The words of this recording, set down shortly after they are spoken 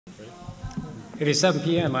It is 7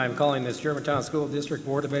 p.m. I am calling this Germantown School District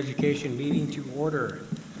Board of Education meeting to order.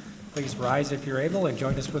 Please rise if you're able and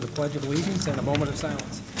join us for the Pledge of Allegiance and a moment of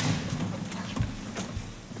silence.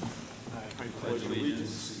 I pledge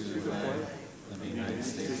allegiance to the flag of the United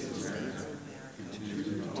States of America and to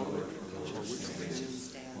the republic for which it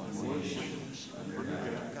stands, one nation, under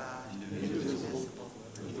God, indivisible,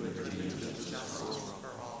 with liberty and justice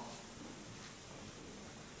for all.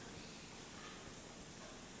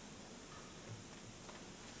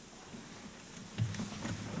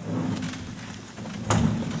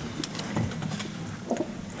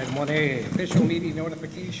 Item 1A, official meeting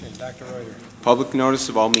notification. Dr. Reuter. Public notice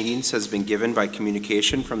of all meetings has been given by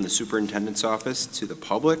communication from the Superintendent's Office to the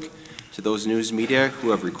public, to those news media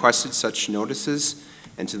who have requested such notices,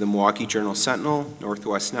 and to the Milwaukee Journal-Sentinel,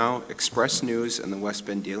 Northwest Now, Express News, and the West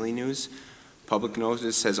Bend Daily News. Public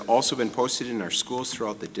notice has also been posted in our schools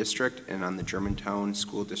throughout the district and on the Germantown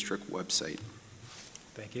School District website.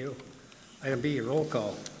 Thank you. Item B, roll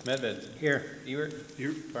call. Medved. Here. Ewert.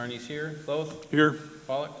 Here. Barney's here. Loth. Here.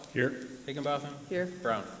 Pollock. Here. Higginbotham. Here.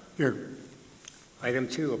 Brown. Here. Item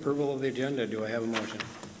 2, approval of the agenda. Do I have a motion?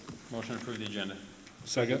 Motion to approve the agenda.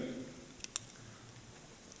 Second.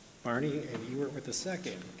 Barney and you were with the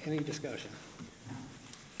second. Any discussion?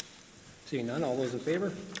 Seeing none, all those in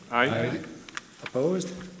favor? Aye.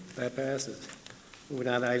 Opposed? That passes. Moving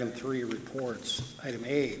on to item 3, reports. Item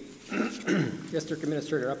A, District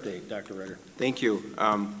Administrator update. Dr. Reuter. Thank you.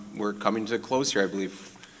 We're coming to a close here. I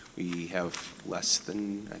believe we have less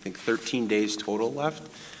than, I think, 13 days total left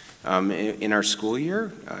in our school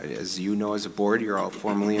year. As you know, as a board, you're all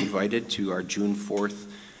formally invited to our June 4th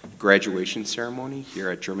graduation ceremony here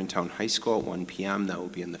at Germantown High School at 1 p.m. That will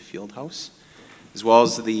be in the field house, as well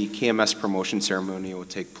as the KMS promotion ceremony will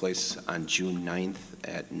take place on June 9th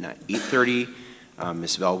at 8:30.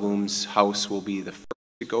 Ms. Velboom's house will be the first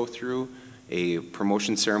to go through a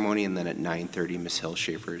promotion ceremony, and then at 9:30, Ms.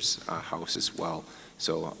 Hillschafer's house as well.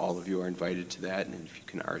 So all of you are invited to that, and if you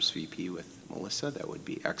can RSVP with Melissa, that would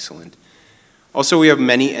be excellent. Also, we have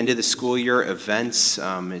many end of the school year events.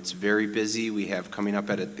 It's very busy. We have coming up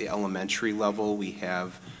at the elementary level, we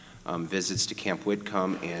have visits to Camp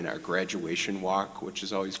Whitcomb and our graduation walk, which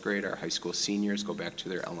is always great. Our high school seniors go back to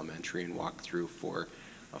their elementary and walk through for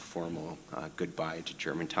a formal goodbye to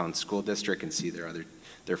Germantown School District and see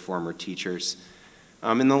their former teachers.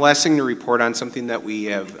 And the last thing to report on, something that we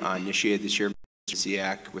have initiated this year,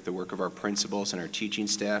 SEAC, with the work of our principals and our teaching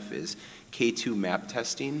staff, is K2 map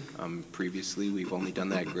testing. Previously, we've only done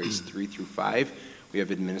that grades 3 through 5. We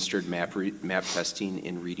have administered map testing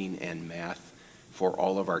in reading and math for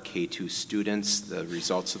all of our K2 students. The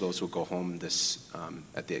results of those will go home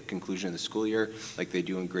at the conclusion of the school year, like they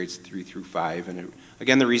do in grades 3 through 5. And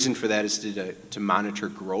again, the reason for that is to monitor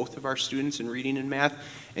growth of our students in reading and math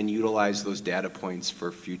and utilize those data points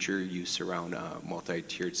for future use around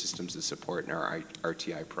multi-tiered systems of support in our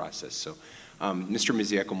RTI process. So Mr.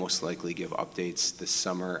 Miziak will most likely give updates this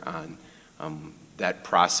summer on that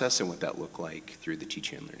process and what that looked like through the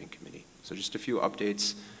Teaching and Learning Committee. So just a few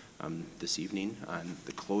updates this evening on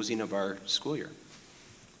the closing of our school year.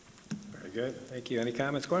 Very good. Thank you. Any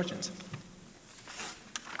comments, questions?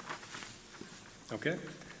 Okay.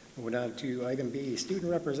 Moving on to item B,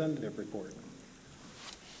 student representative report.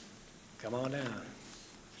 Come on down.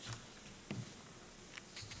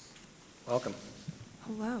 Welcome.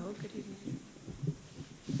 Hello, good evening.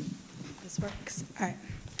 This works. All right.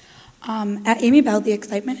 At Amy Bell, the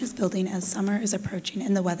excitement is building as summer is approaching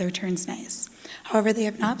and the weather turns nice. However, they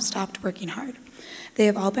have not stopped working hard. They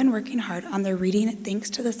have all been working hard on their reading thanks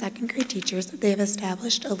to the second grade teachers. They have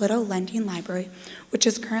established a little lending library, which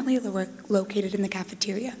is currently located in the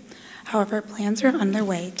cafeteria. However, plans are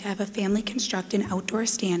underway to have a family construct an outdoor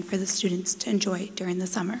stand for the students to enjoy during the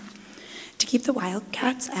summer. To keep the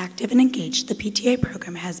Wildcats active and engaged, the PTA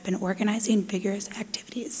program has been organizing vigorous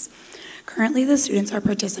activities. Currently, the students are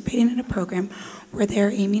participating in a program where they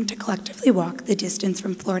are aiming to collectively walk the distance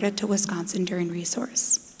from Florida to Wisconsin during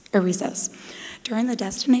recess. During the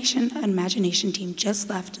Destination Imagination team just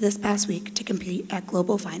left this past week to compete at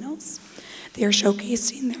Global Finals. They are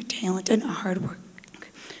showcasing their talent and hard work.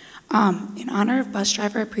 In honor of Bus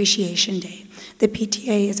Driver Appreciation Day, the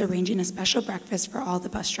PTA is arranging a special breakfast for all the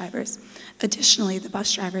bus drivers. Additionally, the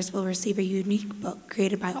bus drivers will receive a unique book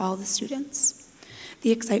created by all the students.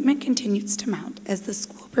 The excitement continues to mount as the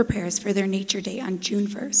school prepares for their Nature Day on June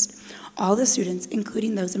 1st. All the students,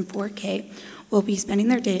 including those in 4K, will be spending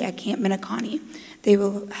their day at Camp Minneconne. They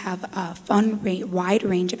will have a wide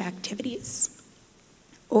range of activities.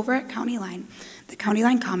 Over at County Line, the County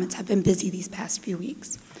Line Commons have been busy these past few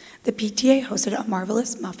weeks. The PTA hosted a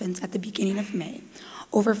Marvelous Muffins at the beginning of May.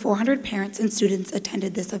 Over 400 parents and students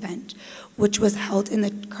attended this event, which was held in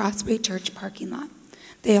the Crossway Church parking lot.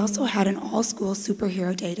 They also had an all-school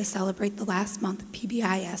superhero day to celebrate the last month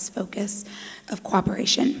PBIS focus of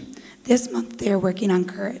cooperation. This month, they are working on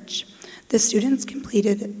courage. The students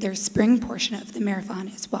completed their spring portion of the marathon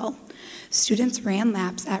as well. Students ran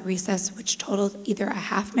laps at recess, which totaled either a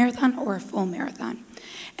half marathon or a full marathon.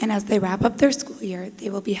 And as they wrap up their school year, they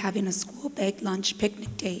will be having a school bag lunch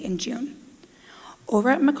picnic day in June. Over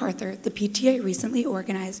at MacArthur, the PTA recently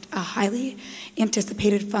organized a highly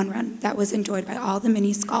anticipated fun run that was enjoyed by all the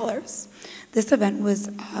mini scholars. This event was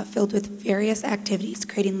filled with various activities,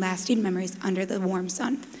 creating lasting memories under the warm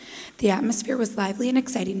sun. The atmosphere was lively and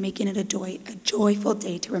exciting, making it a joyful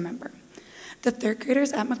day to remember. The third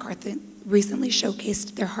graders at MacArthur recently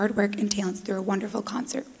showcased their hard work and talents through a wonderful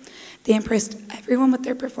concert. They impressed everyone with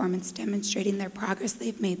their performance, demonstrating their progress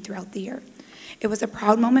they've made throughout the year. It was a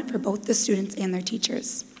proud moment for both the students and their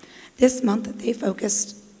teachers. This month, the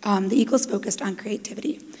Eagles focused on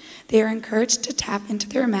creativity. They are encouraged to tap into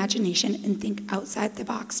their imagination and think outside the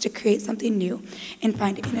box to create something new and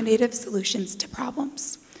find innovative solutions to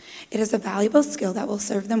problems. It is a valuable skill that will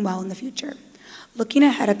serve them well in the future. Looking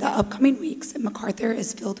ahead at the upcoming weeks, MacArthur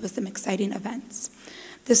is filled with some exciting events.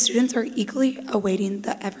 The students are eagerly awaiting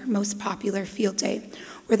the ever most popular field day,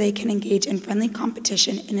 where they can engage in friendly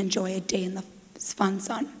competition and enjoy a day in the fun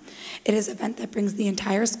sun. It is an event that brings the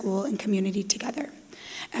entire school and community together.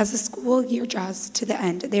 As the school year draws to the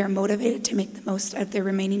end, they are motivated to make the most of their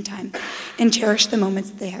remaining time and cherish the moments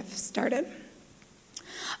they have started.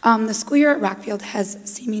 The school year at Rockfield has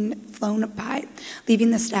seemingly flown by, leaving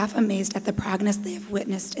the staff amazed at the progress they have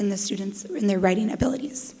witnessed in the students in their writing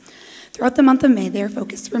abilities. Throughout the month of May, their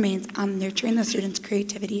focus remains on nurturing the students'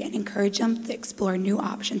 creativity and encourage them to explore new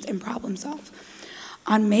options and problem solve.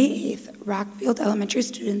 On May 8th, Rockfield Elementary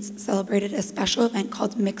students celebrated a special event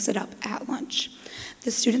called Mix It Up at lunch. The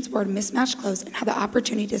students wore mismatched clothes and had the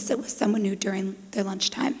opportunity to sit with someone new during their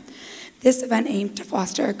lunchtime. This event aimed to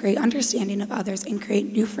foster a great understanding of others and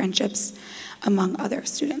create new friendships among other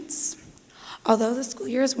students. Although the school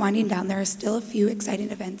year is winding down, there are still a few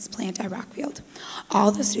exciting events planned at Rockfield.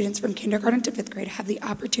 All the students from kindergarten to 5th grade have the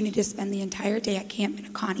opportunity to spend the entire day at Camp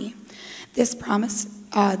Minneconne. This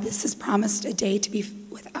is promised a day to be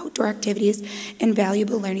with outdoor activities and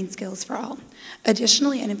valuable learning skills for all.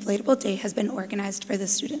 Additionally, an inflatable day has been organized for the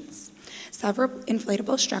students. Several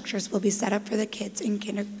inflatable structures will be set up for the kids in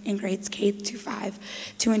grades K to 5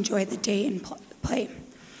 to enjoy the day and play.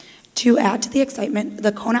 To add to the excitement,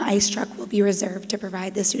 the Kona Ice Truck will be reserved to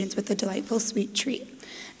provide the students with a delightful sweet treat.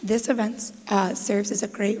 This event serves as a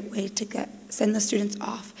great way to send the students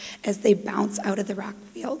off as they bounce out of the rock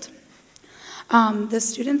field. The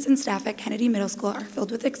students and staff at Kennedy Middle School are filled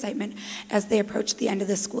with excitement as they approach the end of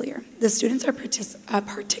the school year. The students are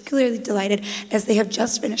particularly delighted as they have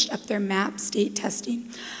just finished up their MAP state testing,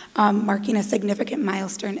 marking a significant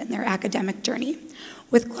milestone in their academic journey.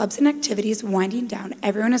 With clubs and activities winding down,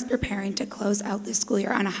 everyone is preparing to close out the school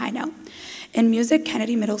year on a high note. In music,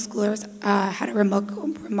 Kennedy Middle Schoolers had a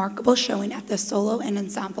remarkable showing at the solo and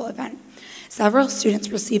ensemble event. Several students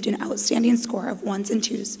received an outstanding score of 1s and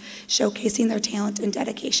 2s, showcasing their talent and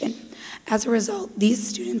dedication. As a result, these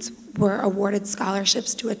students were awarded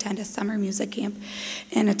scholarships to attend a summer music camp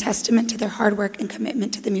and a testament to their hard work and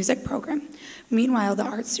commitment to the music program. Meanwhile, the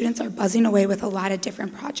art students are buzzing away with a lot of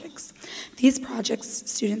different projects. These projects,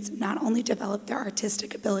 students not only develop their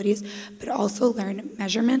artistic abilities, but also learn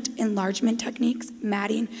measurement, enlargement techniques,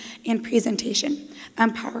 matting, and presentation,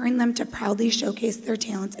 empowering them to proudly showcase their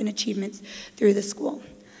talents and achievements through the school.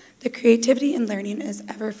 The creativity and learning is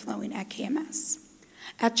ever flowing at KMS.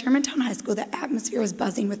 At Germantown High School, the atmosphere is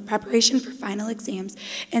buzzing with preparation for final exams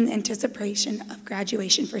and the anticipation of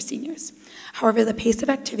graduation for seniors. However, the pace of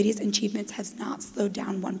activities and achievements has not slowed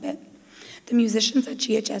down one bit. The musicians at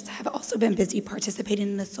GHS have also been busy participating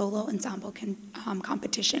in the solo ensemble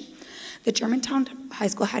competition. The Germantown High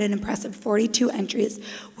School had an impressive 42 entries,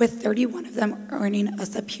 with 31 of them earning a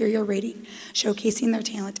superior rating, showcasing their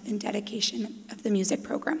talent and dedication of the music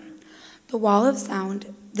program. The Wall of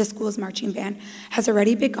Sound, the school's marching band, has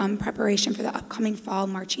already begun preparation for the upcoming fall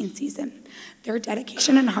marching season. Their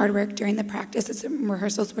dedication and hard work during the practices and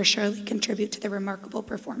rehearsals will surely contribute to the remarkable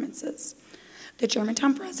performances. The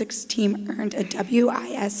Germantown Forensics team earned a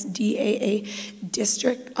WISDAA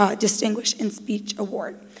Distinguished in Speech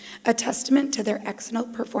Award, a testament to their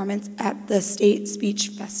excellent performance at the State Speech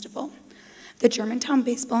Festival. The Germantown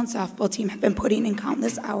baseball and softball team have been putting in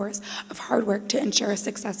countless hours of hard work to ensure a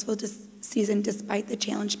successful season despite the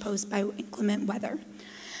challenge posed by inclement weather.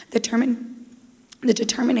 The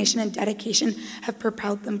determination and dedication have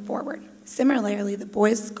propelled them forward. Similarly, the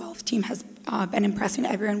boys' golf team has been impressing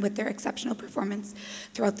everyone with their exceptional performance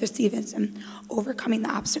throughout the season, overcoming the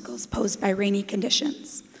obstacles posed by rainy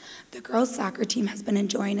conditions. The girls' soccer team has been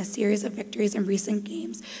enjoying a series of victories in recent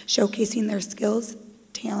games, showcasing their skills,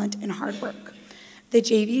 talent, and hard work. The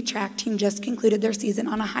JV track team just concluded their season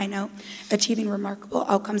on a high note, achieving remarkable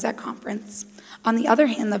outcomes at conference. On the other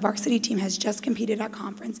hand, the varsity team has just competed at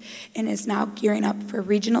conference and is now gearing up for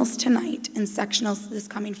regionals tonight and sectionals this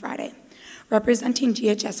coming Friday, representing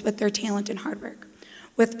GHS with their talent and hard work.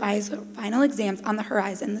 With final exams on the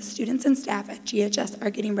horizon, the students and staff at GHS are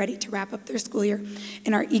getting ready to wrap up their school year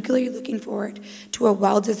and are eagerly looking forward to a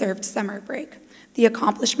well-deserved summer break. The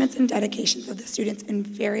accomplishments and dedications of the students in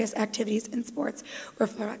various activities and sports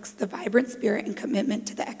reflects the vibrant spirit and commitment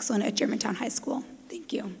to the excellence at Germantown High School.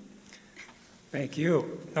 Thank you. Thank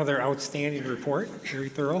you. Another outstanding report, very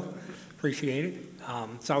thorough. Appreciate it.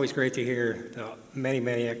 It's always great to hear the many,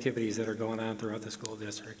 many activities that are going on throughout the school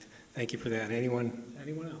district. Thank you for that. Anyone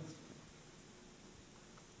else?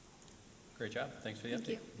 Great job. Thanks for the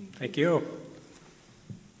update. Thank you.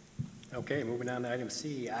 Okay, moving on to item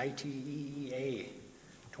C, ITEA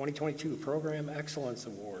 2022 Program Excellence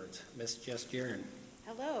Awards. Ms. Jess Jaron.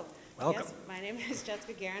 Hello. Welcome. Yes, my name is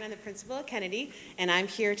Jessica Guerin. I'm the principal at Kennedy, and I'm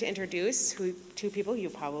here to introduce two people you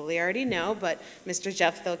probably already know, but Mr.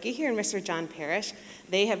 Jeff Thilke here and Mr. John Parrish.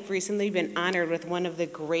 They have recently been honored with one of the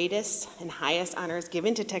greatest and highest honors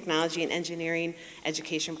given to technology and engineering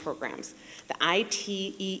education programs. The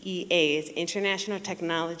ITEEA is International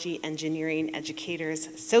Technology Engineering Educators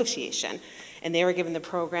Association, and they were given the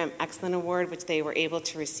Program Excellence Award, which they were able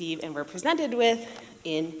to receive and were presented with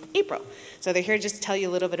in April. So they're here just to tell you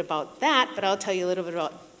a little bit about that, but I'll tell you a little bit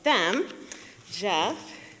about them. Jeff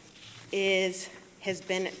has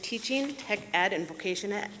been teaching tech ed and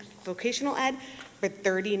vocational ed for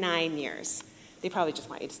 39 years. They probably just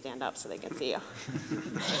want you to stand up so they can see you.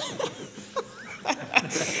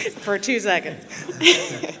 For 2 seconds.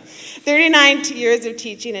 39 years of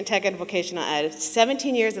teaching in tech and vocational ed,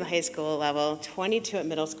 17 years at the high school level, 22 at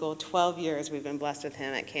middle school, 12 years we've been blessed with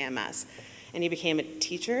him at KMS. And he became a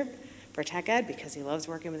teacher for tech ed because he loves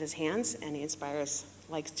working with his hands and he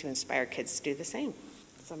likes to inspire kids to do the same.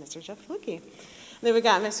 So Mr. Jeff Thilke. Then we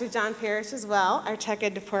got Mr. John Parrish as well. Our tech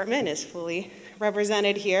ed department is fully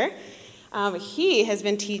represented here. He has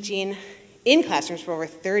been teaching in classrooms for over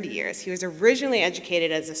 30 years. He was originally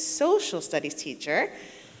educated as a social studies teacher,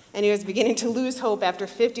 and he was beginning to lose hope after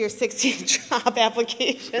 50 or 60 job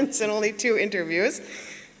applications and only 2 interviews.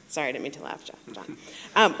 Sorry, I didn't mean to laugh, John.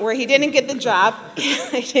 Where he didn't get the job.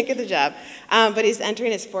 But he's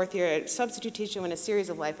entering his 4th year as substitute teacher when a series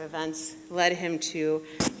of life events led him to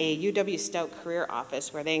a UW Stout career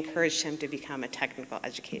office where they encouraged him to become a technical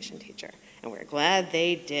education teacher. And we're glad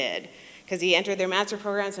they did, because he entered their master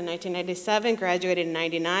programs in 1997, graduated in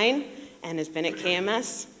 99, and has been at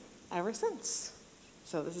KMS ever since.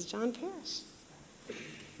 So this is John Parrish.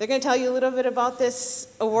 They're going to tell you a little bit about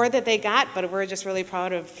this award that they got, but we're just really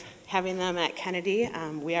proud of having them at Kennedy.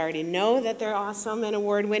 We already know that they're awesome and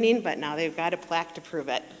award-winning, but now they've got a plaque to prove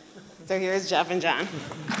it. So here's Jeff and John.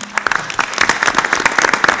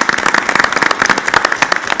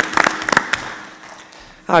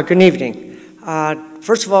 Good evening.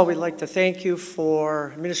 First of all, we'd like to thank you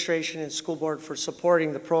for administration and school board for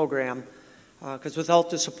supporting the program, because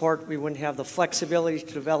without the support, we wouldn't have the flexibility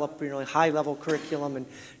to develop high-level curriculum and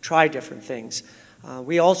try different things.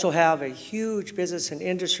 We also have a huge business and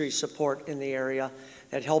industry support in the area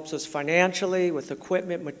that helps us financially with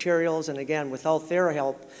equipment, materials, and again, without their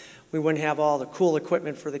help, we wouldn't have all the cool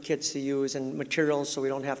equipment for the kids to use and materials, so we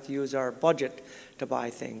don't have to use our budget to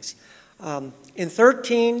buy things. In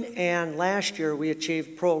 13 and last year, we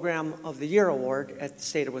achieved Program of the Year award at the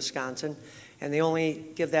state of Wisconsin, and they only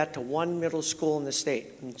give that to 1 middle school in the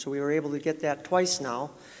state. And so we were able to get that twice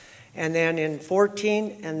now. And then in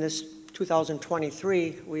 14 and this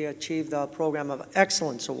 2023, we achieved the Program of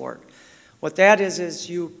Excellence Award. What that is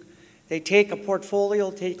they take a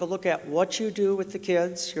portfolio, take a look at what you do with the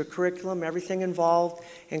kids, your curriculum, everything involved,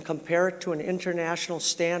 and compare it to an international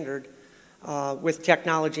standard with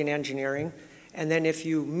technology and engineering. And then if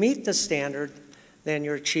you meet the standard, then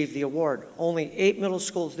you achieve the award. Only 8 middle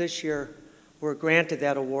schools this year were granted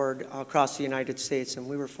that award across the United States, and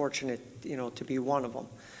we were fortunate, to be one of them.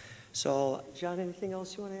 So, John, anything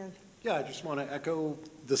else you want to add? Yeah, I just want to echo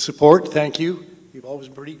the support. Thank you. You've always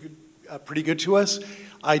been pretty good to us.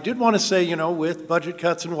 I did want to say, with budget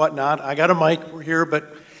cuts and whatnot, I got a mic, we're here,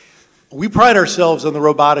 but we pride ourselves on the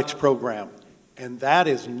robotics program, and that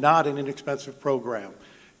is not an inexpensive program.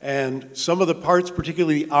 And some of the parts,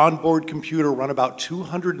 particularly the onboard computer, run about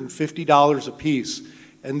 $250 a piece.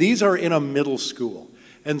 And these are in a middle school.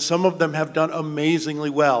 And some of them have done amazingly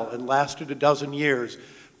well and lasted a dozen years.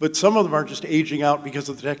 But some of them are just aging out because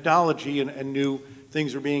of the technology and new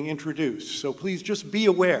things are being introduced. So please just be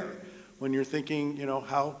aware when you're thinking, you know,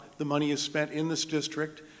 how the money is spent in this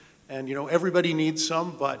district. And, you know, everybody needs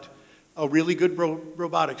some, but a really good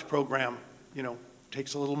robotics program, you know,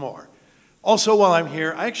 takes a little more. Also, while I'm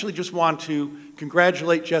here, I actually just want to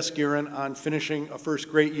congratulate Jess Guerin on finishing a first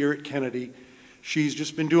great year at Kennedy. She's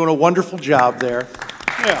just been doing a wonderful job there.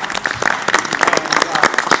 Yeah.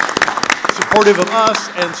 Supportive of us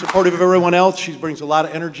and supportive of everyone else. She brings a lot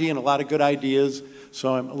of energy and a lot of good ideas,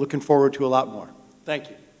 so I'm looking forward to a lot more. Thank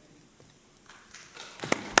you.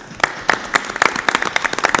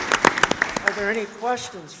 Are there any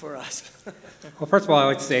questions for us? Well, first of all, I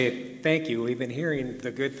would say thank you. We've been hearing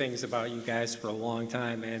the good things about you guys for a long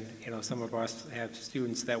time, and you know, some of us have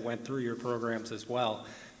students that went through your programs as well,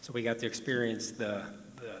 so we got to experience the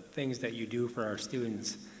things that you do for our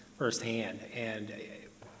students firsthand, and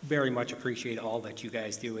very much appreciate all that you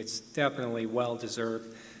guys do. It's definitely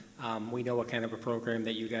well-deserved. We know what kind of a program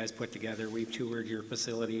that you guys put together. We've toured your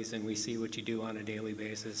facilities, and we see what you do on a daily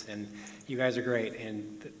basis, and you guys are great,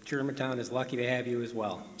 and Germantown is lucky to have you as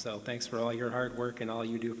well. So thanks for all your hard work and all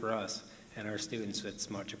you do for us and our students. It's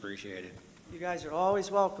much appreciated. You guys are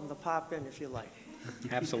always welcome to pop in if you like.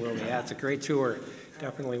 Absolutely. Yeah, it's a great tour.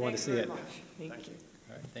 Definitely want to see it. Thank you.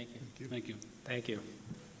 All right, thank you. Thank you. Thank you.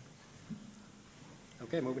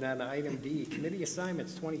 Okay, moving on to item D, committee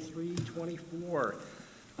assignments 23-24.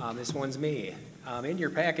 This one's me. In your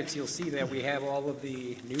packets, you'll see that we have all of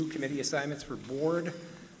the new committee assignments for board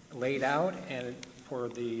laid out, and for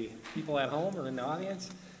the people at home or in the audience,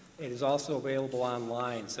 it is also available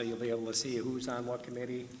online, so you'll be able to see who's on what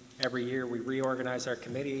committee. Every year we reorganize our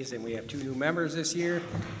committees, and we have 2 new members this year,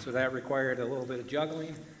 so that required a little bit of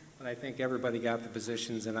juggling, but I think everybody got the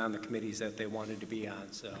positions and on the committees that they wanted to be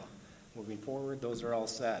on, so moving forward, those are all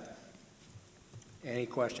set. Any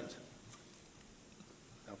questions?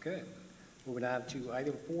 Okay, moving on to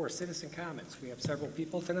item 4, citizen comments. We have several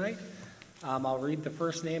people tonight. I'll read the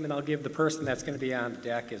first name and I'll give the person that's going to be on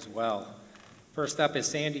deck as well. First up is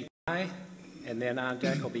Sandy Pye, and then on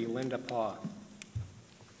deck will be Linda Paw.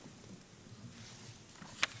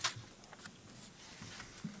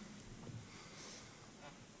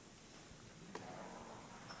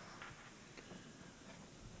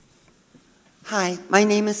 Hi, my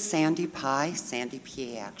name is Sandy Pye, Sandy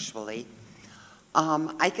P. actually.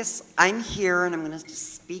 I guess I'm here and I'm going to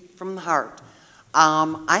speak from the heart.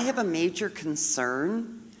 I have a major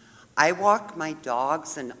concern. I walk my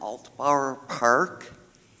dogs in Altbauer Park,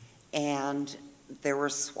 and there were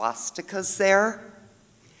swastikas there.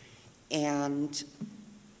 And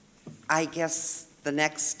I guess the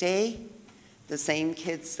next day, the same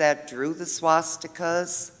kids that drew the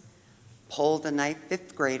swastikas pulled a knife,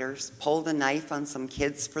 5th graders, pulled a knife on some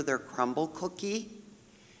kids for their crumble cookie.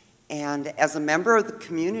 And as a member of the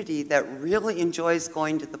community that really enjoys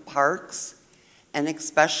going to the parks, and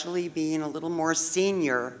especially being a little more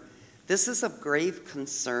senior, this is of grave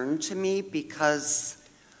concern to me because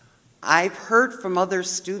I've heard from other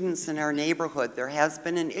students in our neighborhood there has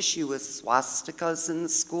been an issue with swastikas in the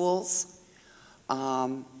schools,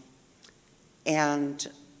 and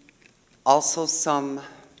also some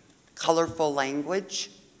colorful language.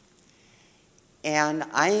 And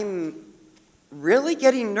I'm really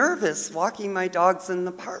getting nervous walking my dogs in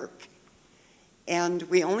the park. And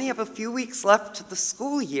we only have a few weeks left to the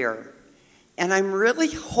school year. And I'm really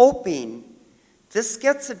hoping this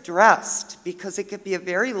gets addressed because it could be a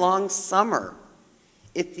very long summer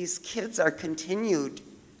if these kids are continued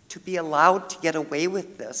to be allowed to get away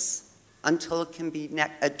with this until it can be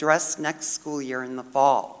addressed next school year in the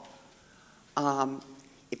fall.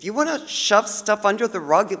 If you want to shove stuff under the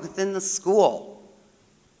rug within the school,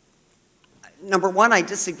 number one, I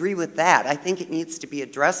disagree with that. I think it needs to be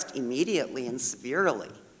addressed immediately and severely.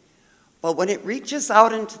 But when it reaches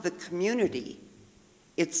out into the community,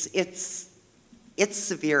 it's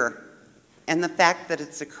severe. And the fact that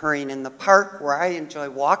it's occurring in the park where I enjoy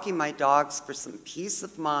walking my dogs for some peace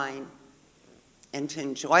of mind and to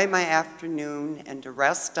enjoy my afternoon and to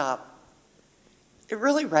rest up, it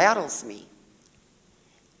really rattles me.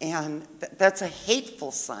 And that's a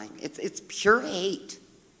hateful sign. It's pure hate.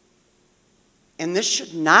 And this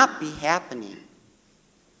should not be happening.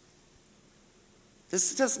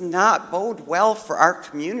 This does not bode well for our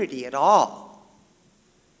community at all.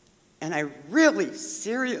 And I really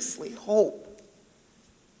seriously hope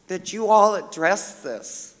that you all address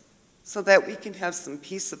this so that we can have some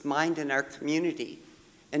peace of mind in our community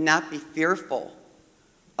and not be fearful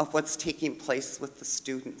of what's taking place with the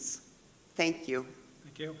students. Thank you.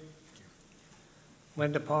 Thank you.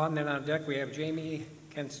 Linda Paw, and then on deck we have Jamie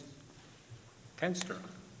Kenstra.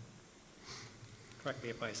 Correct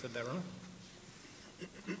me if I said that wrong.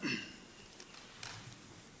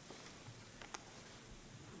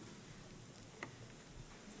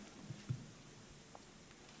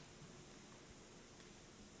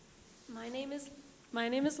 My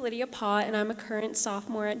name is Lydia Paw, and I'm a current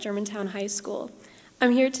sophomore at Germantown High School.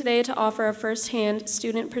 I'm here today to offer a firsthand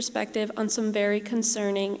student perspective on some very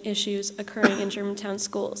concerning issues occurring in Germantown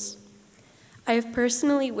schools. I have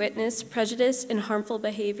personally witnessed prejudice and harmful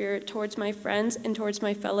behavior towards my friends and towards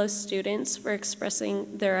my fellow students for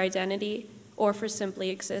expressing their identity or for simply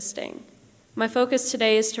existing. My focus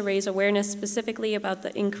today is to raise awareness specifically about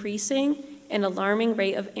the increasing and alarming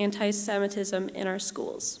rate of anti-Semitism in our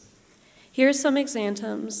schools. Here are some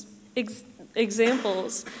examples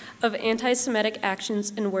of anti-Semitic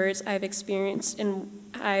actions and words I have experienced and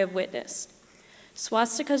I have witnessed.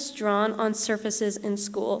 Swastikas drawn on surfaces in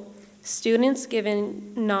school, students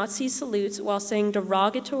given Nazi salutes while saying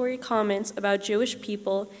derogatory comments about Jewish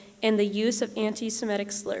people, and the use of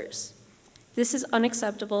anti-Semitic slurs. This is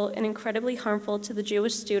unacceptable and incredibly harmful to the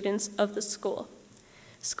Jewish students of the school.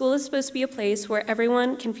 School is supposed to be a place where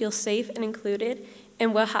everyone can feel safe and included,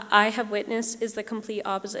 and what I have witnessed is the complete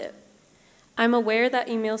opposite. I'm aware that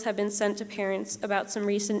emails have been sent to parents about some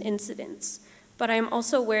recent incidents, but I am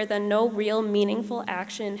also aware that no real meaningful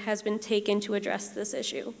action has been taken to address this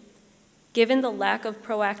issue. Given the lack of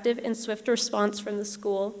proactive and swift response from the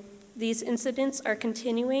school, these incidents are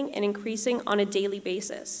continuing and increasing on a daily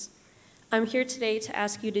basis. I'm here today to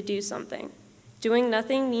ask you to do something. Doing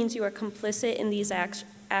nothing means you are complicit in these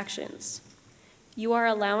actions. You are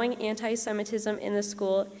allowing anti-Semitism in the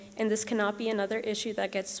school, and this cannot be another issue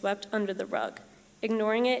that gets swept under the rug.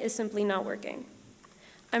 Ignoring it is simply not working.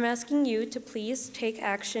 I'm asking you to please take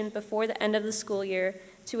action before the end of the school year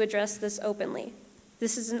to address this openly.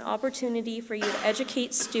 This is an opportunity for you to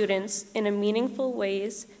educate students in a meaningful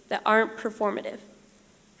ways that aren't performative.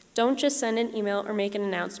 Don't just send an email or make an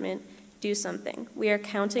announcement. Do something. We are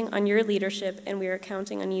counting on your leadership, and we are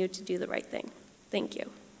counting on you to do the right thing. Thank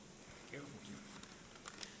you.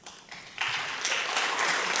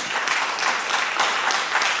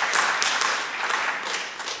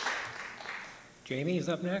 Jamie is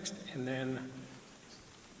up next, and then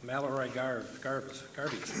Mallory Garbies.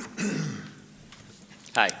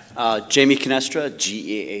 Hi, Jamie Canestra,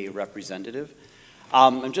 GAA representative.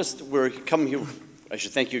 We're coming here, I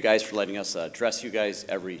should thank you guys for letting us address you guys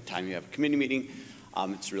every time you have a committee meeting.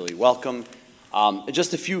 It's really welcome.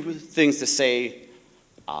 Just a few things to say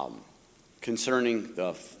concerning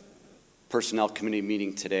the personnel committee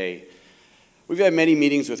meeting today. We've had many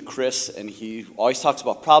meetings with Chris, and he always talks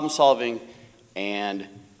about problem solving and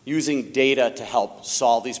using data to help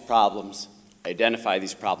solve these problems, identify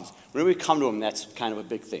these problems. Whenever we come to him, that's kind of a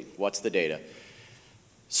big thing. What's the data?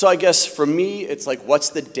 So I guess for me, it's like,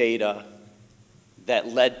 what's the data that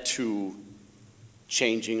led to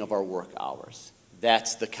changing of our work hours?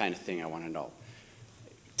 That's the kind of thing I want to know.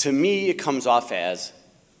 To me, it comes off as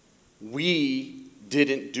we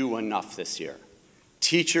didn't do enough this year.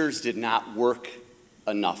 Teachers did not work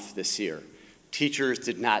enough this year. Teachers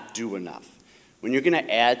did not do enough. When you're going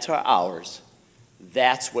to add to our hours,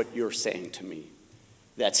 that's what you're saying to me.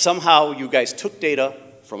 That somehow you guys took data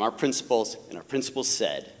from our principals, and our principals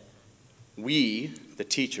said, we, the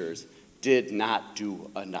teachers, did not do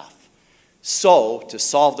enough. So, to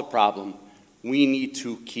solve the problem, we need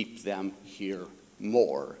to keep them here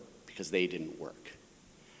more because they didn't work.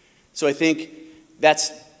 So I think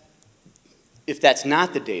if that's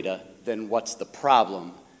not the data, then what's the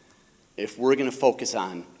problem? If we're going to focus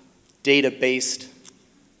on data-based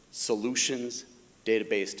solutions,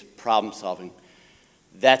 data-based problem solving,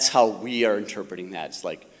 that's how we are interpreting that. It's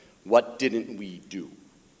like, what didn't we do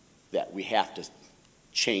that we have to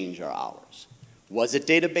change our hours? Was it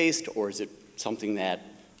data-based, or is it something that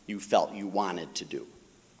you felt you wanted to do?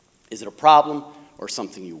 Is it a problem or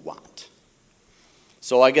something you want?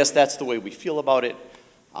 So I guess that's the way we feel about it.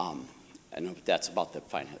 I know that's about the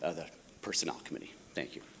personnel committee.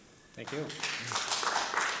 Thank you. Thank you.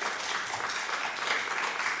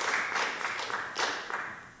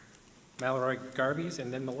 Mallory Garbies,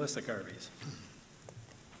 and then Melissa Garbies.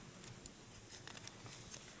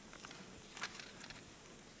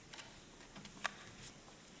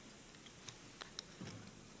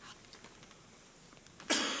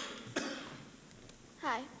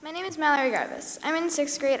 Hi, my name is Mallory Garvis. I'm in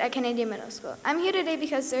 6th grade at Canadian Middle School. I'm here today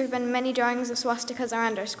because there have been many drawings of swastikas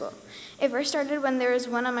around our school. It first started when there was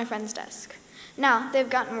one on my friend's desk. Now, they've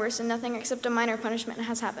gotten worse and nothing except a minor punishment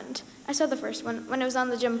has happened. I saw the first one when it was on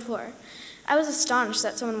the gym floor. I was astonished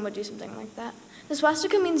that someone would do something like that. The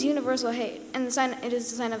swastika means universal hate, and it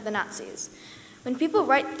is the sign of the Nazis. When people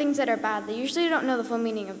write things that are bad, they usually don't know the full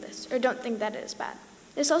meaning of this, or don't think that it is bad.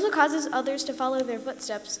 This also causes others to follow their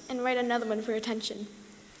footsteps and write another one for attention.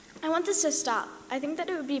 I want this to stop. I think that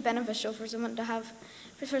it would be beneficial for someone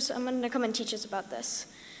to come and teach us about this,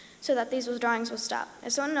 so that these drawings will stop.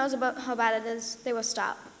 If someone knows about how bad it is, they will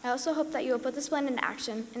stop. I also hope that you will put this plan into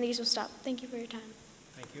action, and these will stop. Thank you for your time.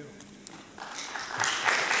 Thank you.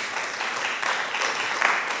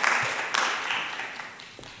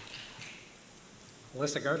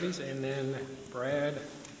 Melissa Garbies, and then Brad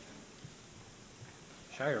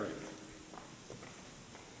Shire.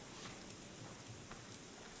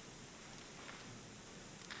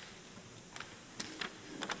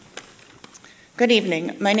 Good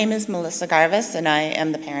evening. My name is Melissa Garvis, and I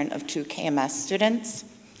am the parent of 2 KMS students.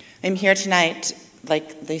 I'm here tonight,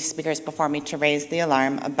 like the speakers before me, to raise the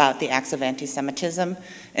alarm about the acts of anti-Semitism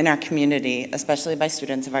in our community, especially by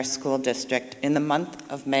students of our school district. In the month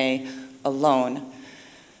of May alone,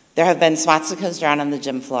 there have been swastikas drawn on the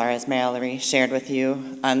gym floor, as Mallory shared with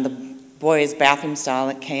you, on the boys' bathroom stall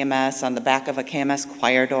at KMS, on the back of a KMS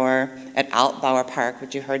choir door, at Altbauer Park,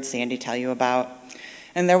 which you heard Sandy tell you about.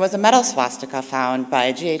 And there was a metal swastika found by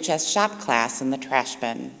a GHS shop class in the trash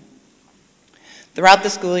bin. Throughout the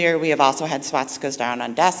school year, we have also had swastikas drawn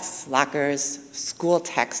on desks, lockers, school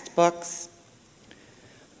textbooks.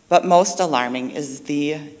 But most alarming is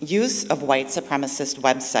the use of white supremacist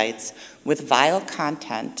websites with vile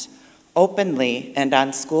content openly and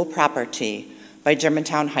on school property by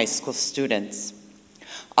Germantown High School students.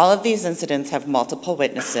 All of these incidents have multiple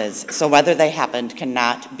witnesses, so whether they happened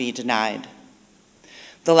cannot be denied.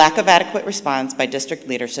 The lack of adequate response by district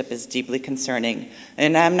leadership is deeply concerning,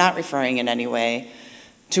 and I'm not referring in any way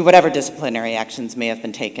to whatever disciplinary actions may have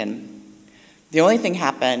been taken. The only thing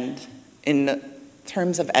happened in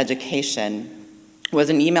terms of education was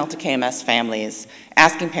an email to KMS families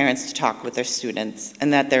asking parents to talk with their students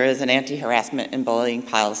and that there is an anti-harassment and bullying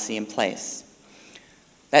policy in place.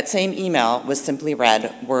 That same email was simply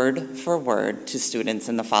read word for word to students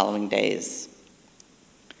in the following days.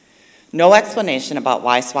 No explanation about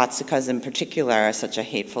why swastikas in particular are such a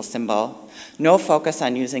hateful symbol. No focus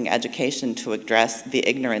on using education to address the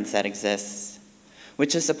ignorance that exists,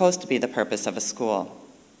 which is supposed to be the purpose of a school.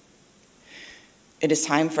 It is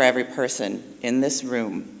time for every person in this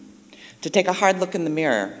room to take a hard look in the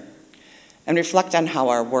mirror and reflect on how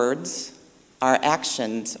our words, our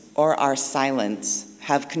actions, or our silence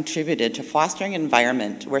have contributed to fostering an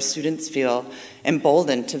environment where students feel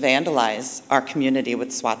emboldened to vandalize our community with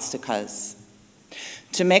swastikas,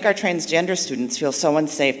 to make our transgender students feel so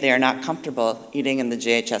unsafe they are not comfortable eating in the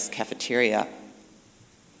JHS cafeteria,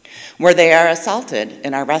 where they are assaulted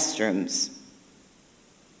in our restrooms,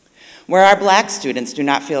 where our Black students do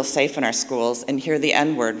not feel safe in our schools and hear the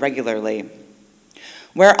N-word regularly,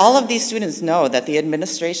 where all of these students know that the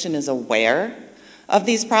administration is aware of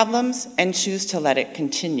these problems and choose to let it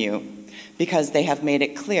continue because they have made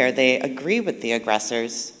it clear they agree with the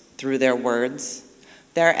aggressors through their words,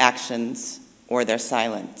 their actions, or their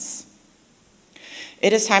silence.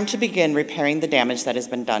 It is time to begin repairing the damage that has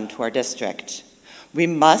been done to our district. We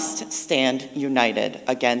must stand united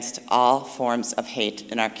against all forms of hate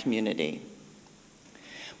in our community.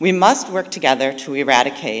 We must work together to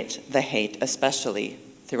eradicate the hate, especially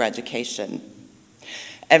through education.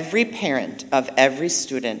 Every parent of every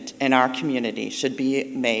student in our community should be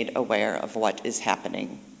made aware of what is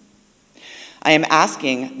happening. I am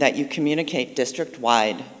asking that you communicate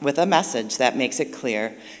district-wide with a message that makes it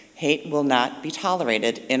clear hate will not be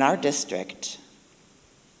tolerated in our district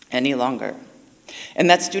any longer, and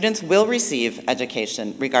that students will receive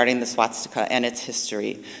education regarding the swastika and its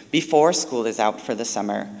history before school is out for the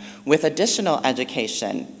summer, with additional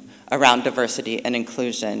education around diversity and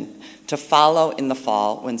inclusion to follow in the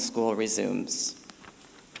fall when school resumes.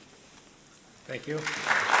 Thank you.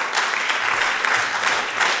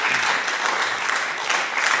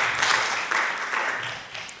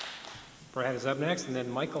 Brad is up next, and then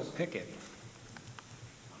Michael Pickett.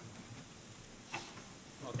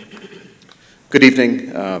 Good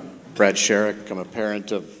evening, Brad Sherrick. I'm a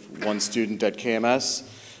parent of one student at KMS.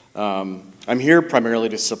 I'm here primarily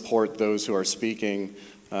to support those who are speaking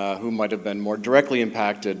who might have been more directly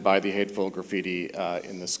impacted by the hateful graffiti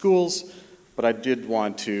in the schools, but I did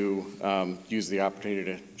want to use the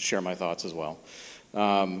opportunity to share my thoughts as well.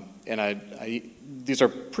 These are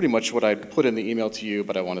pretty much what I put in the email to you,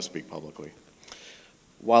 but I want to speak publicly.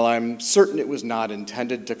 While I'm certain it was not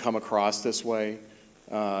intended to come across this way,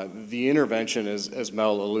 the intervention, as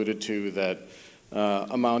Mel alluded to, that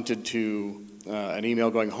amounted to an email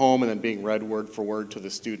going home and then being read word for word to the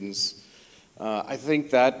students. I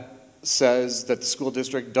think that says that the school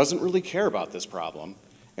district doesn't really care about this problem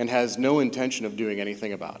and has no intention of doing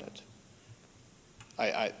anything about it.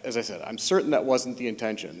 As I said, I'm certain that wasn't the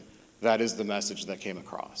intention. That is the message that came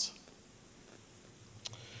across.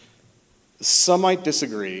 Some might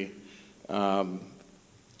disagree,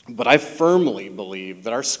 but I firmly believe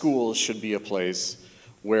that our schools should be a place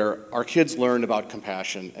where our kids learn about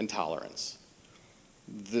compassion and tolerance.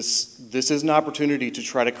 This is an opportunity to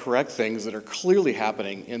try to correct things that are clearly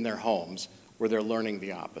happening in their homes where they're learning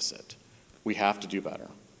the opposite. We have to do better.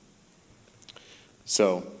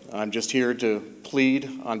 So I'm just here to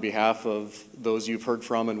plead on behalf of those you've heard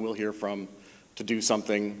from and will hear from to do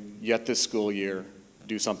something yet this school year,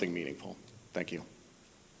 do something meaningful. Thank you.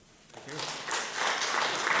 Thank you.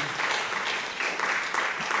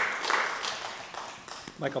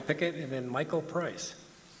 Michael Pickett and then Michael Price.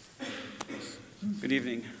 Good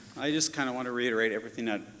evening. I just kind of want to reiterate everything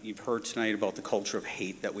that you've heard tonight about the culture of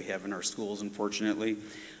hate that we have in our schools, unfortunately.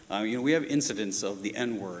 We have incidents of the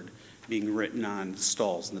N-word being written on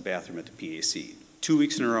stalls in the bathroom at the PAC. 2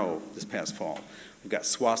 weeks in a row this past fall. We've got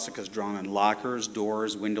swastikas drawn on lockers,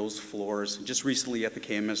 doors, windows, floors, just recently at the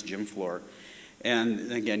KMS gym floor.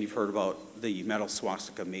 And again, you've heard about the metal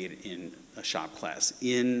swastika made in a shop class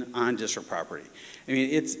on district property. I mean,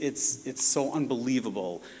 it's so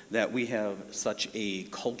unbelievable that we have such a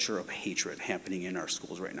culture of hatred happening in our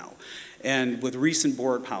schools right now. And with recent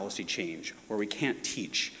board policy change, where we can't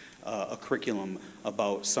teach a curriculum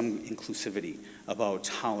about some inclusivity, about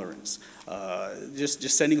tolerance, just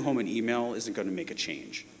sending home an email isn't going to make a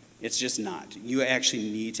change. It's just not. You actually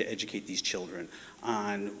need to educate these children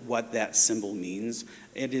on what that symbol means.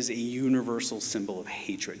 It is a universal symbol of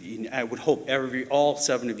hatred. I would hope all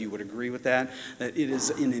 7 of you would agree with that it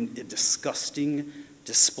is a disgusting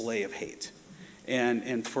display of hate.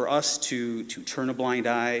 And for us to turn a blind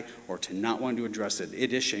eye or to not want to address it,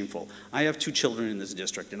 it is shameful. I have 2 children in this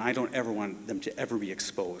district, and I don't ever want them to ever be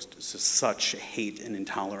exposed to such hate and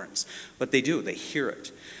intolerance. But they do, they hear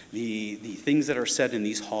it. The things that are said in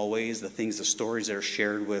these hallways, the stories that are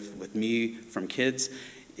shared with me from kids,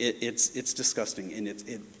 it's disgusting, and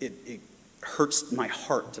it hurts my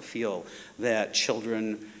heart to feel that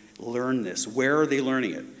children learn this. Where are they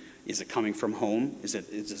learning it? Is it coming from home? Does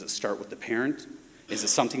it start with the parent? Is it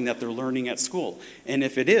something that they're learning at school? And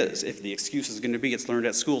if it is, if the excuse is going to be it's learned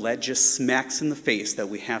at school, that just smacks in the face that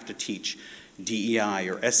we have to teach DEI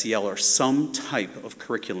or SEL or some type of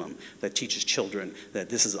curriculum that teaches children that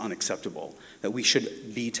this is unacceptable, that we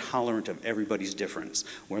should be tolerant of everybody's difference.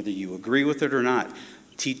 Whether you agree with it or not,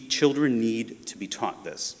 children need to be taught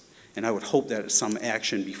this. And I would hope that some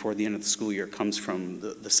action before the end of the school year comes from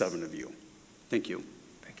the 7 of you. Thank you.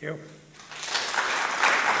 Thank you.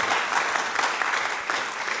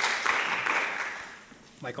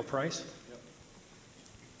 Michael Price.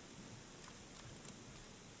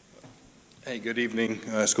 Hey, good evening,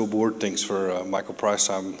 school board. Thanks for Michael Price.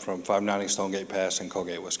 I'm from 590 Stonegate Pass in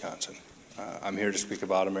Colgate, Wisconsin. I'm here to speak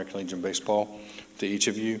about American Legion Baseball to each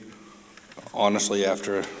of you. Honestly,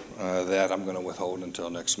 after that, I'm going to withhold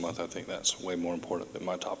until next month. I think that's way more important than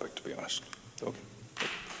my topic, to be honest. Okay.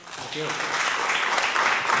 Thank you.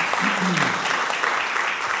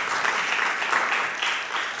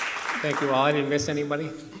 Thank you all. I didn't miss anybody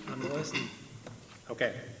on the list?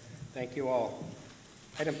 Okay. Thank you all.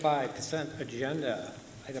 Item 5, consent agenda.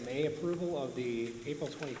 Item A, approval of the April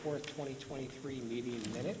 24th, 2023 meeting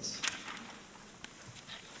minutes.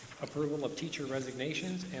 Approval of teacher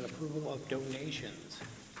resignations and approval of donations.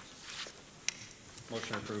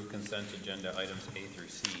 Motion to approve consent agenda items A through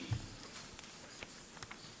C.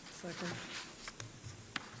 Second.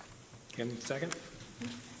 Kim, second?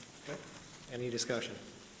 Okay. Any discussion?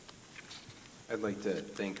 I'd like to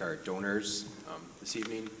thank our donors this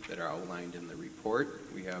evening that are outlined in the report.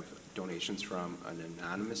 We have donations from an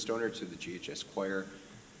anonymous donor to the GHS Choir,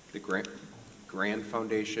 the Grand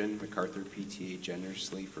Foundation, MacArthur PTA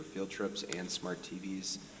generously for field trips and smart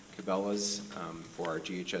TVs, Cabela's for our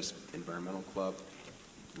GHS Environmental Club,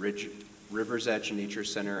 River's Edge Nature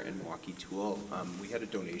Center, and Milwaukee Tool. We had a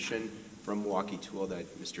donation from Milwaukee Tool that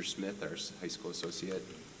Mr. Smith, our high school associate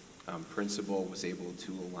principal, was able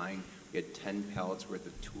to align. We had 10 pallets worth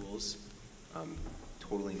of tools,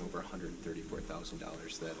 totaling over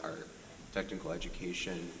 $134,000 that our technical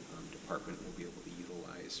education department will be able to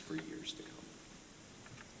utilize for years to come.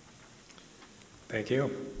 Thank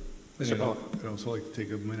you. Mr. Paul. I'd also like to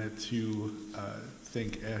take a minute to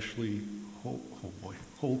thank Ashley Holtz,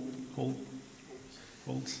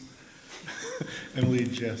 Emily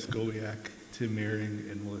Jaskowiak, Tim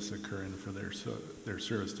Mehring and Melissa Curran for their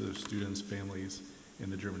service to their students, families in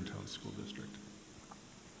the Germantown School District.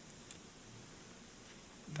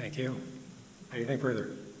 Thank you. Anything further?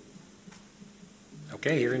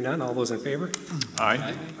 Okay, hearing none. All those in favor?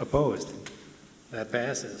 Aye. Opposed? That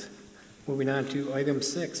passes. Moving on to item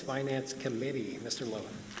 6, Finance Committee. Mr. Lowe.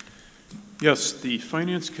 Yes, the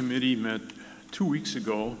Finance Committee met 2 weeks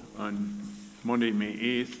ago on Monday, May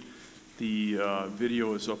 8th. The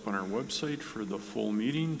video is up on our website for the full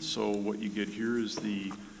meeting, so what you get here is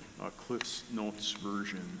the Cliff's Notes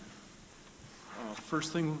version.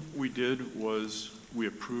 First thing we did was we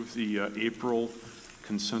approved the April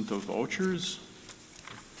consent of vouchers.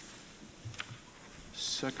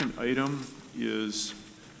 Second item is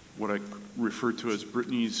what I refer to as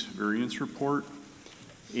Brittany's variance report.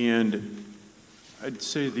 And I'd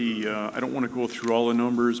say I don't want to go through all the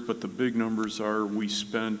numbers, but the big numbers are we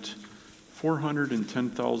spent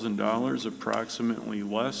 $410,000 approximately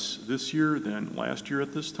less this year than last year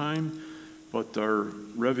at this time, but our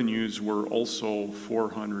revenues were also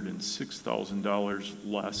 $406,000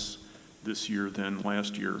 less this year than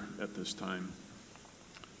last year at this time.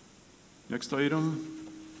 Next item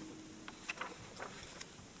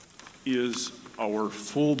is our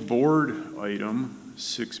full board item,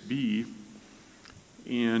 6B,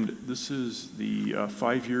 and this is the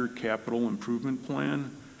 5-year capital improvement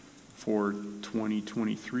plan for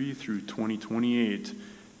 2023 through 2028.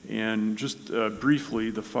 And just briefly,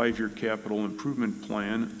 the 5-year capital improvement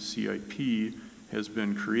plan, CIP, has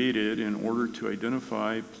been created in order to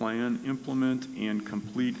identify, plan, implement, and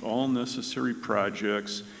complete all necessary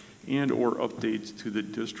projects and or updates to the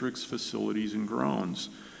district's facilities and grounds.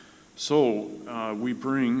 So we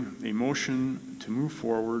bring a motion to move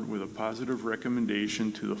forward with a positive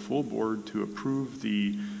recommendation to the full board to approve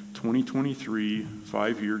the 2023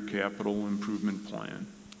 5-year capital improvement plan.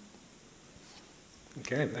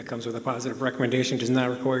 Okay, that comes with a positive recommendation, does not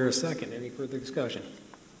require a second. Any further discussion?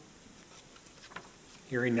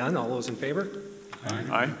 Hearing none, all those in favor? Aye.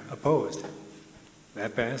 Aye. Opposed?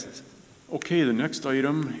 That passes. Okay, the next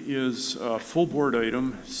item is full board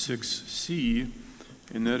item 6C,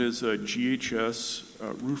 and that is a GHS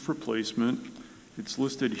roof replacement. It's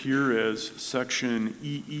listed here as section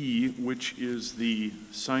EE, which is the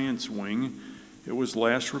science wing. It was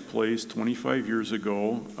last replaced 25 years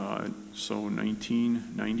ago, so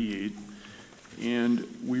 1998. And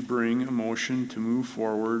we bring a motion to move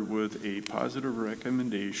forward with a positive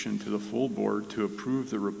recommendation to the full board to approve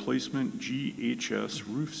the replacement GHS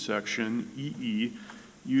roof section EE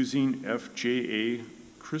using FJA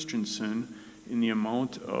Christensen in the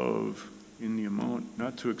amount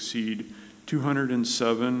not to exceed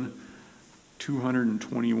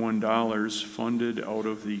 $221 funded out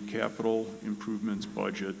of the capital improvements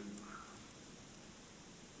budget.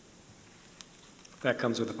 That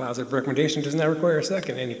comes with a positive recommendation, does not require a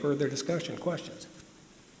second. Any further discussion, questions?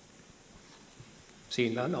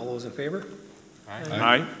 Seeing none, all those in favor? Aye.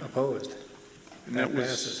 Aye. Opposed? And that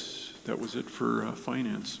was it for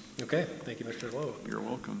finance. Okay, thank you, Mr. Lowe. You're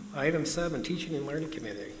welcome. Item 7, Teaching and Learning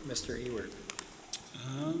Committee, Mr. Ewert.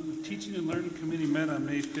 The Teaching and Learning Committee met on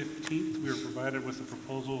May 15th. We were provided with a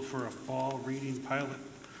proposal for a fall reading pilot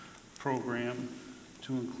program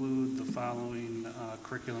to include the following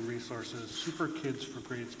curriculum resources: Super Kids for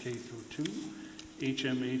grades K through 2,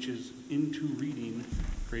 HMH's Into Reading,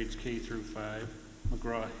 grades K through 5,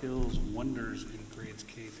 McGraw-Hill's Wonders in grades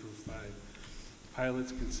K through 5.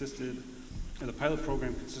 The pilot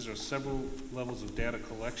program consisted of several levels of data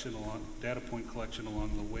point collection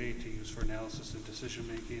along the way to use for analysis and decision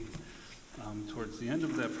making. Towards the end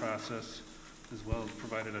of that process, as well as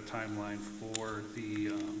provided a timeline for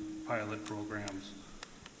the pilot programs.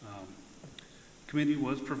 Committee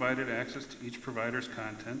was provided access to each provider's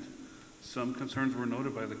content. Some concerns were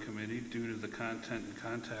noted by the committee due to the content and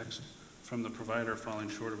context from the provider falling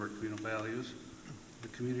short of our communal values. The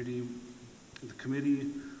committee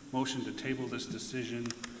motioned to table this decision,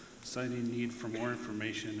 citing need for more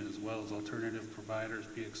information as well as alternative providers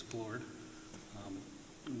be explored.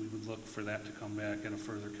 We would look for that to come back in a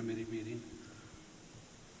further committee meeting.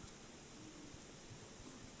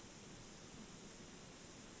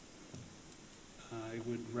 I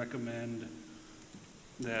would recommend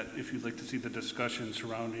that if you'd like to see the discussion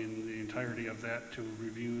surrounding the entirety of that, to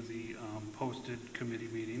review the posted committee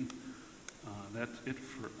meeting. That's it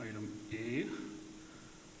for item A.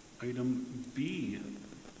 Item B,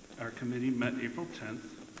 our committee met April 10th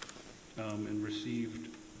and received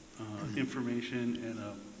information and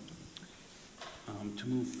to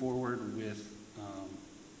move forward with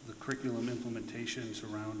the curriculum implementation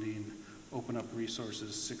surrounding Open Up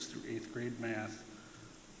Resources 6th through 8th grade math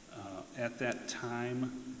At that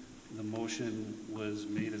time, the motion was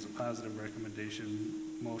made as a positive recommendation,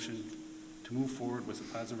 motion to move forward with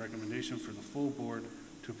a positive recommendation for the full board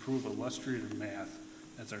to approve illustrative math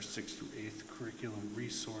as our 6th through 8th curriculum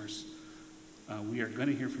resource. We are going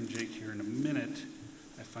to hear from Jake here in a minute.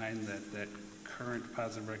 I find that that current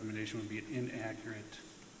positive recommendation would be an inaccurate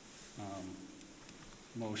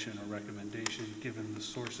motion or recommendation given the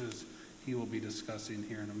sources he will be discussing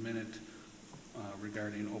here in a minute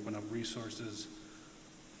regarding open up resources.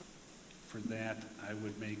 For that, I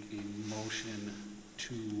would make a motion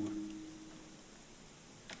to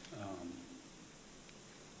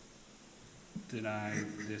deny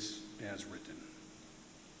this as written.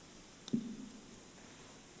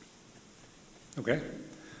 Okay.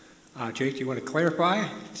 Jake, do you want to clarify?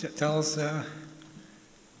 Tell us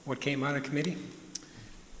what came out of committee?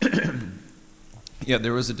 Yeah,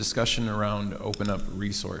 there was a discussion around open up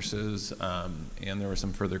resources, and there were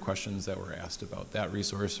some further questions that were asked about that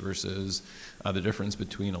resource versus the difference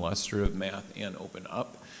between illustrative math and open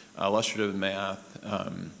up. Illustrative math,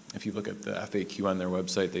 if you look at the FAQ on their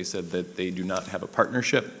website, they said that they do not have a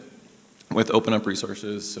partnership with open up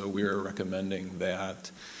resources, so we're recommending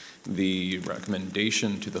that the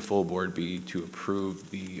recommendation to the full board be to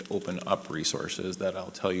approve the open up resources that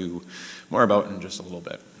I'll tell you more about in just a little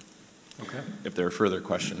bit. Okay. If there are further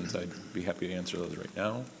questions, I'd be happy to answer those right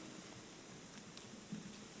now.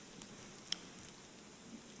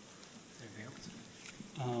 Anything else?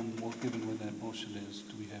 Well, given where that motion is,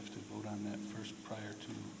 do we have to vote on that first prior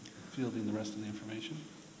to fielding the rest of the information?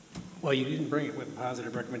 Well, you didn't bring it with a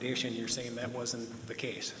positive recommendation. You're saying that wasn't the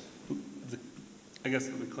case. I guess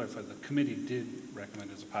let me clarify. The committee did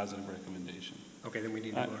recommend as a positive recommendation. Okay, then we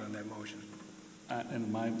need to vote on that motion.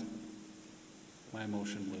 And my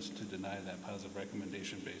motion was to deny that positive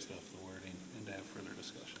recommendation based off the wording and to have further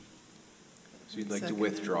discussion. So you'd like to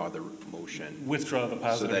withdraw the motion? Withdraw the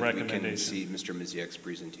positive recommendation. So that we can see Mr. Maziek's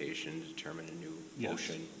presentation to determine a new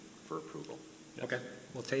motion for approval. Yes. Okay,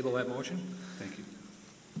 we'll table that motion. Thank you.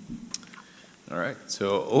 All right,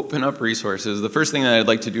 so open up resources. The first thing that I'd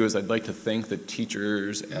like to do is I'd like to thank the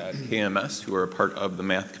teachers at KMS who are a part of the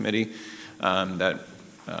math committee that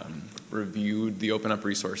reviewed the open up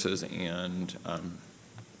resources and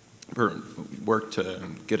worked to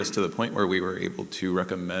get us to the point where we were able to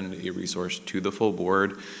recommend a resource to the full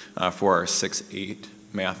board for our 6-8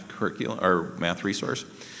 math curriculum or math resource.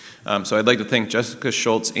 So I'd like to thank Jessica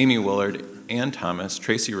Schultz, Amy Willard, Ann Thomas,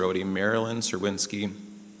 Tracy Rohde, Marilyn Serwinski,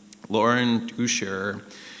 Lauren Duscher,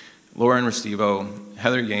 Lauren Restivo,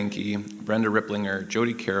 Heather Yankee, Brenda Ripplinger,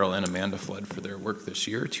 Jody Carroll, and Amanda Flood for their work this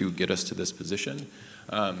year to get us to this position.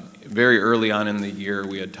 Very early on in the year,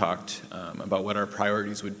 we had talked about what our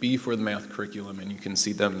priorities would be for the math curriculum, and you can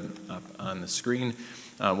see them up on the screen.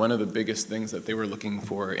 One of the biggest things that they were looking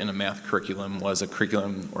for in a math curriculum was a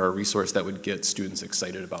curriculum or a resource that would get students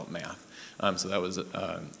excited about math. So that was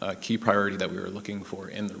a key priority that we were looking for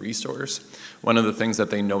in the resource. One of the things that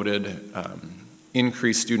they noted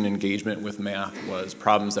increased student engagement with math was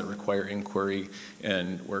problems that require inquiry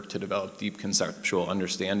and work to develop deep conceptual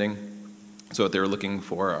understanding. So what they were looking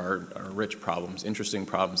for are rich problems, interesting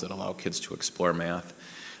problems that allow kids to explore math.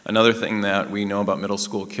 Another thing that we know about middle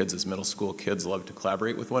school kids is middle school kids love to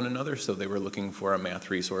collaborate with one another, so they were looking for a math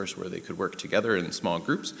resource where they could work together in small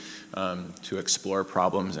groups to explore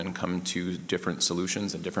problems and come to different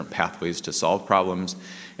solutions and different pathways to solve problems.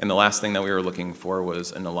 And the last thing that we were looking for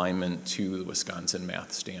was an alignment to the Wisconsin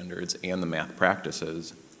math standards and the math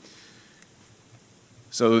practices.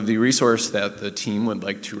 So the resource that the team would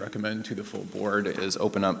like to recommend to the full board is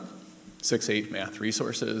Open Up 6-8 math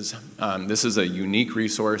resources. This is a unique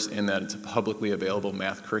resource in that it's a publicly available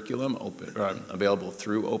math curriculum available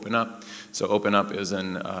through Open Up. So Open Up is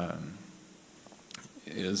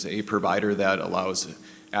a provider that allows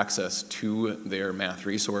access to their math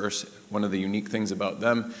resource. One of the unique things about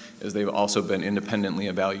them is they've also been independently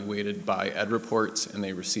evaluated by EdReports, and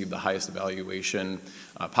they received the highest evaluation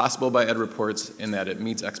possible by EdReports in that it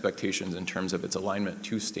meets expectations in terms of its alignment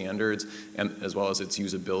to standards and as well as its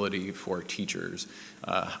usability for teachers.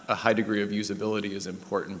 A high degree of usability is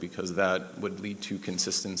important because that would lead to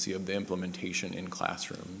consistency of the implementation in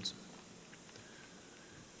classrooms.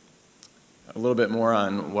 A little bit more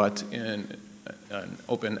on what an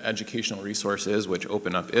open educational resource is, which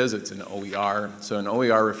Open Up is. It's an OER. So an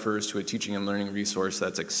OER refers to a teaching and learning resource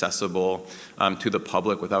that's accessible to the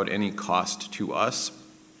public without any cost to us.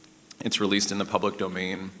 It's released in the public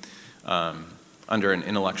domain. under an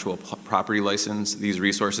intellectual property license. These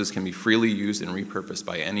resources can be freely used and repurposed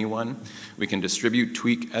by anyone. We can distribute,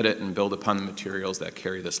 tweak, edit, and build upon the materials that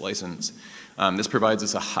carry this license. This provides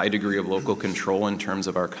us a high degree of local control in terms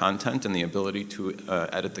of our content and the ability to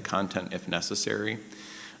edit the content if necessary.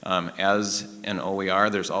 As an OER,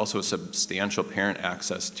 there's also substantial parent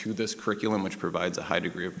access to this curriculum, which provides a high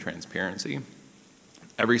degree of transparency.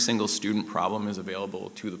 Every single student problem is available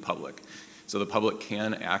to the public. So the public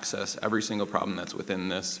can access every single problem that's within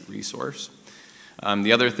this resource.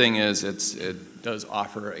 The other thing is it does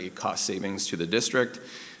offer a cost savings to the district.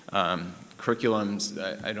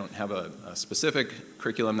 Curriculums, I don't have a specific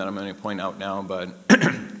curriculum that I'm going to point out now, but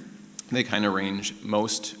they kind of range.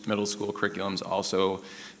 Most middle school curriculums also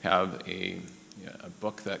have a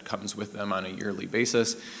book that comes with them on a yearly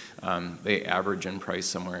basis. They average in price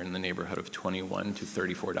somewhere in the neighborhood of $21 to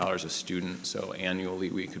 $34 a student. So annually,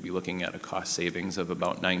 we could be looking at a cost savings of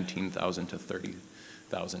about $19,000 to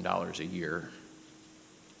 $30,000 a year.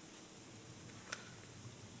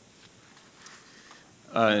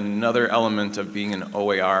 Another element of being an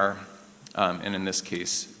OER, and in this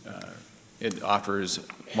case, it offers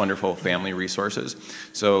wonderful family resources.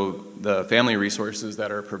 So the family resources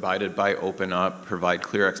that are provided by Open Up provide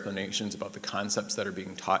clear explanations about the concepts that are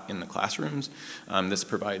being taught in the classrooms. This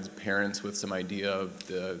provides parents with some idea of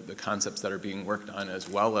the concepts that are being worked on, as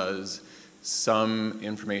well as some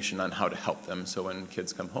information on how to help them. So when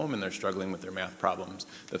kids come home and they're struggling with their math problems,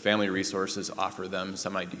 the family resources offer them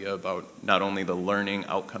some idea about not only the learning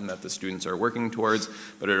outcome that the students are working towards,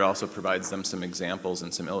 but it also provides them some examples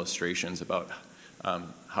and some illustrations about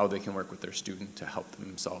how they can work with their student to help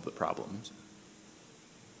them solve the problems.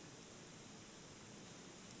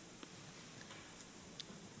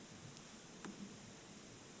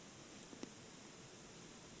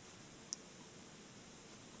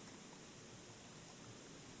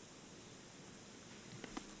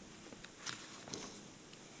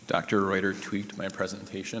 Dr. Reuter tweaked my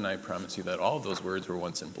presentation. I promise you that all of those words were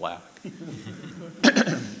once in black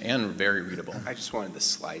and very readable. I just wanted the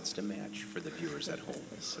slides to match for the viewers at home.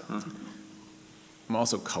 So. I'm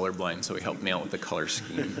also colorblind, so he helped me out with the color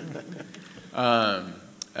scheme.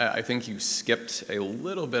 I think you skipped a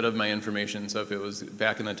little bit of my information, so if it was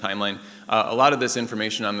back in the timeline, a lot of this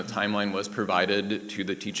information on the timeline was provided to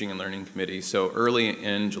the Teaching and Learning Committee. So early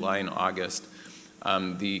in July and August,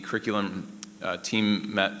 the curriculum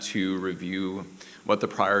team met to review what the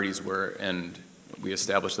priorities were, and we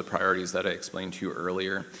established the priorities that I explained to you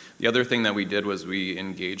earlier. The other thing that we did was we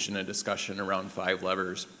engaged in a discussion around 5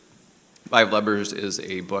 Levers. 5 Levers is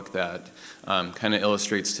a book that kind of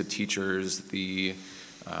illustrates to teachers the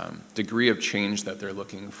degree of change that they're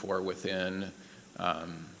looking for within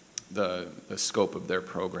the scope of their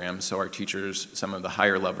program. So our teachers, some of the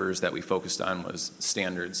higher levers that we focused on was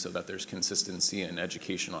standards, so that there's consistency in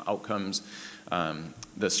educational outcomes.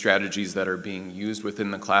 The strategies that are being used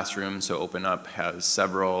within the classroom. So Open Up has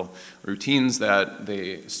several routines that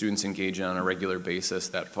the students engage in on a regular basis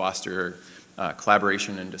that foster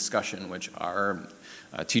collaboration and discussion, which are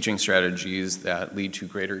teaching strategies that lead to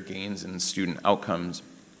greater gains in student outcomes.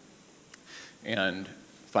 And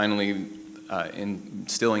finally,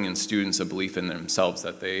 instilling in students a belief in themselves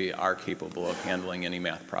that they are capable of handling any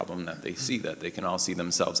math problem that they see, that they can all see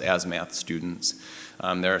themselves as math students.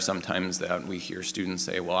 There are some times that we hear students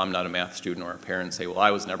say, well, I'm not a math student, or parents say, well,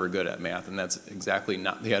 I was never good at math, and that's exactly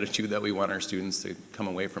not the attitude that we want our students to come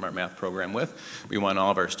away from our math program with. We want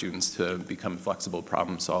all of our students to become flexible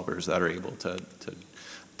problem solvers that are able to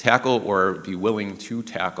tackle or be willing to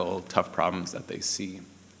tackle tough problems that they see.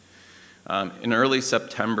 In early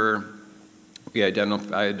September, we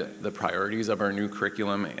identified the priorities of our new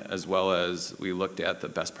curriculum, as well as we looked at the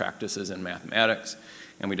best practices in mathematics,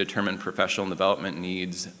 and we determined professional development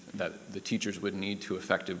needs that the teachers would need to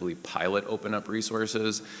effectively pilot Open Up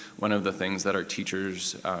resources. One of the things that our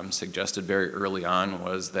teachers suggested very early on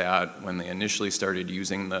was that when they initially started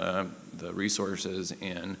using the resources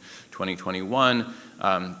in 2021,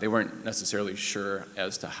 they weren't necessarily sure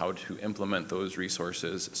as to how to implement those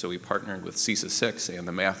resources. So we partnered with CESA 6 and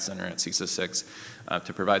the Math Center at CESA 6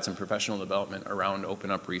 to provide some professional development around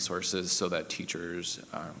Open Up resources so that teachers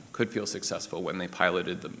could feel successful when they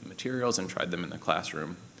piloted the materials and tried them in the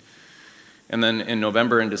classroom. And then in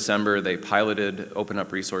November and December, they piloted Open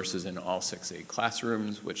Up resources in all 6A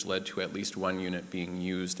classrooms, which led to at least one unit being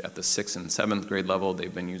used at the 6th and 7th grade level.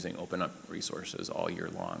 They've been using Open Up resources all year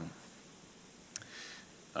long.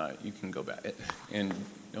 You can go back. In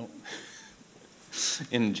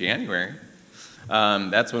January,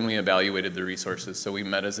 that's when we evaluated the resources. So we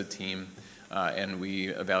met as a team. and we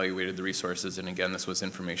evaluated the resources. And again, this was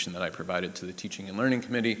information that I provided to the Teaching and Learning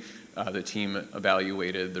Committee. The team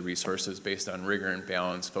evaluated the resources based on rigor and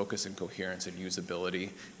balance, focus and coherence, and usability.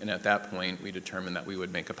 And at that point, we determined that we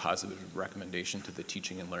would make a positive recommendation to the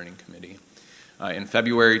Teaching and Learning Committee. In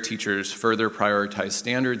February, teachers further prioritized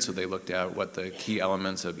standards, so they looked at what the key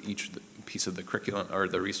elements of each piece of the curriculum or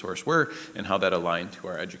the resource were and how that aligned to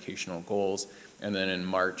our educational goals. And then in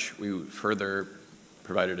March, we further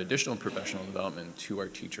provided additional professional development to our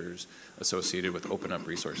teachers associated with Open Up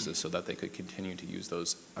resources so that they could continue to use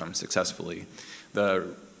those successfully.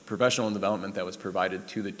 The professional development that was provided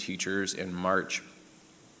to the teachers in March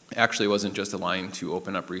actually wasn't just aligned to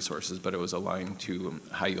Open Up resources, but it was aligned to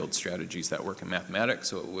high-yield strategies that work in mathematics,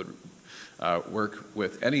 so it would work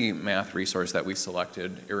with any math resource that we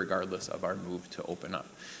selected, irregardless of our move to Open Up.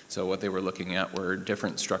 So what they were looking at were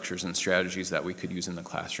different structures and strategies that we could use in the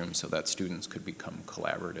classroom so that students could become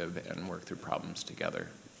collaborative and work through problems together.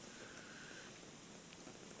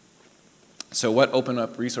 So what Open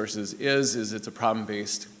Up Resources is it's a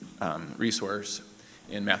problem-based resource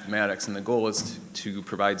in mathematics, and the goal is to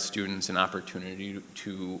provide students an opportunity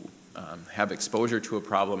to have exposure to a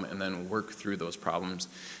problem and then work through those problems.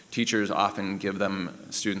 Teachers often give them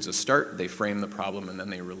students a start, they frame the problem, and then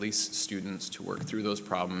they release students to work through those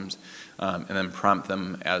problems and then prompt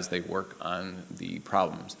them as they work on the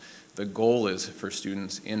problems. The goal is for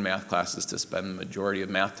students in math classes to spend the majority of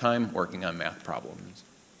math time working on math problems.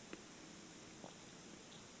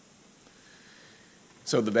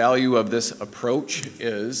 So the value of this approach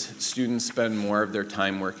is students spend more of their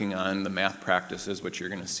time working on the math practices, which you're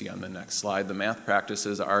going to see on the next slide. The math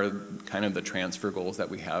practices are kind of the transfer goals that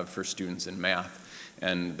we have for students in math,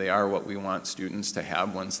 and they are what we want students to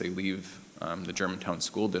have once they leave the Germantown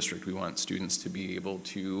School District. We want students to be able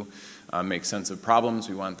to make sense of problems.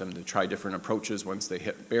 We want them to try different approaches once they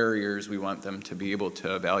hit barriers. We want them to be able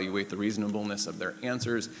to evaluate the reasonableness of their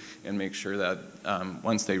answers and make sure that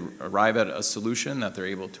once they arrive at a solution, that they're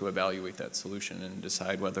able to evaluate that solution and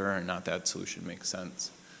decide whether or not that solution makes sense.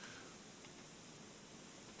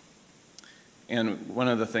 And one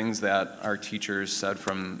of the things that our teachers said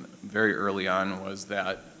from very early on was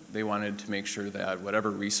that they wanted to make sure that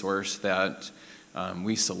whatever resource that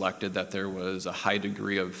we selected, that there was a high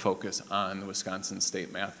degree of focus on the Wisconsin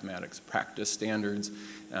State Mathematics practice standards.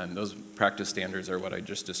 And those practice standards are what I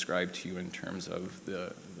just described to you in terms of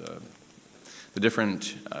the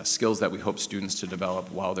different skills that we hope students to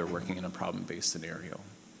develop while they're working in a problem-based scenario.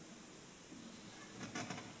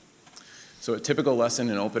 So a typical lesson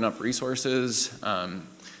in Open Up resources,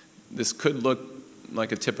 this could look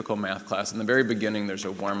like a typical math class. In the very beginning, there's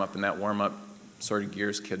a warm-up, and that warm-up sort of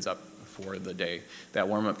gears kids up for the day. That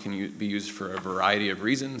warm-up can be used for a variety of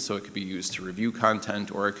reasons, so it could be used to review content,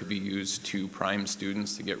 or it could be used to prime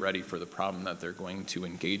students to get ready for the problem that they're going to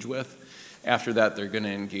engage with. After that, they're going to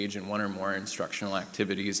engage in one or more instructional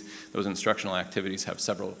activities. Those instructional activities have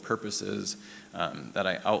several purposes that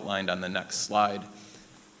I outlined on the next slide,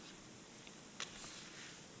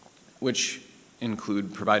 which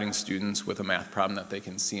include providing students with a math problem that they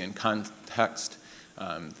can see in context.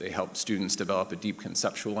 They help students develop a deep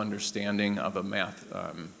conceptual understanding of a math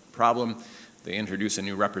problem. They introduce a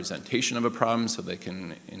new representation of a problem so they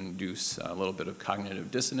can induce a little bit of cognitive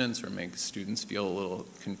dissonance or make students feel a little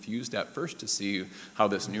confused at first to see how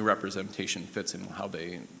this new representation fits in how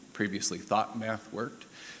they previously thought math worked.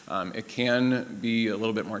 It can be a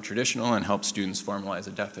little bit more traditional and help students formalize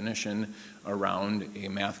a definition around a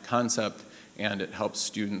math concept, and it helps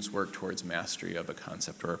students work towards mastery of a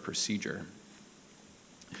concept or a procedure.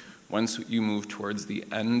 Once you move towards the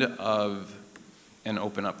end of an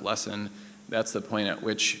Open Up lesson, that's the point at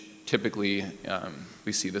which typically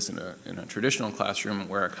we see this in a traditional classroom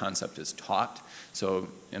where a concept is taught. So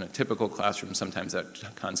in a typical classroom, sometimes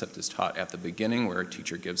that concept is taught at the beginning where a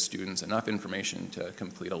teacher gives students enough information to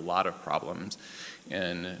complete a lot of problems.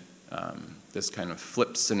 In this kind of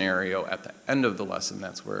flipped scenario at the end of the lesson,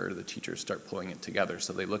 that's where the teachers start pulling it together.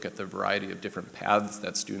 So they look at the variety of different paths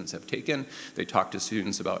that students have taken. They talk to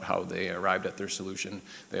students about how they arrived at their solution.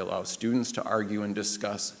 They allow students to argue and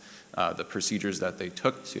discuss the procedures that they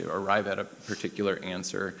took to arrive at a particular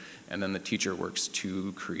answer, and then the teacher works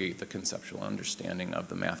to create the conceptual understanding of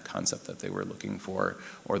the math concept that they were looking for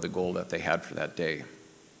or the goal that they had for that day.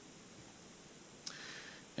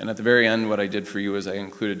 And at the very end, what I did for you is I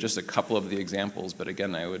included just a couple of the examples, but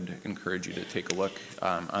again, I would encourage you to take a look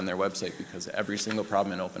on their website because every single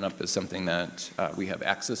problem in Open Up is something that we have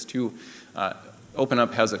access to. Open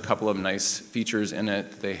Up has a couple of nice features in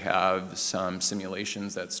it. They have some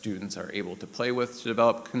simulations that students are able to play with to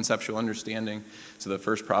develop conceptual understanding. So the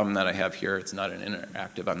first problem that I have here, it's not an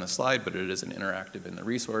interactive on the slide, but it is an interactive in the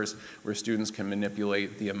resource where students can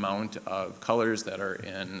manipulate the amount of colors that are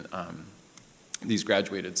in these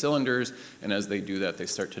graduated cylinders, and as they do that, they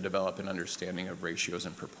start to develop an understanding of ratios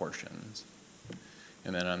and proportions.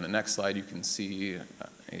 And then on the next slide, you can see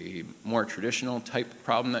a more traditional type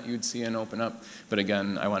problem that you'd see in Open Up. But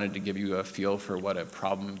again, I wanted to give you a feel for what a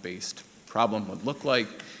problem-based problem would look like,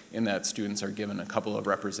 in that students are given a couple of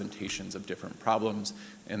representations of different problems,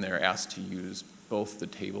 and they're asked to use both the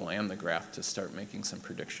table and the graph to start making some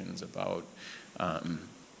predictions about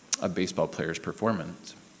a baseball player's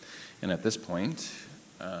performance. And at this point,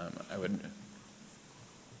 I would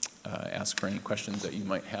ask for any questions that you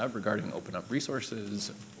might have regarding Open Up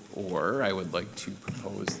resources, or I would like to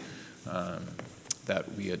propose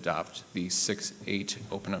that we adopt the 6-8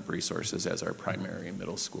 Open Up resources as our primary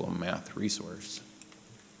middle school math resource.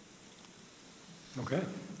 Okay.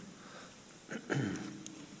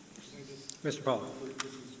 Mr. Paul.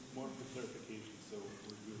 This is more for clarification, so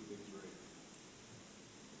we're doing things right.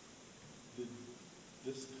 Did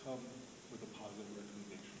this come with a positive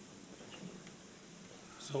recommendation from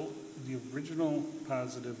the So the original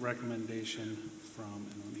positive recommendation from,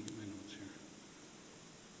 and let me get my notes here,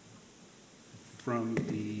 from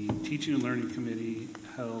the Teaching and Learning Committee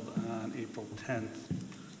held on April 10th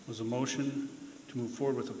was a motion to move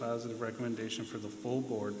forward with a positive recommendation for the full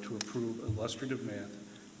board to approve illustrative math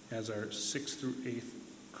as our 6th through 8th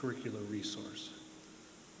curricular resource.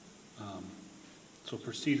 So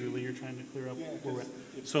procedurally, you're trying to clear up? Yeah,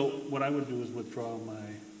 so what I would do is withdraw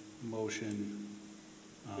my motion.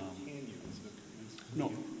 No.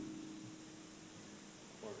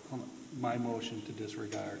 Hold on. My motion to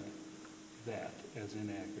disregard that as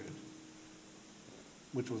inaccurate,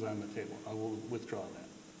 which was on the table. I will withdraw that.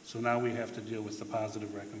 So now we have to deal with the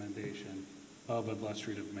positive recommendation of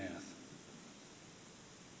illustrative math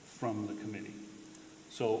from the committee.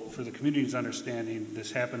 So for the community's understanding,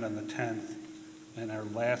 this happened on the 10th. In our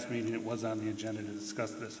last meeting, it was on the agenda to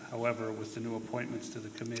discuss this. However, with the new appointments to the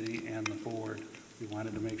committee and the board, we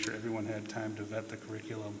wanted to make sure everyone had time to vet the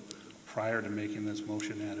curriculum prior to making this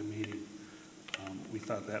motion at a meeting. We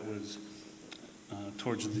thought that was,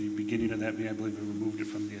 towards the beginning of that meeting, I believe we removed it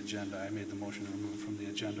from the agenda. I made the motion to remove it from the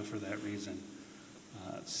agenda for that reason.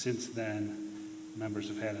 Since then, members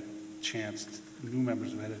have had a chance, new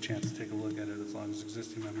members have had a chance to take a look at it, as long as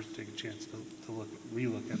existing members take a chance to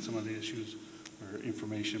re-look at some of the issues or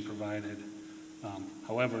information provided.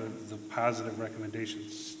 However, the positive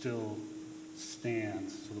recommendation still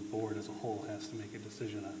stands, so the board as a whole has to make a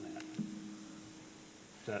decision on that.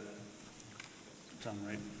 Does that sound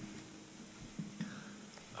right?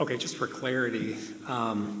 Okay, just for clarity,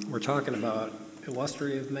 we're talking about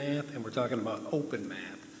illustrative math and we're talking about open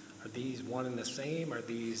math. Are these one and the same? Are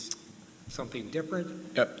these something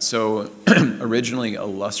different? Yep, so originally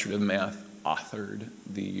illustrative math authored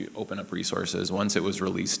the Open Up resources. Once it was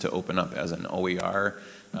released to Open Up as an OER,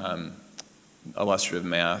 illustrative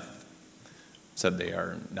math said they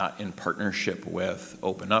are not in partnership with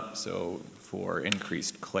Open Up, so for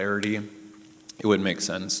increased clarity, it would make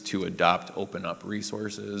sense to adopt Open Up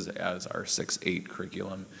resources as our 6-8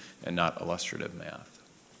 curriculum and not illustrative math.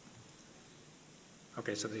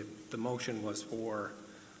 Okay, so the motion was for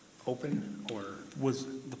open, or? Was,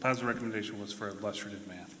 the positive recommendation was for illustrative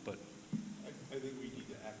math, but. I think we need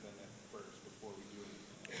to act on that first before we do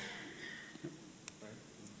anything. Right?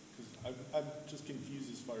 Because I'm just confused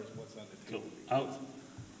as far as what's on the table.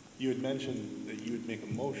 You had mentioned that you would make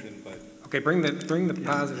a motion, but. Okay, bring the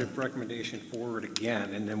positive recommendation forward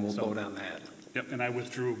again, and then we'll vote on that. Yep, and I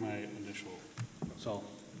withdrew my initial. So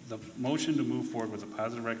the motion to move forward with a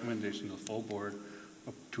positive recommendation to the full board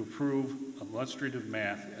to approve illustrative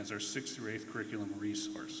math as our 6th through 8th curriculum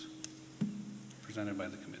resource presented by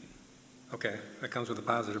the committee. Okay, that comes with a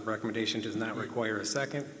positive recommendation, does not require a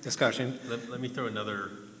second. Discussion. Let me throw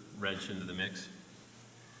another wrench into the mix.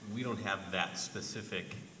 We don't have that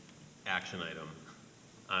specific action item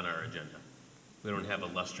on our agenda. We don't have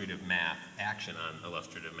illustrative math, action on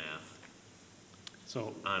illustrative math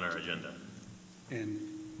on our agenda. And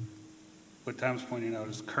what Tom's pointing out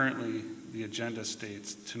is currently the agenda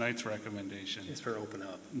states tonight's recommendation is for Open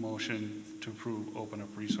Up. Motion to approve Open Up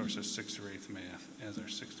resources 6th through 8th math as our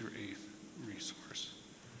 6th through 8th resource.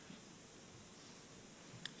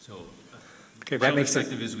 So okay, that makes sense.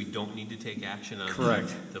 Perspective is we don't need to take action on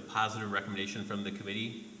the positive recommendation from the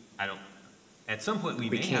committee. At some point we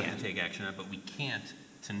may have to take action on it, but we can't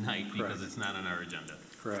tonight because it's not on our agenda.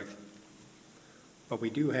 Correct. but we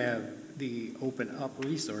do have the open up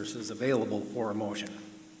resources available for a motion.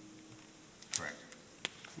 Correct.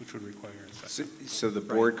 Which would require a second. So the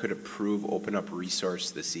board could approve open up resource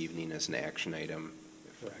this evening as an action item.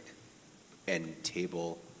 Correct. And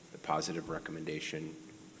table the positive recommendation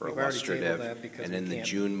for We've already tabled illustrative. that because And we in the can't-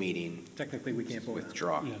 June meeting, Technically, we can't vote on it.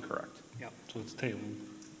 withdraw, Yeah. correct. Yep. So it's tabled.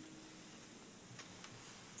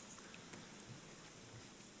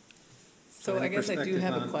 So Any I guess I do perspective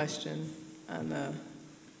have a on- question on the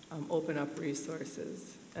open up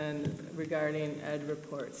resources and regarding ed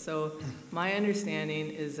reports. So my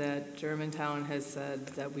understanding is that Germantown has said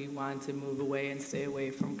that we want to move away and stay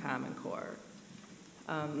away from Common Core.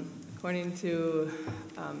 According to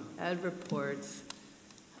ed reports,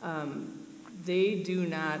 they do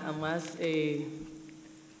not, unless a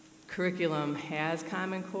curriculum has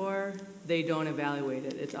Common Core, they don't evaluate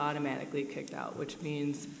it. It's automatically kicked out, which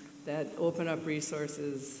means that open up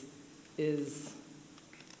resources is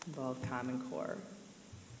involved Common Core.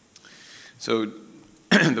 So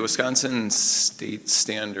the Wisconsin state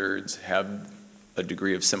standards have a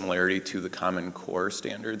degree of similarity to the Common Core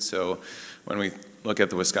standards. So when we look at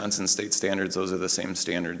the Wisconsin state standards, those are the same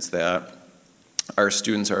standards that our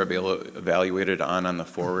students are evaluated on the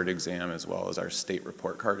forward exam, as well as our state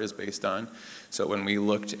report card is based on. So when we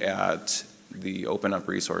looked at the open up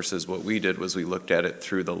resources, what we did was we looked at it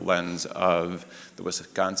through the lens of the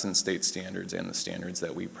Wisconsin state standards and the standards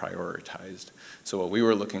that we prioritized. So what we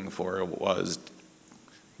were looking for was,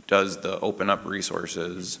 does the open up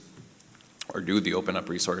resources, or do the open up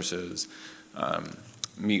resources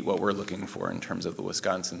meet what we're looking for in terms of the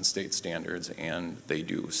Wisconsin state standards, and they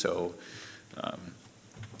do. So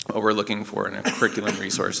what we're looking for in a curriculum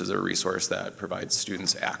resource is a resource that provides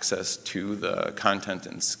students access to the content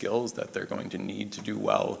and skills that they're going to need to do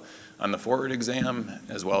well on the forward exam,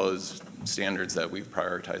 as well as standards that we've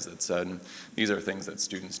prioritized that said these are things that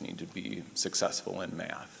students need to be successful in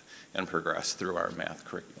math and progress through our math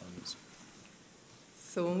curriculums.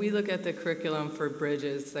 So when we look at the curriculum for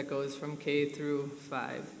Bridges that goes from K through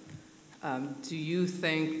 5, do you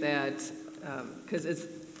think that, because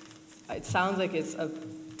it sounds like it's a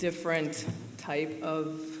different type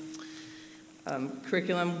of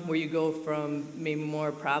curriculum where you go from maybe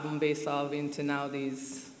more problem-based solving to now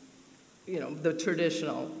these, the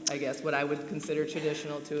traditional, I guess, what I would consider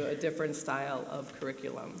traditional, to a different style of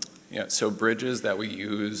curriculum? Yeah, so Bridges that we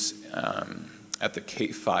use at the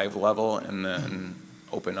K-5 level and then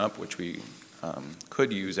open up, which we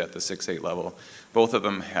could use at the 6-8 level, both of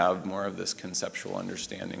them have more of this conceptual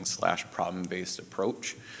understanding / problem-based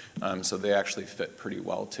approach. So they actually fit pretty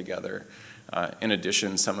well together. In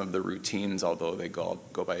addition, some of the routines, although they go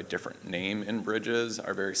by a different name in Bridges,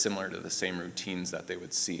 are very similar to the same routines that they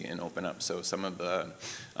would see in Open Up. So some of the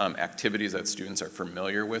activities that students are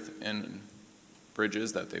familiar with in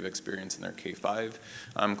Bridges that they've experienced in their K-5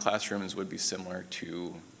 classrooms would be similar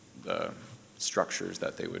to the structures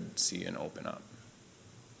that they would see in Open Up.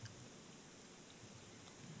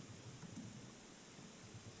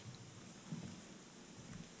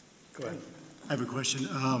 Go ahead. I have a question.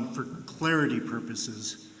 For clarity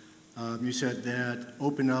purposes, you said that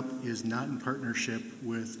Open Up is not in partnership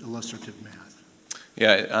with Illustrative Math.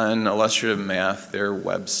 Yeah, on Illustrative Math, their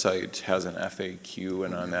website has an FAQ,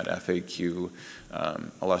 and on that FAQ,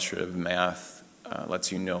 Illustrative Math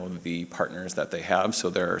lets you know the partners that they have. So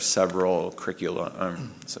there are several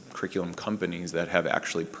curriculum companies that have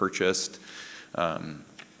actually purchased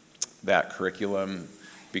that curriculum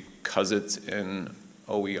because it's in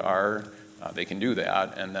OER. They can do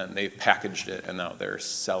that, and then they've packaged it, and now they're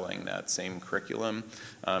selling that same curriculum.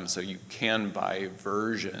 So you can buy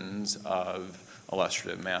versions of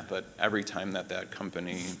Illustrative Math, but every time that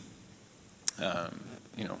company,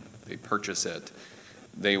 they purchase it,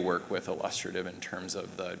 they work with Illustrative in terms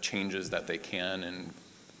of the changes that they can and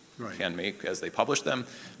can make as they publish them.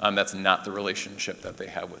 That's not the relationship that they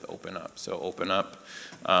have with Open Up. So Open Up,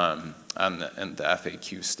 and the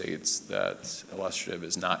FAQ states that Illustrative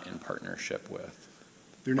is not in partnership with.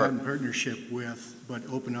 They're not in partnership with, but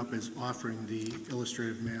Open Up is offering the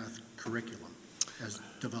Illustrative Math curriculum as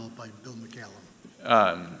developed by Bill McCallum.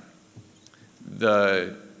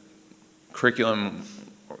 The curriculum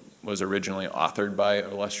was originally authored by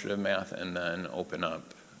Illustrative Math, and then Open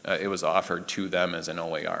Up, it was offered to them as an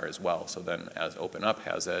OER as well. So then as Open Up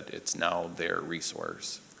has it, it's now their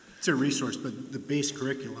resource. It's a resource, but the base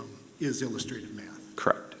curriculum is Illustrative Math.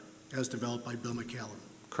 Correct. As developed by Bill McCallum.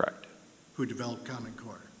 Correct. Who developed Common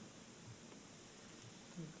Core.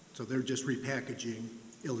 So they're just repackaging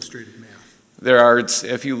Illustrative Math. There are,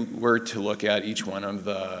 if you were to look at each one of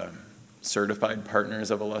the certified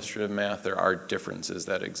partners of illustrative math, there are differences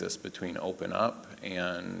that exist between Open Up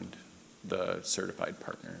and the certified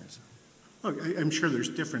partners. Look, I'm sure there's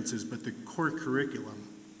differences, but the core curriculum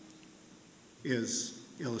is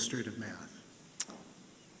illustrative math.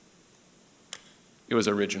 It was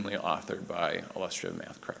originally authored by Illustrative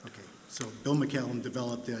Math, correct? Okay, so Bill McCallum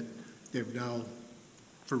developed it. They've now,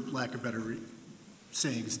 for lack of better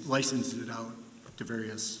sayings, licensed it out to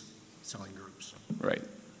various selling groups. Right.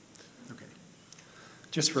 Okay.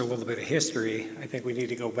 Just for a little bit of history, I think we need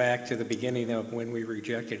to go back to the beginning of when we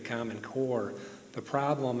rejected Common Core. The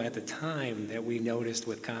problem at the time that we noticed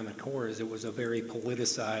with Common Core is it was a very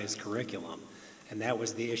politicized curriculum. And that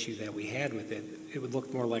was the issue that we had with it. It would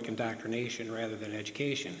look more like indoctrination rather than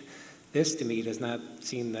education. This, to me, does not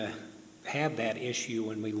seem to have that issue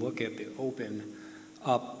when we look at the Open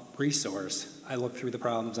Up resource. I looked through the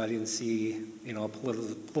problems. I didn't see, you know,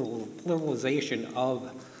 politicization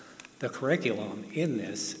of the curriculum in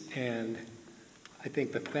this. And I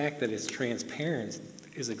think the fact that it's transparent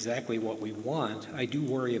is exactly what we want. I do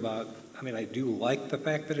worry about, I mean, I do like the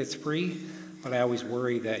fact that it's free, but I always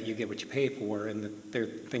worry that you get what you pay for, and that there are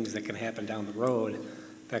things that can happen down the road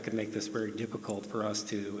that could make this very difficult for us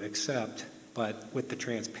to accept. But with the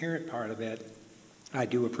transparent part of it, I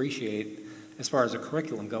do appreciate, as far as the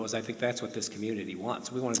curriculum goes, I think that's what this community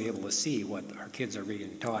wants. We want to be able to see what our kids are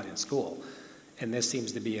being taught in school. And this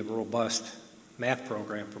seems to be a robust math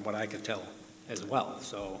program from what I could tell as well.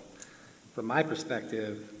 So from my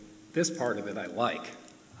perspective, this part of it I like.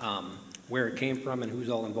 Where it came from and who's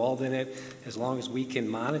all involved in it, as long as we can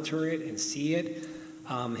monitor it and see it.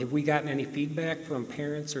 Have we gotten any feedback from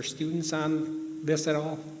parents or students on this at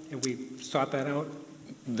all? Have we sought that out?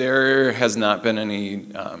 There has not been any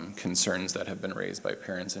concerns that have been raised by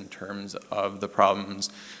parents in terms of the problems.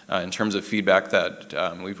 In terms of feedback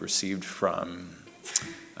that we've received from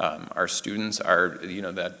our students,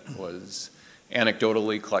 that was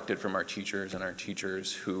anecdotally collected from our teachers, and our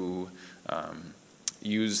teachers who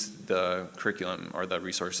use the curriculum or the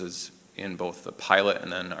resources in both the pilot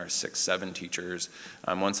and then our 6-7 teachers.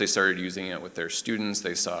 Once they started using it with their students,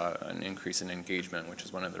 they saw an increase in engagement, which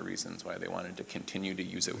is one of the reasons why they wanted to continue to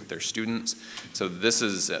use it with their students. So this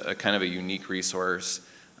is a kind of a unique resource.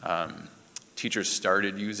 Teachers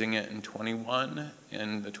started using it in 21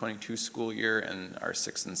 in the 22 school year, and our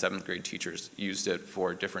 6th and 7th grade teachers used it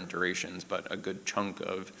for different durations, but a good chunk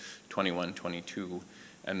of 21, 22.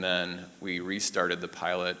 And then we restarted the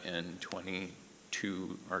pilot in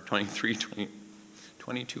 22,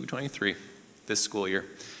 23, this school year.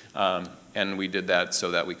 And we did that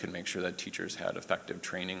so that we could make sure that teachers had effective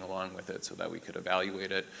training along with it so that we could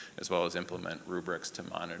evaluate it as well as implement rubrics to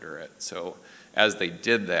monitor it. So as they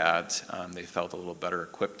did that, they felt a little better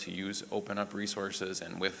equipped to use Open Up resources,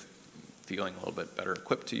 and with feeling a little bit better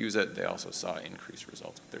equipped to use it, they also saw increased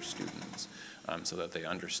results with their students. So that they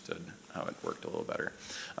understood how it worked a little better.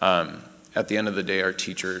 At the end of the day, our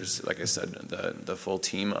teachers, like I said, the full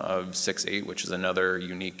team of 6-8, which is another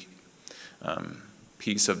unique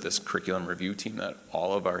piece of this curriculum review team, that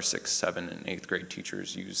all of our 6th, 7th, and 8th grade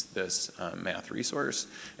teachers use this math resource.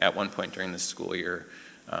 At one point during the school year,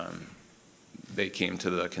 they came to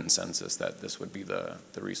the consensus that this would be the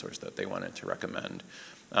resource that they wanted to recommend.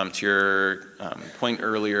 To your point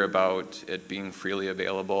earlier about it being freely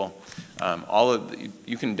available,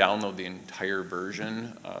 you can download the entire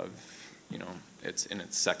version of, it's in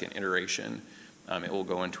its 2nd iteration. It will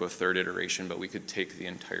go into a 3rd iteration, but we could take the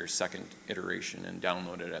entire 2nd iteration and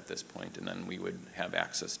download it at this point, and then we would have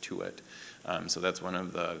access to it. So that's one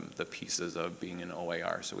of the pieces of being an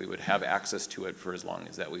OAR. So we would have access to it for as long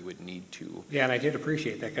as that we would need to. Yeah, and I did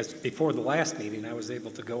appreciate that, because before the last meeting, I was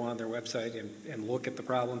able to go on their website and look at the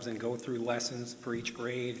problems and go through lessons for each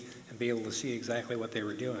grade and be able to see exactly what they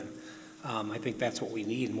were doing. I think that's what we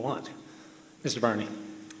need and want. Mr. Barney.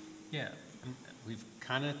 Yeah, we've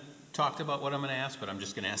kind of talked about what I'm going to ask, but I'm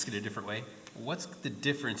just going to ask it a different way. What's the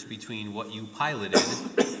difference between what you piloted,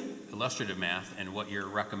 illustrative math, and what you're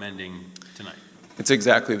recommending tonight? It's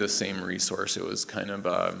exactly the same resource. It was kind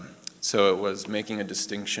of, so it was making a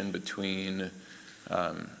distinction between,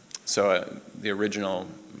 the original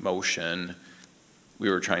motion, we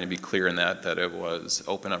were trying to be clear in that it was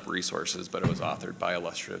Open Up resources, but it was authored by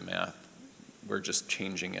illustrative math. We're just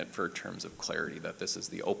changing it for terms of clarity, that this is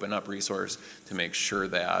the Open Up resource, to make sure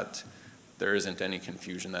that there isn't any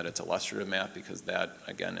confusion that it's illustrative math, because that,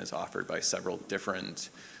 again, is offered by several different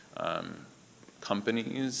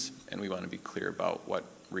companies, and we want to be clear about what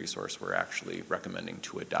resource we're actually recommending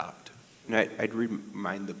to adopt. And I'd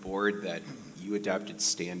remind the board that you adopted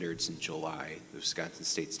standards in July, the Wisconsin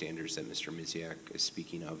state standards that Mr. Misiak is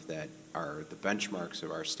speaking of, that are the benchmarks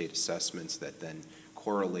of our state assessments that then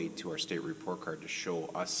correlate to our state report card to show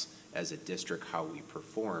us as a district how we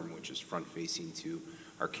perform, which is front-facing to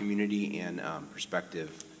our community and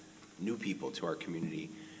prospective new people to our community.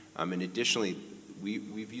 And additionally,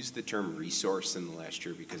 we've used the term resource in the last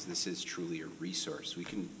year because this is truly a resource. We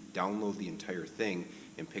can download the entire thing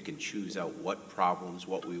and pick and choose out what problems,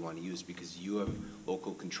 what we want to use, because you have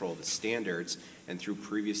local control of the standards. And through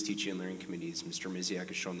previous teaching and learning committees, Mr. Misiak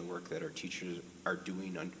has shown the work that our teachers are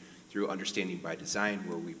doing through Understanding by Design,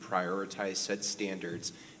 where we prioritize said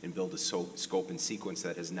standards and build a scope and sequence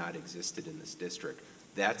that has not existed in this district.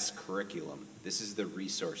 That's curriculum. This is the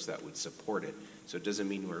resource that would support it. So it doesn't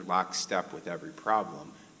mean we're lockstep with every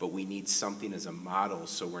problem, but we need something as a model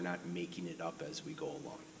so we're not making it up as we go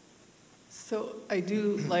along. So I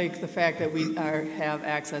do like the fact that we have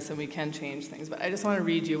access and we can change things, but I just want to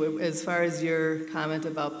read you, as far as your comment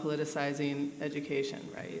about politicizing education,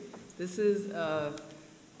 right? This is a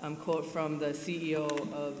quote from the CEO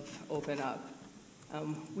of Open Up.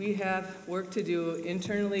 We have work to do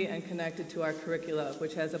internally and connected to our curricula,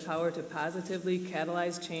 which has the power to positively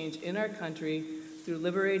catalyze change in our country through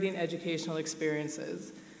liberating educational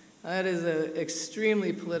experiences. That is an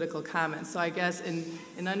extremely political comment. So I guess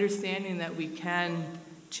in understanding that we can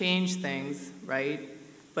change things, right?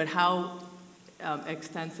 But how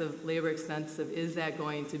labor extensive is that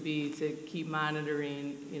going to be to keep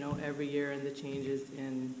monitoring, every year and the changes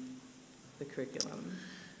in the curriculum?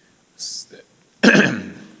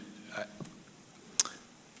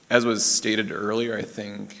 As was stated earlier, I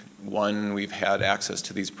think, one, we've had access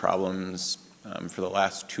to these problems for the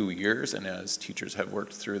last 2 years, and as teachers have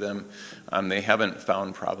worked through them, they haven't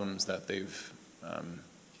found problems that they've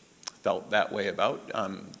felt that way about.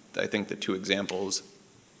 I think the two examples,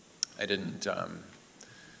 I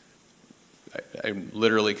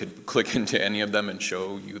literally could click into any of them and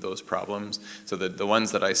show you those problems. So the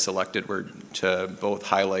ones that I selected were to both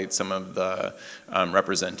highlight some of the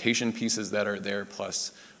representation pieces that are there,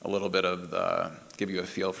 plus a little bit of give you a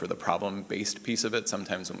feel for the problem-based piece of it.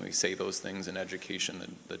 Sometimes when we say those things in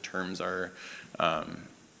education, the terms are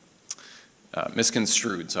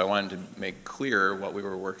misconstrued. So I wanted to make clear what we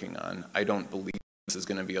were working on. I don't believe this is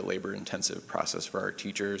going to be a labor-intensive process for our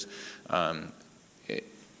teachers.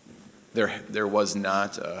 There was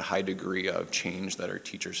not a high degree of change that our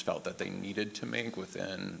teachers felt that they needed to make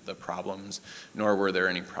within the problems, nor were there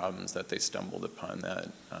any problems that they stumbled upon that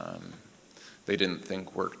they didn't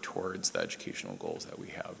think worked towards the educational goals that we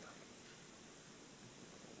have.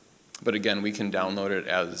 But again, we can download it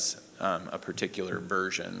as a particular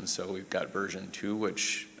version. So we've got version 2,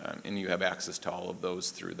 which, and you have access to all of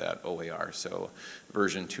those through that OAR. So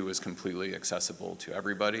version 2 is completely accessible to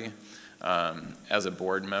everybody. As a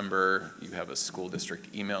board member, you have a school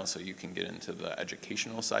district email, so you can get into the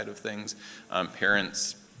educational side of things.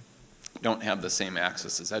 Parents don't have the same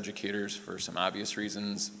access as educators for some obvious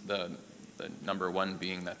reasons. The number one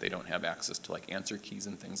being that they don't have access to like answer keys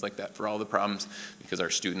and things like that for all the problems, because our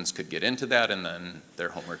students could get into that and then their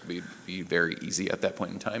homework would be very easy at that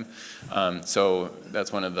point in time. So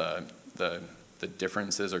that's one of the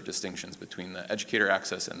differences or distinctions between the educator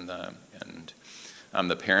access and the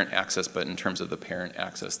parent access. But in terms of the parent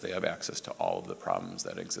access, they have access to all of the problems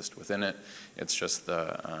that exist within it. It's just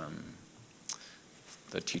the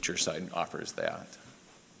teacher side offers that.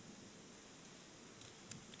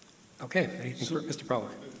 Okay, anything for Mr. Pollack?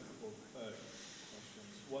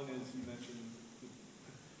 One is, you mentioned,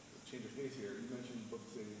 change of pace here, you mentioned book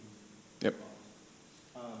savings. Yep.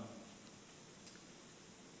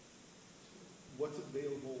 What's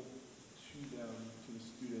available to them, to the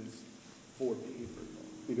students, for paper?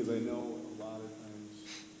 Because I know a lot of times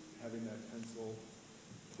having that pencil,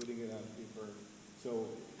 putting it on paper, so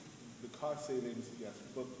the cost savings, yes,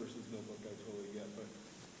 book versus no book, I totally get, but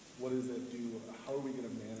what does that do? How are we going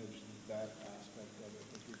to manage that aspect of it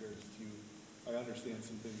with regards to, I understand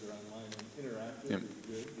some things are online and interactive is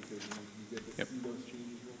good because you get to see those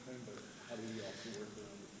changes real time, but how do we also work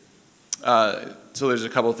around it? So there's a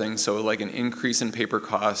couple things. So like an increase in paper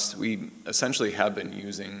cost, we essentially have been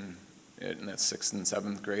using it in that 6th and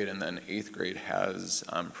 7th grade, and then 8th grade has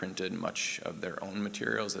printed much of their own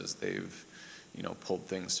materials as they've pulled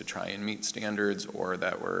things to try and meet standards or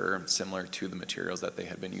that were similar to the materials that they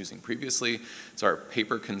had been using previously. So our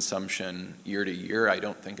paper consumption year to year, I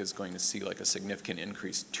don't think is going to see like a significant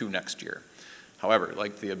increase to next year. However,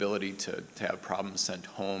 like the ability to have problems sent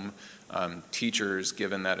home, teachers,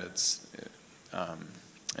 given that it's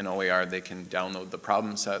an OAR, they can download the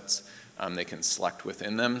problem sets. they can select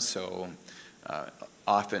within them. So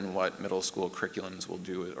often what middle school curriculums will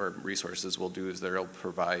do, or resources will do, is they'll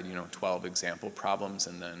provide, 12 example problems,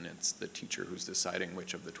 and then it's the teacher who's deciding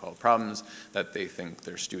which of the 12 problems that they think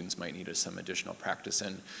their students might need some additional practice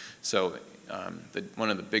in. So one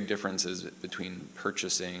of the big differences between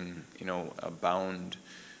purchasing, a bound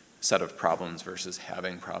set of problems versus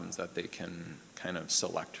having problems that they can kind of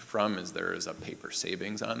select from is there is a paper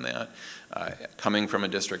savings on that. Coming from a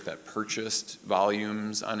district that purchased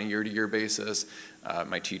volumes on a year-to-year basis,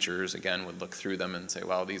 my teachers, again, would look through them and say,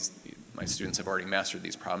 well, my students have already mastered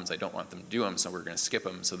these problems, I don't want them to do them, so we're going to skip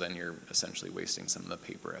them, so then you're essentially wasting some of the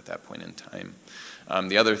paper at that point in time.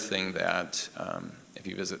 The other thing that, if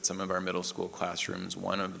you visit some of our middle school classrooms,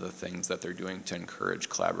 one of the things that they're doing to encourage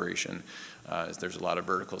collaboration is there's a lot of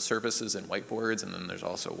vertical surfaces and whiteboards, and then there's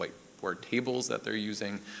also whiteboard tables that they're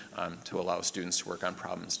using to allow students to work on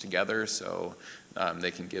problems together. So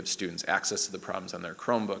they can give students access to the problems on their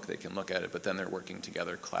Chromebook, they can look at it, but then they're working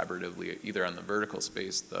together collaboratively, either on the vertical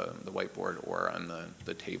space, the whiteboard, or on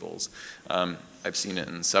the tables. I've seen it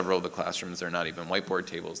in several of the classrooms. They're not even whiteboard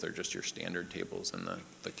tables, they're just your standard tables, and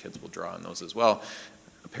the kids will draw on those as well.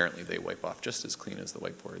 Apparently they wipe off just as clean as the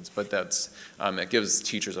whiteboards, but it gives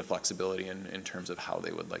teachers a flexibility in terms of how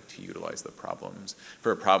they would like to utilize the problems.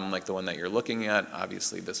 For a problem like the one that you're looking at,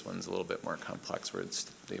 obviously this one's a little bit more complex, where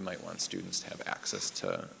they might want students to have access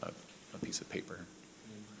to a piece of paper.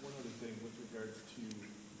 And one other thing with regards to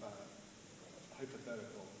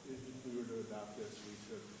hypothetical, if we were to adopt this, we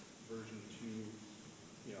took version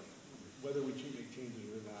 2, whether we make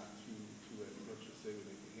changes or not to it, let's just say we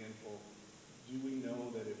make a handful, do we know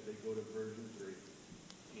that if they go to version 3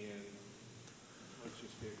 and let's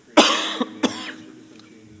just get crazy, different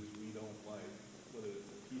changes we don't like, whether it's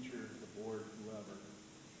a teacher, the board, whoever,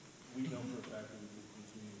 we know for a fact that we can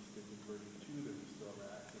continue to stick with version 2, that we still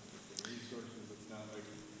have access to the resources. It's not like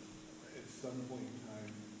at some point in time,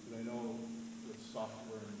 because I know with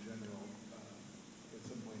software in general, at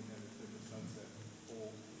some point in time it's like a sunset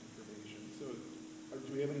old information. So do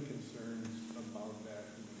we have any concerns about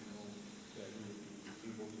that?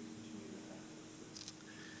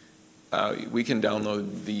 We can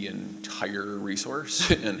download the entire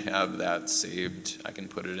resource and have that saved. I can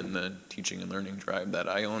put it in the teaching and learning drive that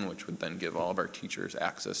I own, which would then give all of our teachers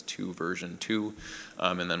access to version 2,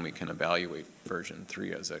 and then we can evaluate version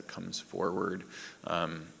 3 as it comes forward.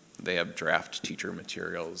 They have draft teacher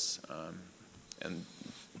materials, and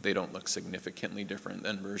they don't look significantly different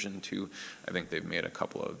than version 2. I think they've made a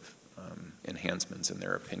couple of enhancements in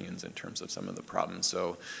their opinions in terms of some of the problems.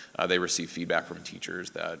 So they receive feedback from teachers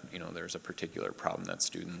that, there's a particular problem that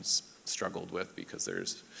students struggled with because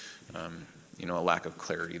there's, a lack of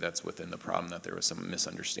clarity that's within the problem, that there was some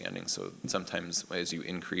misunderstanding. So sometimes as you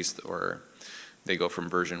increase, or they go from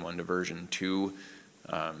version 1 to version 2,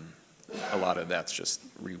 a lot of that's just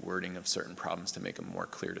rewording of certain problems to make them more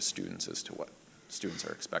clear to students as to what students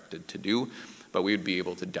are expected to do. But we would be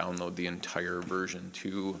able to download the entire version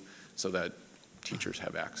 2 so that teachers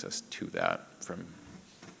have access to that from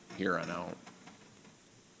here on out.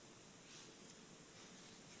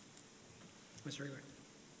 Mr. Ewing.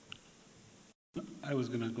 I was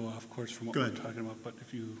going to go off course from what we were talking about, but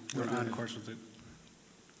if you were on course with it.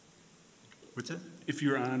 What's that? If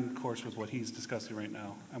you're on course with what he's discussing right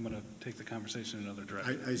now, I'm going to take the conversation in another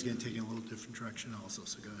direction. I was going to take it in a little different direction also,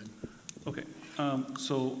 so go ahead. Okay.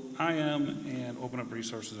 So IM and Open Up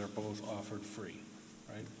Resources are both offered free,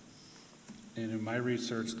 right? And in my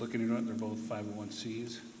research, looking into it, they're both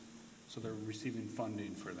 501Cs, so they're receiving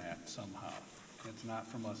funding for that somehow. It's not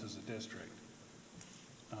from us as a district.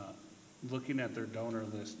 Looking at their donor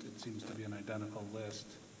list, it seems to be an identical list.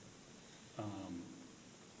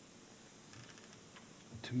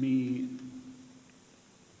 To me,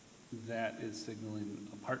 that is signaling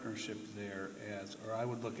a partnership there or I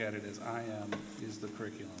would look at it as IM is the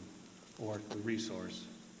curriculum or the resource,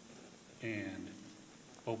 and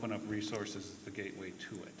Open Up Resources is the gateway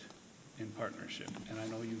to it in partnership. And I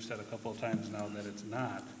know you've said a couple of times now that it's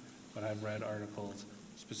not, but I've read articles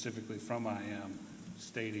specifically from IM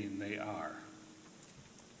stating they are.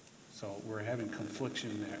 So we're having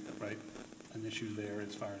confliction there, right? An issue there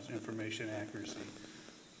as far as information accuracy.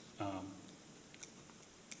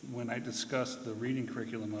 When I discussed the reading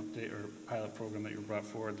curriculum update or pilot program that you brought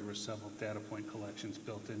forward, there were several data point collections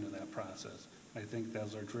built into that process. I think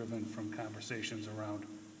those are driven from conversations around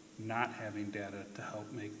not having data to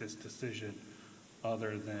help make this decision,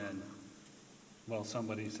 other than, well,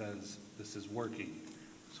 somebody says this is working.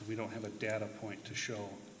 So we don't have a data point to show,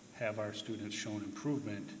 have our students shown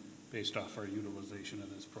improvement based off our utilization of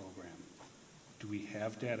this program. Do we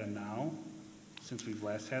have data now? since we've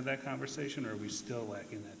last had that conversation, or are we still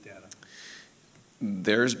lacking that data?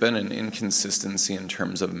 There's been an inconsistency in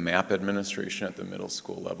terms of MAP administration at the middle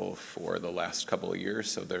school level for the last couple of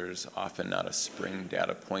years, so there's often not a spring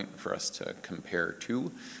data point for us to compare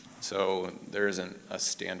to. So there isn't a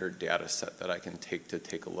standard data set that I can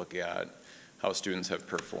take a look at how students have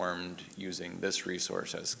performed using this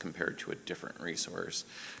resource as compared to a different resource.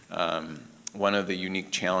 One of the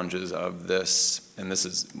unique challenges of this, and this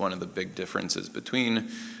is one of the big differences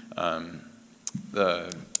between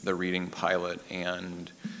the reading pilot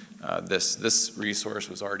and this resource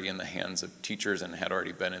was already in the hands of teachers and had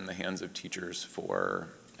already been in the hands of teachers for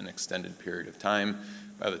an extended period of time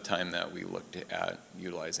by the time that we looked at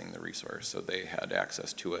utilizing the resource. So they had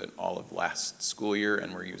access to it all of last school year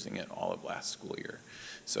and were using it all of last school year.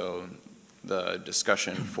 So the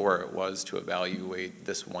discussion for it was to evaluate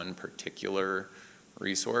this one particular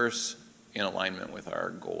resource in alignment with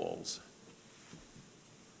our goals.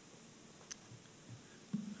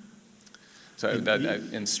 So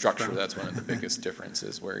in structure, that's one of the biggest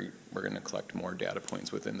differences, where we're going to collect more data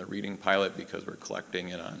points within the reading pilot because we're collecting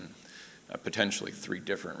it on potentially 3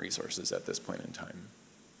 different resources at this point in time.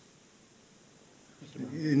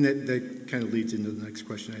 And that kind of leads into the next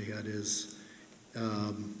question I had is,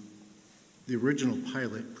 the original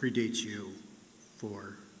pilot predates you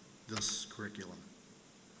for this curriculum.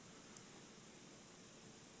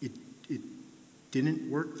 It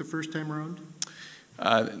didn't work the first time around?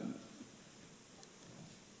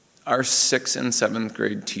 Our 6th and 7th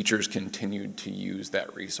grade teachers continued to use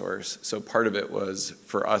that resource. So part of it was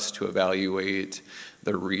for us to evaluate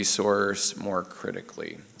the resource more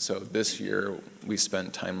critically. So this year we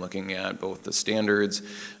spent time looking at both the standards,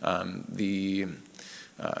 the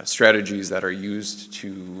strategies that are used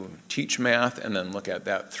to teach math, and then look at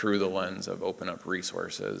that through the lens of open up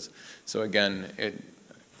resources. So again,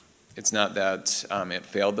 it's not that it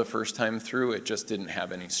failed the first time through, it just didn't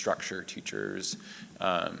have any structure. Teachers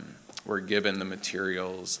were given the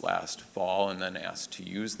materials last fall and then asked to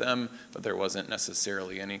use them, but there wasn't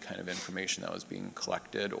necessarily any kind of information that was being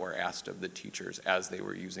collected or asked of the teachers as they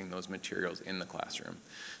were using those materials in the classroom.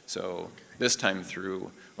 So this time through,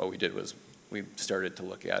 what we did was we started to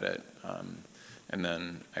look at it, and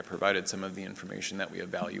then I provided some of the information that we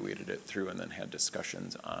evaluated it through and then had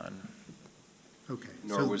discussions on. Okay.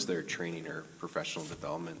 Nor was there training or professional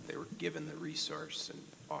development. They were given the resource and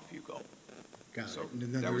off you go. Got so it.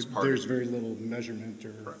 And then there's very little measurement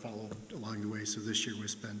or follow along the way, so this year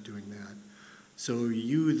was spent doing that. So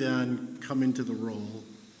you then come into the role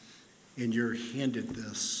and you're handed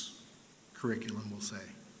this curriculum, we'll say.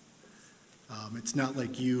 It's not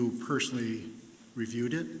like you personally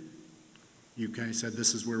reviewed it. You kind of said,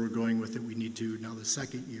 this is where we're going with it. We need to, now the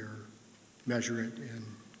second year, measure it and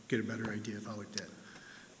get a better idea of how it did.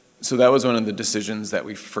 So that was one of the decisions that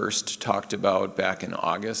we first talked about back in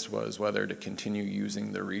August, was whether to continue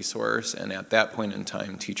using the resource. And at that point in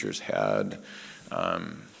time, teachers had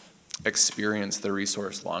experienced the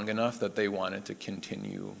resource long enough that they wanted to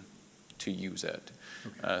continue to use it.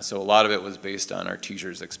 Okay. So a lot of it was based on our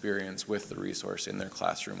teachers' experience with the resource in their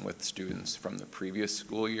classroom with students from the previous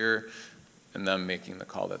school year, and them making the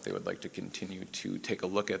call that they would like to continue to take a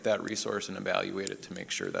look at that resource and evaluate it to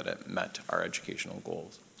make sure that it met our educational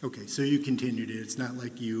goals. Okay, so you continued it. It's not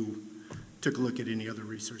like you took a look at any other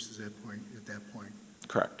resources at that point.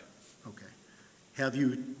 Correct. Okay. Have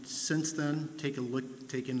you since then taken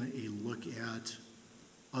a look at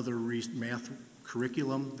other math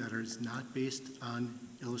curriculum that is not based on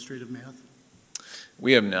illustrative math?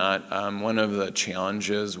 We have not. One of the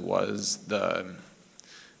challenges was the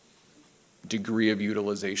degree of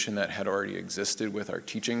utilization that had already existed with our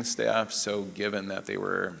teaching staff. So given that they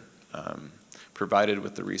were provided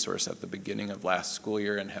with the resource at the beginning of last school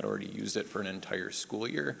year and had already used it for an entire school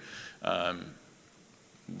year,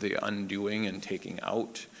 the undoing and taking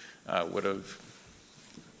out would have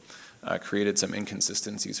created some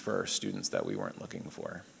inconsistencies for our students that we weren't looking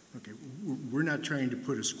for. Okay, we're not trying to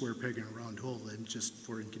put a square peg in a round hole then, just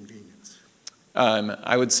for inconvenience.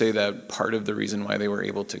 I would say that part of the reason why they were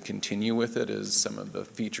able to continue with it is some of the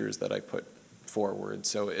features that I put forward.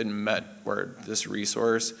 So it met where this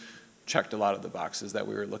resource checked a lot of the boxes that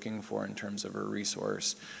we were looking for in terms of a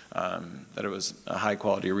resource, that it was a high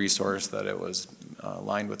quality resource, that it was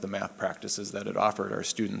aligned with the math practices that it offered our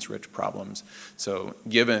students rich problems. So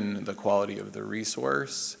given the quality of the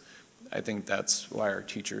resource, I think that's why our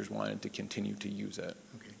teachers wanted to continue to use it.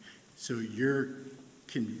 Okay, so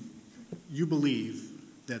you believe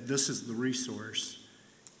that this is the resource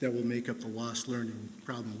that will make up the lost learning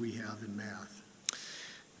problem we have in math?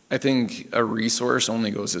 I think a resource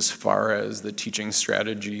only goes as far as the teaching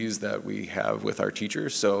strategies that we have with our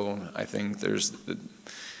teachers. So I think there's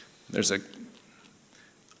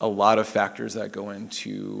a lot of factors that go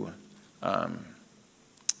into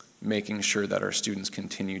making sure that our students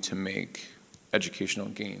continue to make educational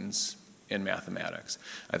gains in mathematics.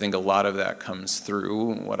 I think a lot of that comes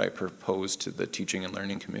through what I proposed to the Teaching and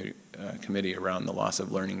Learning Committee around the loss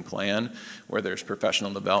of learning plan, where there's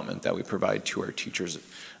professional development that we provide to our teachers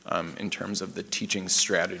in terms of the teaching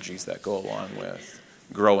strategies that go along with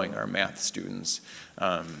growing our math students.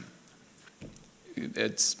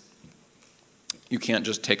 You can't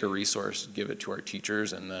just take a resource, give it to our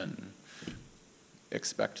teachers, and then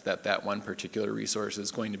expect that that one particular resource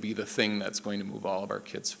is going to be the thing that's going to move all of our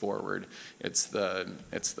kids forward. It's the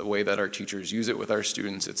way that our teachers use it with our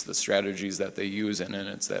students, it's the strategies that they use, and then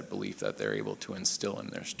it's that belief that they're able to instill in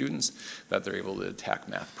their students, that they're able to attack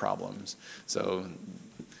math problems. So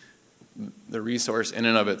the resource in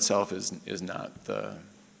and of itself is not the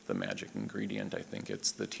magic ingredient. I think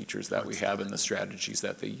it's the teachers that we have and the strategies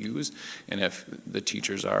that they use. And if the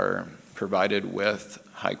teachers are provided with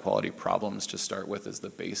high quality problems to start with as the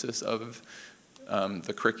basis of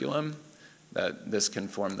the curriculum, that this can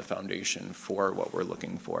form the foundation for what we're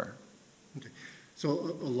looking for. Okay.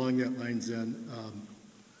 So along that lines then,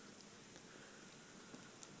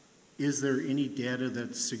 is there any data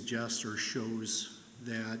that suggests or shows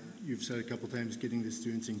that, you've said a couple times, getting the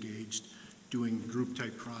students engaged, doing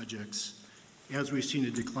group-type projects, as we've seen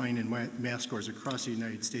a decline in math scores across the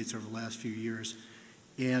United States over the last few years,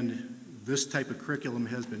 and this type of curriculum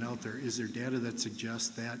has been out there, is there data that suggests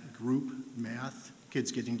that group math,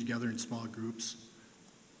 kids getting together in small groups,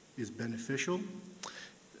 is beneficial?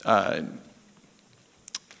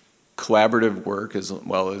 Collaborative work as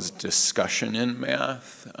well as discussion in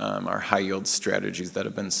math are high-yield strategies that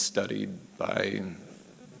have been studied by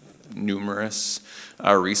numerous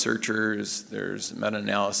researchers. There's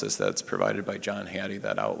meta-analysis that's provided by John Hattie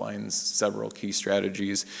that outlines several key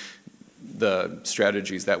strategies. The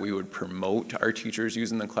strategies that we would promote our teachers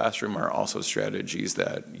use in the classroom are also strategies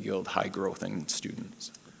that yield high growth in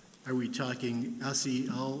students. Are we talking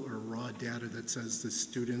SEL or raw data that says the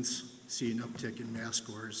students see an uptick in math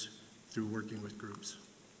scores through working with groups?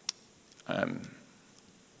 Can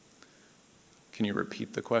you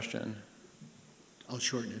repeat the question? I'll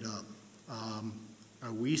shorten it up.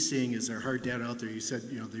 Are we seeing, is there hard data out there? You said,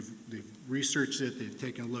 you know, they've researched it, they've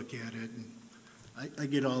taken a look at it, and I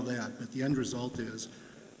get all that, but the end result is,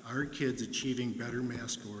 are kids achieving better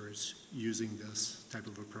math scores using this type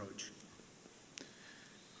of approach?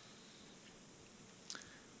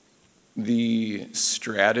 The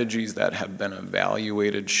strategies that have been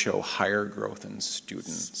evaluated show higher growth in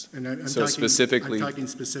students. And I'm so talking, specifically, I'm talking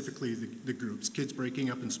specifically the groups, kids breaking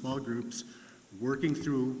up in small groups, working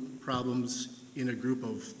through problems in a group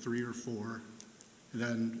of 3 or 4,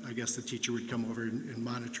 then I guess the teacher would come over and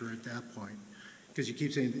monitor at that point. Because you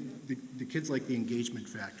keep saying the kids like the engagement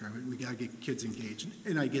factor. I mean, we gotta get kids engaged,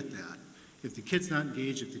 and I get that. If the kid's not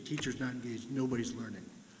engaged, if the teacher's not engaged, nobody's learning.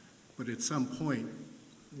 But at some point,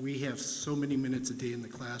 we have so many minutes a day in the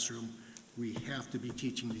classroom, we have to be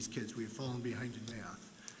teaching these kids. We have fallen behind in math.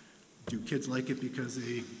 Do kids like it because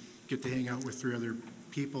they get to hang out with 3 other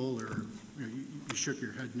people, or you shook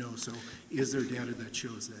your head no? So is there data that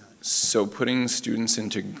shows that? So putting students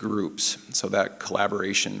into groups, so that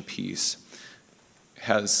collaboration piece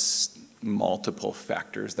has multiple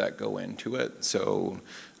factors that go into it. So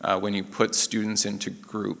when you put students into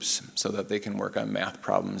groups so that they can work on math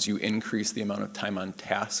problems, you increase the amount of time on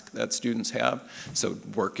task that students have. So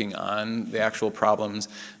working on the actual problems,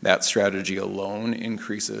 that strategy alone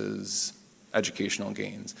increases educational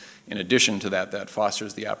gains. In addition to that, that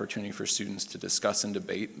fosters the opportunity for students to discuss and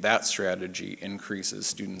debate. That strategy increases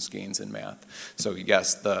students' gains in math. So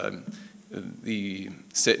yes, the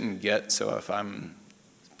sit and get, so if I'm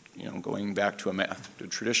going back to a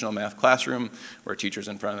traditional math classroom where teachers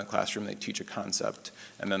in front of the classroom, they teach a concept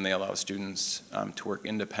and then they allow students to work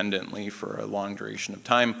independently for a long duration of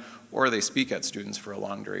time, or they speak at students for a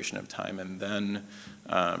long duration of time and then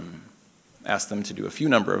ask them to do a few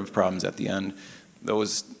number of problems at the end.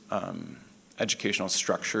 Those educational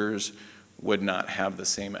structures would not have the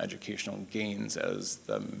same educational gains as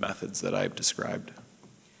the methods that I've described.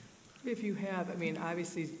 If you have, I mean,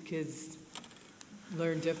 obviously kids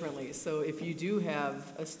learn differently. So if you do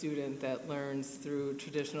have a student that learns through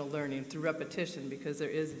traditional learning, through repetition, because there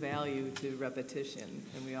is value to repetition,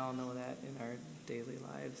 and we all know that in our daily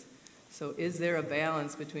lives. So is there a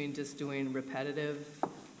balance between just doing repetitive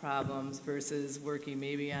problems versus working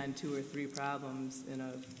maybe on 2 or 3 problems in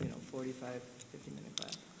a 45, 50-minute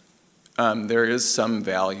class? There is some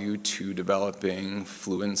value to developing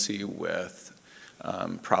fluency with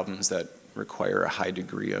problems that require a high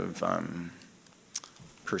degree of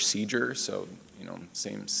procedure, so, you know,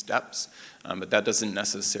 same steps, but that doesn't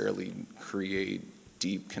necessarily create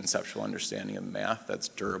deep conceptual understanding of math that's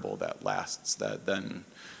durable, that lasts, that then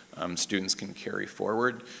students can carry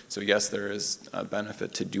forward. So yes, there is a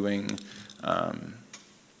benefit to doing,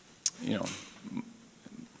 you know,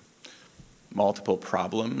 multiple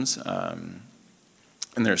problems,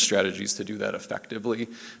 and there are strategies to do that effectively.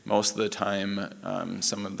 Most of the time,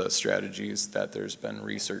 some of the strategies that there's been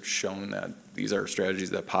research shown that these are strategies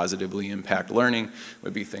that positively impact learning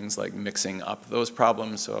would be things like mixing up those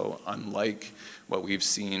problems. So unlike what we've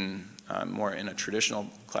seen more in a traditional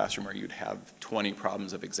classroom where you'd have 20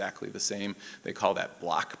 problems of exactly the same, they call that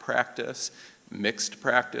block practice. Mixed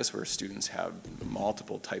practice, where students have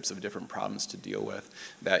multiple types of different problems to deal with,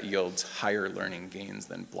 that yields higher learning gains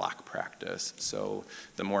than block practice. So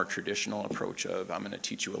the more traditional approach of, I'm going to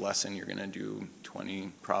teach you a lesson, you're going to do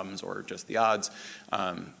 20 problems or just the odds,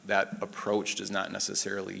 that approach does not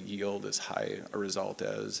necessarily yield as high a result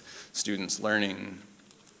as students learning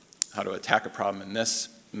how to attack a problem in this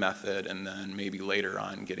method, and then maybe later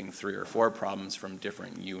on getting 3 or 4 problems from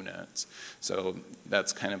different units. So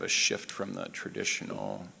that's kind of a shift from the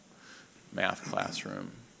traditional math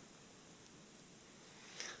classroom.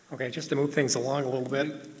 Okay, just to move things along a little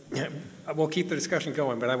bit, we'll keep the discussion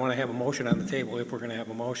going, but I want to have a motion on the table if we're going to have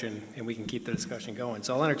a motion, and we can keep the discussion going.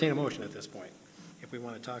 So I'll entertain a motion at this point, if we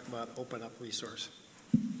want to talk about open up resource.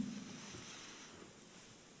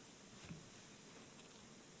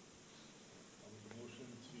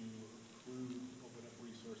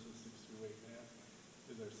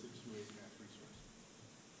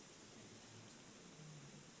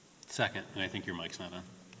 Second, and I think your mic's not on.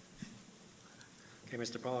 Okay,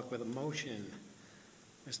 Mr. Pollock with a motion,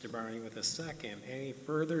 Mr. Barney with a second. Any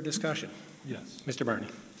further discussion? Yes. Mr. Barney.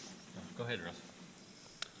 Go ahead, Russ.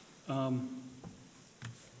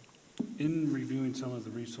 In reviewing some of the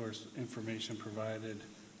resource information provided,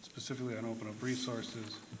 specifically on open up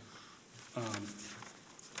resources,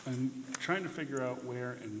 I'm trying to figure out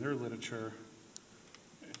where in their literature,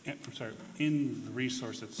 in the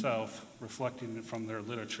resource itself, reflecting it from their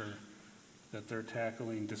literature, that they're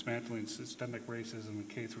tackling dismantling systemic racism in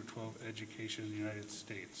K through 12 education in the United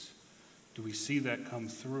States. Do we see that come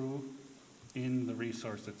through in the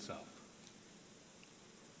resource itself?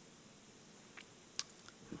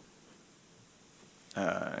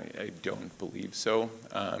 I don't believe so.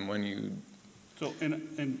 When you... So,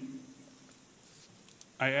 and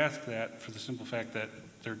I ask that for the simple fact that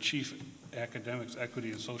their chief academics,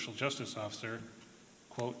 equity, and social justice officer,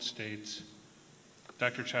 quote, states,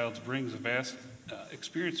 Dr. Childs brings a vast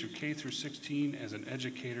experience through K through 16 as an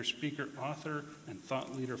educator, speaker, author, and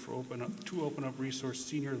thought leader for Open Up Resource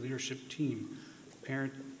senior leadership team,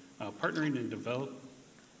 partnering and develop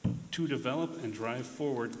and drive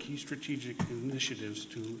forward key strategic initiatives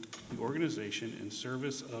to the organization in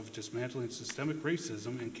service of dismantling systemic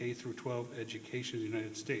racism in K through 12 education in the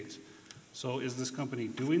United States. So is this company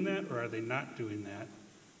doing that, or are they not doing that?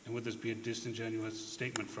 And would this be a disingenuous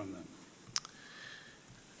statement from them?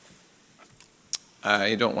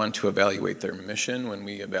 I don't want to evaluate their mission. When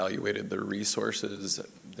we evaluated their resources,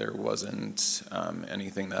 there wasn't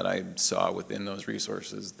anything that I saw within those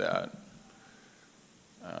resources that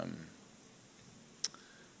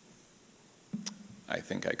I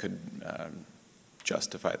think I could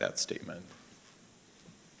justify that statement.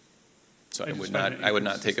 So I would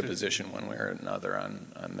not take a position one way or another on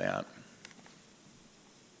that.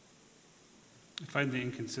 I find the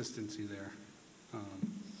inconsistency there.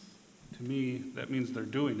 To me, that means they're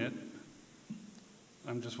doing it.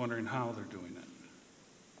 I'm just wondering how they're doing it.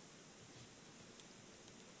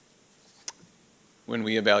 When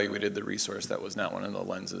we evaluated the resource, that was not one of the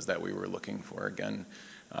lenses that we were looking for. Again,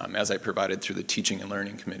 as I provided through the Teaching and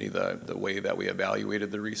Learning Committee, the way that we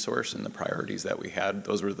evaluated the resource and the priorities that we had,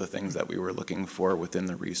 those were the things that we were looking for within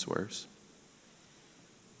the resource.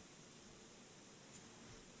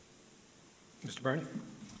 Mr. Barney?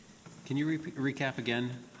 Can you recap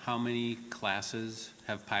again how many classes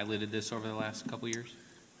have piloted this over the last couple of years?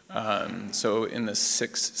 So in the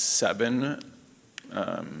 6-7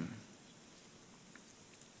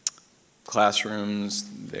 classrooms,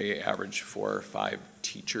 they average 4 or 5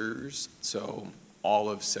 teachers. So all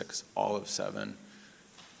of 6, all of 7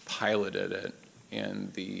 piloted it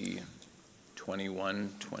in the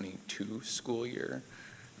 21-22 school year.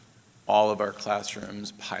 All of our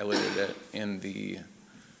classrooms piloted it in the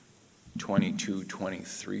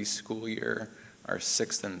 22-23 school year. Our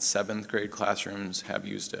 6th and 7th grade classrooms have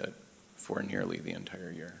used it for nearly the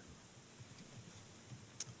entire year.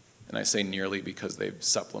 And I say nearly because they've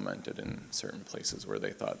supplemented in certain places where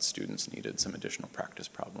they thought students needed some additional practice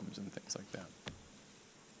problems and things like that.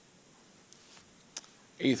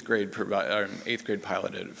 Eighth grade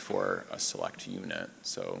piloted it for a select unit,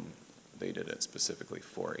 so they did it specifically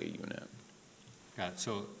for a unit. Got it.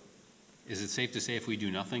 So is it safe to say if we do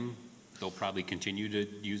nothing, they'll probably continue to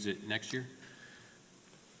use it next year?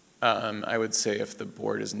 I would say if the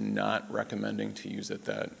board is not recommending to use it,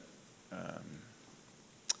 that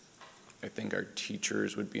I think our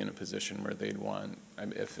teachers would be in a position where they'd want,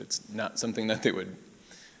 if it's not something that they would,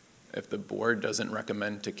 if the board doesn't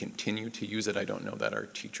recommend to continue to use it, I don't know that our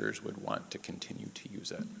teachers would want to continue to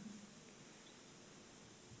use it.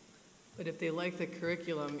 But if they like the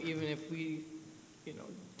curriculum, even if we,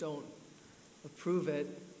 don't approve it,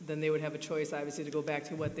 then they would have a choice, obviously, to go back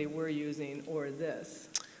to what they were using or this,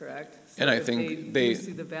 correct? So and I if think they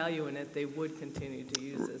see the value in it, they would continue to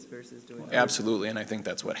use this versus doing that. Absolutely, and I think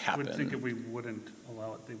that's what I happened. would think if we wouldn't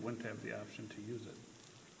allow it, they wouldn't have the option to use it.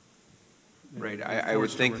 Right, I would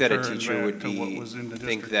think that a teacher would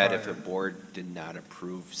think that if a board did not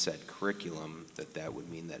approve said curriculum, that would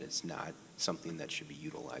mean that it's not something that should be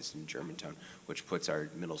utilized in Germantown, which puts our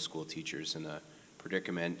middle school teachers in a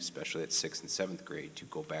predicament, especially at 6th and 7th grade, to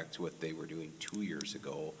go back to what they were doing 2 years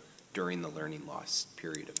ago during the learning loss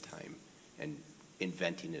period of time and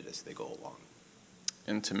inventing it as they go along.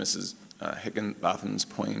 And to Mrs. Higginbotham's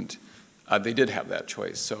point, they did have that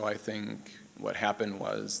choice. So I think what happened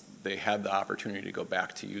was they had the opportunity to go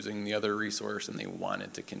back to using the other resource, and they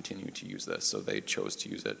wanted to continue to use this. So they chose to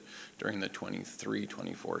use it during the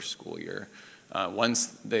 23-24 school year. Once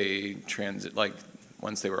they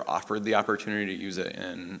were offered the opportunity to use it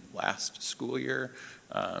in last school year,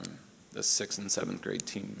 the 6th and 7th grade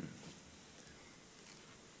team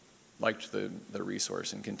liked the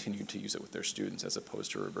resource and continued to use it with their students, as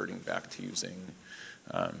opposed to reverting back to using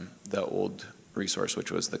the old resource,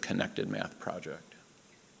 which was the Connected Math Project.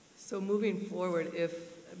 So moving forward, if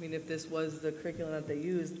this was the curriculum that they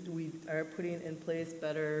used, we are putting in place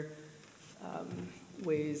better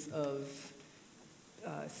ways of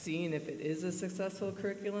seeing if it is a successful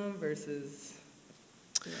curriculum versus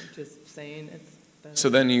just saying it's better. So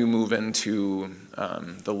then you move into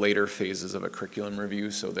the later phases of a curriculum review.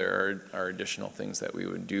 So there are additional things that we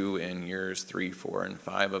would do in years 3, 4, and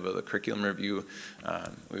 5 of the curriculum review.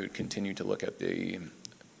 We would continue to look at the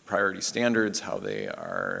priority standards, how they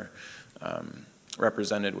are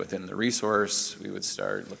represented within the resource. We would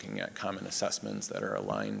start looking at common assessments that are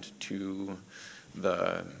aligned to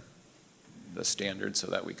the standards, so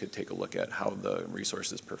that we could take a look at how the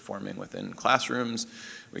resource is performing within classrooms.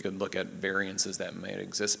 We could look at variances that might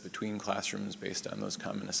exist between classrooms based on those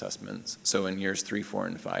common assessments. So in years 3, 4,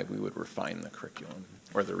 and 5, we would refine the curriculum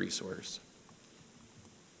or the resource.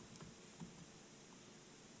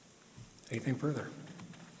 Anything further?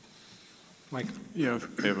 Mike? Yeah,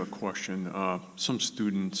 I have a question. Some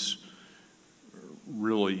students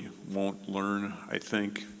really won't learn, I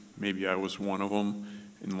think. Maybe I was one of them,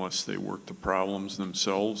 unless they work the problems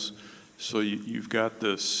themselves. So you've got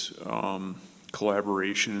this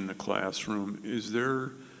collaboration in the classroom. Is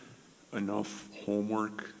there enough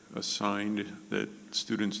homework assigned that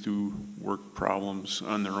students do work problems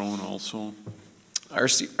on their own also?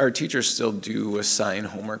 Our teachers still do assign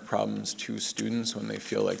homework problems to students when they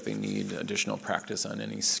feel like they need additional practice on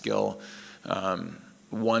any skill.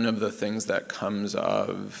 One of the things that comes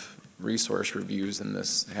of resource reviews, and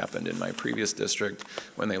this happened in my previous district,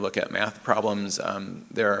 when they look at math problems,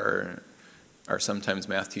 there are sometimes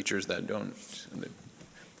math teachers that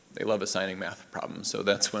they love assigning math problems. So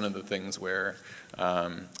that's one of the things where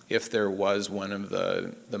if there was one of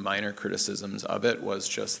the minor criticisms of it was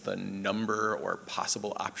just the number or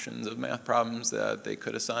possible options of math problems that they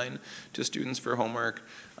could assign to students for homework,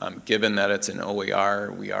 given that it's an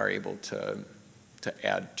OER, we are able to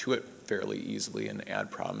add to it fairly easily and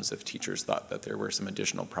add problems if teachers thought that there were some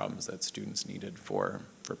additional problems that students needed for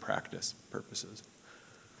practice purposes.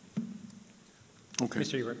 Okay.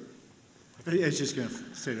 Mr. Ebert. I was just going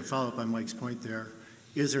to say, to follow up on Mike's point there,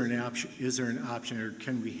 is there an option, or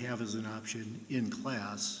can we have as an option in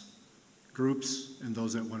class, groups and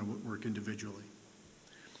those that want to work individually?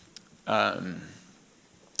 I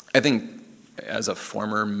think as a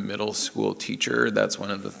former middle school teacher, that's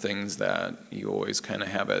one of the things that you always kind of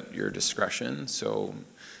have at your discretion. So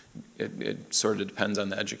it sort of depends on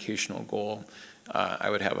the educational goal. I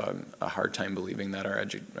would have a hard time believing that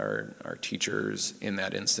our teachers in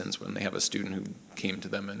that instance, when they have a student who came to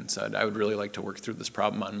them and said, I would really like to work through this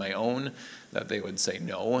problem on my own, that they would say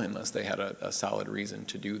no unless they had a solid reason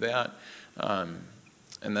to do that.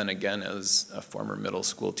 And then again, as a former middle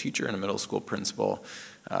school teacher and a middle school principal,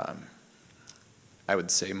 I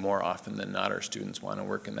would say more often than not our students want to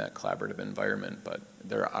work in that collaborative environment, but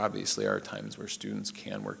there obviously are times where students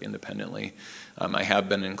can work independently. I have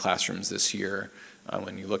been in classrooms this year.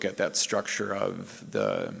 When you look at that structure of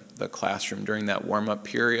the classroom during that warm-up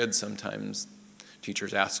period, sometimes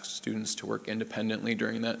teachers ask students to work independently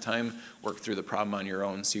during that time, work through the problem on your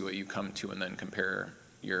own, see what you come to, and then compare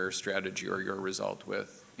your strategy or your result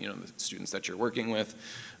with the students that you're working with.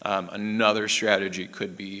 Another strategy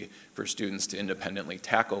could be for students to independently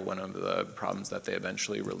tackle one of the problems that they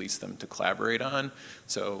eventually release them to collaborate on.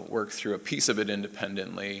 So work through a piece of it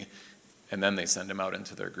independently, and then they send them out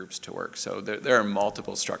into their groups to work. So there are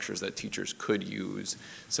multiple structures that teachers could use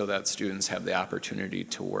so that students have the opportunity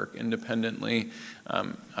to work independently.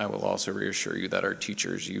 I will also reassure you that our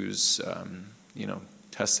teachers use,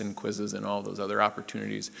 tests and quizzes and all those other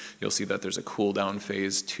opportunities. You'll see that there's a cool down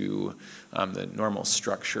phase to the normal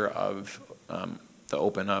structure of the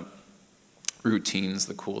open up routines.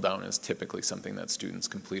 The cool down is typically something that students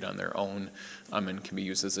complete on their own and can be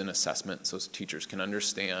used as an assessment so teachers can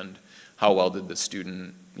understand how well did the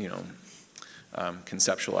student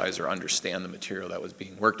conceptualize or understand the material that was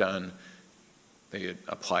being worked on. They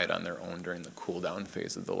apply it on their own during the cool down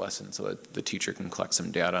phase of the lesson so that the teacher can collect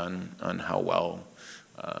some data on how well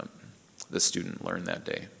the student learned that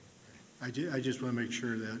day. I just want to make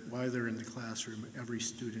sure that while they're in the classroom, every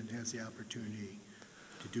student has the opportunity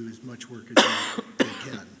to do as much work as they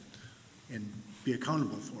can and be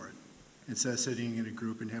accountable for it, instead of sitting in a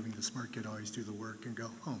group and having the smart kid always do the work and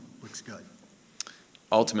go, oh, looks good.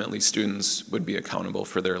 Ultimately, students would be accountable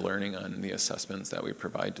for their learning on the assessments that we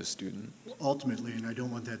provide to students. Ultimately, and I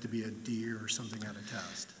don't want that to be a D or something on a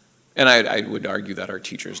test. And I would argue that our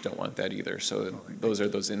teachers don't want that either. So those are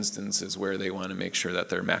those instances where they want to make sure that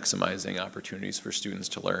they're maximizing opportunities for students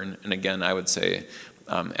to learn. And again, I would say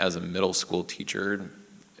as a middle school teacher,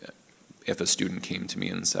 if a student came to me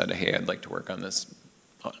and said, hey, I'd like to work on this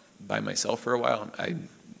by myself for a while, I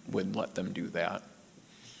would let them do that.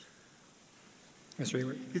 Mr.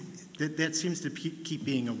 Ewert? That seems to keep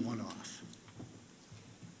being a one-off.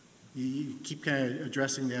 You keep kind of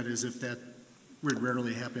addressing that as if that would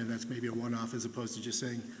rarely happen, and that's maybe a one-off, as opposed to just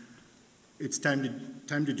saying, it's time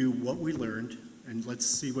to do what we learned, and let's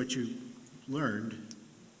see what you learned.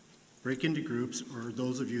 Break into groups, or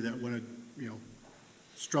those of you that want to,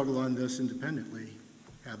 struggle on this independently,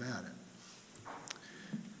 have at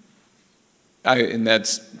it. And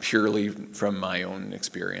that's purely from my own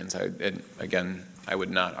experience. Again, I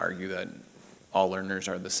would not argue that all learners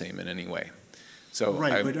are the same in any way. So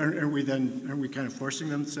right, but aren't we kind of forcing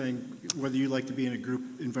them, saying whether you like to be in a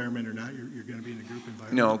group environment or not, you're going to be in a group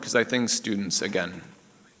environment? No, because I think students, again,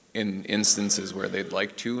 in instances where they'd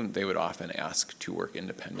like to, they would often ask to work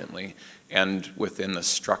independently. And within the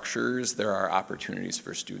structures, there are opportunities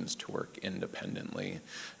for students to work independently.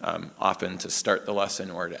 Often to start the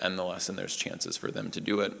lesson or to end the lesson, there's chances for them to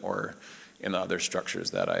do it, or in the other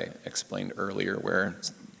structures that I explained earlier, where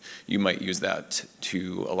you might use that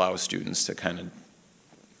to allow students to kind of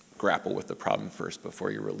grapple with the problem first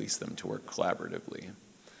before you release them to work collaboratively.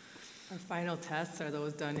 Our final tests, are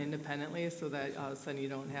those done independently so that all of a sudden you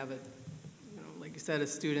don't have it, like you said, a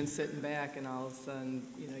student sitting back and all of a sudden,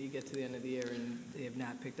 you get to the end of the year and they have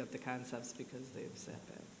not picked up the concepts because they've sat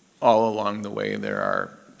back? All along the way, there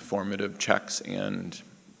are formative checks and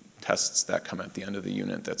tests that come at the end of the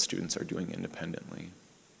unit that students are doing independently.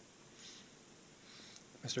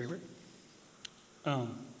 Mr. Ewert?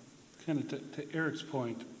 Kind of to Eric's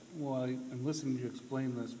point, while I'm listening to you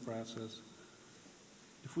explain this process,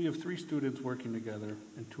 if we have 3 students working together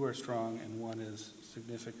and 2 are strong and 1 is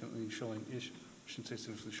significantly showing issues, I shouldn't say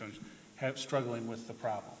significantly showing, struggling with the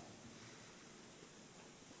problem,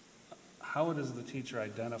 how does the teacher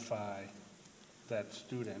identify that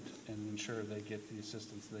student and ensure they get the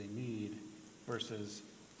assistance they need versus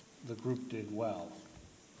the group did well,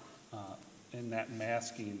 and that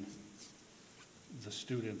masking the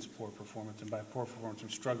student's poor performance? And by poor performance, I'm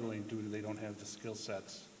struggling due to they don't have the skill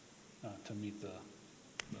sets to meet the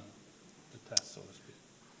test, so to speak.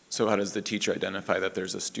 So how does the teacher identify that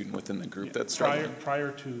there's a student within the group that's struggling?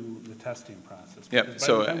 Prior to the testing process. Yep.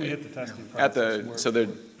 So by the time we hit the testing process, so there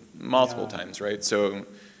are multiple times, right? So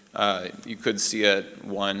you could see it,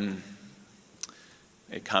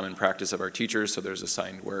 a common practice of our teachers, so there's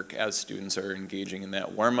assigned work as students are engaging in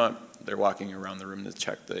that warm-up. they're walking around the room to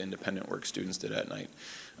check the independent work students did at night.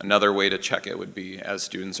 Another way to check it would be as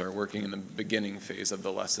students are working in the beginning phase of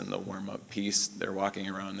the lesson, the warm-up piece, they're walking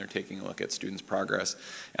around, they're taking a look at students' progress.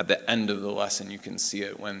 At the end of the lesson, you can see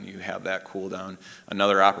it when you have that cool down.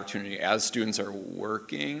 Another opportunity, as students are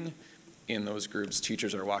working in those groups,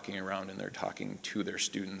 teachers are walking around and they're talking to their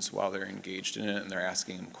students while they're engaged in it, and they're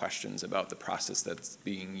asking them questions about the process that's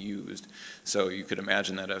being used. So you could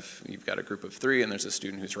imagine that if you've got a group of 3 and there's a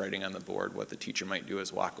student who's writing on the board, what the teacher might do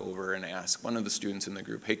is walk over and ask one of the students in the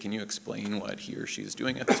group, hey, can you explain what he or she is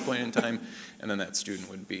doing at this point in time? And then that student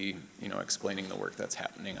would be, explaining the work that's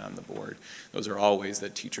happening on the board. Those are all ways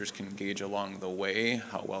that teachers can gauge along the way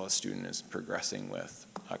how well a student is progressing with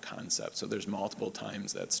a concept. So there's multiple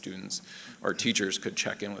times that students or teachers could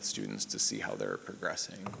check in with students to see how they're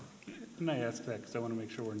progressing. And I ask that because I want to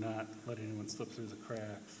make sure we're not letting anyone slip through the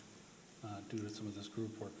cracks due to some of this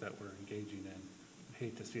group work that we're engaging in. I'd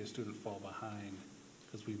hate to see a student fall behind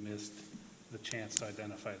because we missed the chance to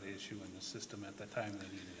identify the issue in the system at the time they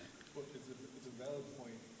needed it. Well, it's a valid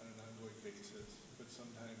point on an ongoing basis, but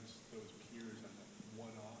sometimes those peers on a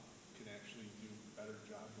one-off can actually do a better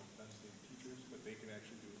job, no offense to the teachers, but they can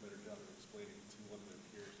actually do a better job of explaining to one of their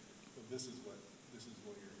peers. So this is what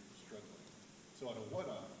you're struggling. So on a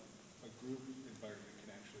one-off, a group environment can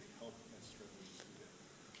actually help a struggling student.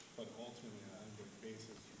 But ultimately, on an ongoing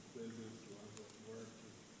basis, through quizzes, through ongoing work,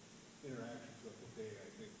 through interaction throughout the day, I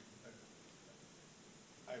think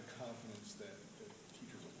I have confidence that the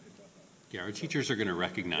teachers will pick up on it. Yeah, our teachers are going to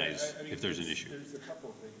recognize if there's an issue. There's a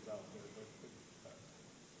couple of things out there, but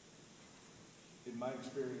in my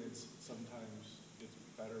experience, sometimes it's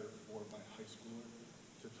better for my high schooler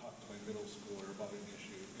to talk to my middle schooler about an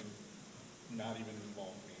issue and not even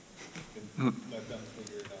involve me and let them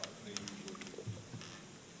figure it out. And they usually do.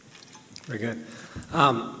 Very good.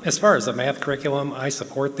 As far as the math curriculum, I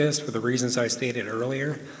support this for the reasons I stated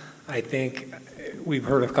earlier. I think we've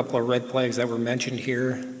heard a couple of red flags that were mentioned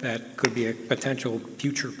here that could be a potential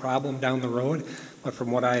future problem down the road. But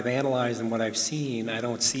from what I've analyzed and what I've seen, I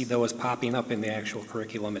don't see those popping up in the actual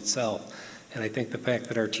curriculum itself. And I think the fact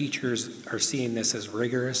that our teachers are seeing this as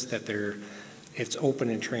rigorous, that it's open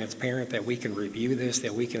and transparent, that we can review this,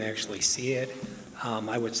 that we can actually see it,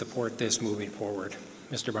 I would support this moving forward.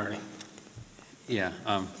 Mr. Barney. Yeah,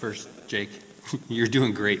 first, Jake, you're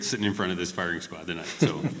doing great sitting in front of this firing squad tonight,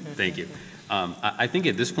 so thank you. I think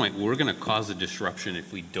at this point, we're going to cause a disruption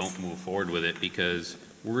if we don't move forward with it because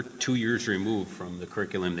we're 2 years removed from the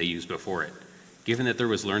curriculum they used before it. Given that there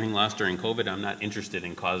was learning loss during COVID, I'm not interested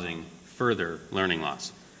in causing further learning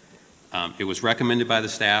loss. It was recommended by the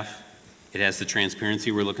staff. It has the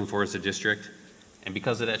transparency we're looking for as a district. And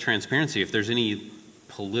because of that transparency, if there's any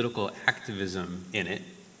political activism in it,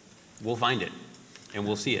 we'll find it and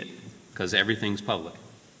we'll see it because everything's public.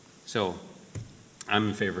 So I'm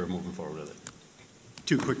in favor of moving forward with it.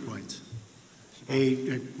 2 quick points.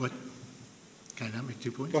 What? Can I not make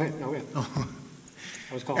 2 points? Go ahead. No, go ahead. Oh.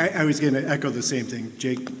 I was going to echo the same thing.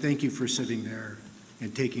 Jake, thank you for sitting there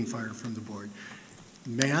and taking fire from the board.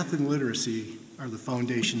 Math and literacy are the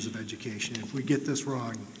foundations of education. If we get this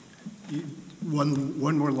wrong,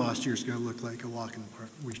 one more lost year is going to look like a walk in the park.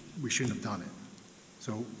 We shouldn't have done it.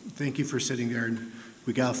 So thank you for sitting there, and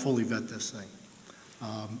we got to fully vet this thing.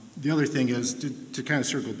 The other thing is, to kind of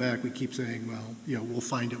circle back, we keep saying, well, we'll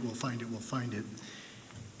find it, we'll find it, we'll find it.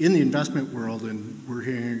 In the investment world, and we're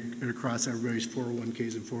hearing it across everybody's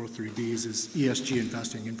 401ks and 403bs, is ESG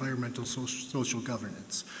investing, environmental social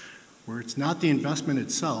governance, where it's not the investment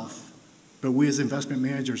itself, but we as investment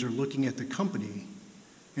managers are looking at the company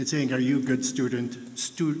and saying, are you a good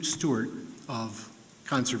steward of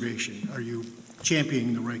conservation? Are you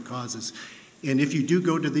championing the right causes? And if you do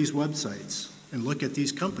go to these websites and look at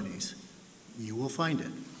these companies, you will find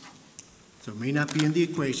it. So it may not be in the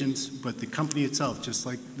equations, but the company itself, just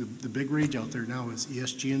like the big rage out there now is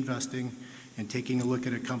ESG investing and taking a look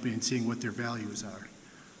at a company and seeing what their values are.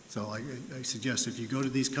 So I suggest if you go to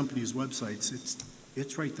these companies' websites,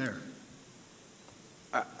 it's right there.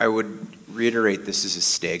 I would reiterate this is a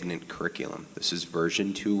stagnant curriculum. This is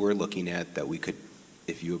version 2 we're looking at that we could,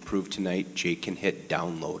 if you approve tonight, Jake can hit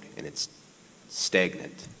download and it's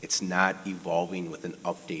stagnant. It's not evolving with an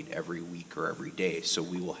update every week or every day. So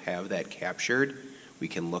we will have that captured. We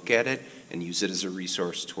can look at it and use it as a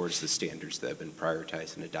resource towards the standards that have been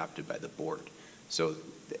prioritized and adopted by the board. So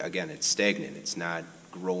again, it's stagnant. It's not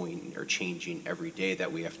growing or changing every day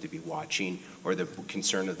that we have to be watching or the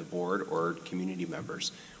concern of the board or community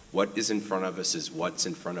members. What is in front of us is what's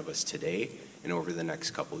in front of us today and over the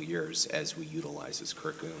next couple of years as we utilize this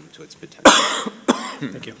curriculum to its potential.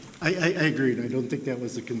 Thank you. I agree, and I don't think that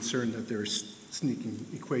was a concern that there's sneaking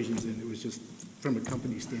equations in. It was just from a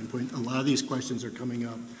company standpoint. A lot of these questions are coming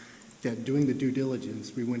up that doing the due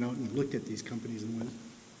diligence, we went out and looked at these companies and went,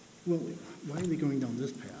 well, why are they going down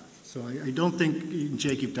this path? So I don't think,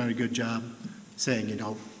 Jake, you've done a good job saying, you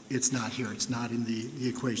know, it's not here, it's not in the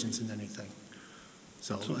equations and anything.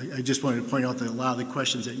 So I just wanted to point out that a lot of the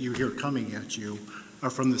questions that you hear coming at you are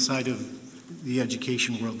from the side of the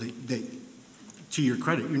education world that to your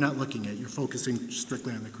credit, you're not looking at. You're focusing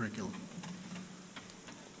strictly on the curriculum.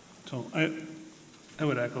 So I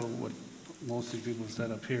would echo what most of the people have said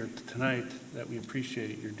up here tonight, that we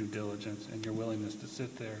appreciate your due diligence and your willingness to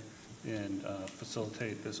sit there and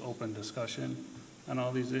facilitate this open discussion on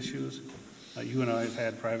all these issues. You and I have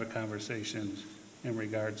had private conversations in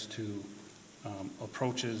regards to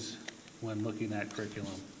approaches when looking at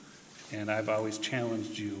curriculum. And I've always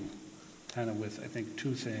challenged you kind of with, I think,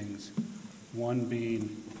 two things. One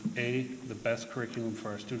being, A, the best curriculum for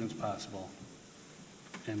our students possible,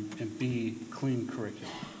 and B, clean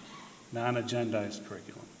curriculum, non-agendized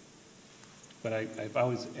curriculum. But I've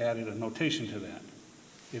always added a notation to that.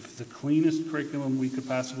 If the cleanest curriculum we could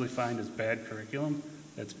possibly find is bad curriculum,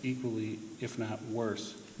 that's equally, if not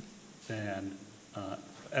worse, than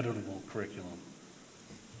editable curriculum.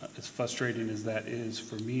 As frustrating as that is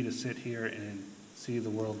for me to sit here and see the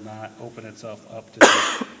world not open itself up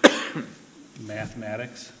to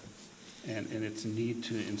mathematics and its need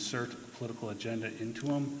to insert a political agenda into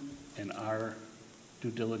them, and our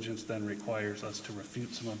due diligence then requires us to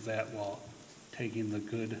refute some of that while taking the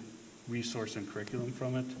good resource and curriculum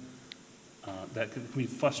from it. That can be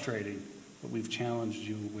frustrating, but we've challenged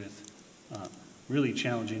you with, really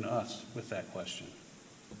challenging us with that question.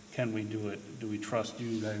 Can we do it? Do we trust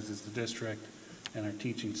you guys as the district and our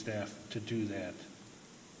teaching staff to do that?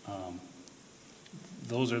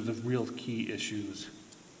 Those are the real key issues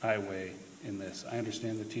I weigh in this. I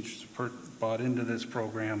understand the teachers bought into this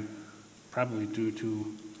program probably due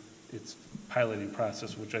to its piloting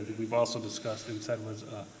process, which I think we've also discussed and said was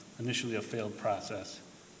initially a failed process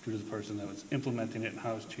due to the person that was implementing it and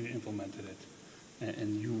how she implemented it.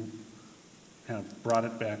 And you kind of brought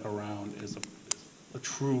it back around as a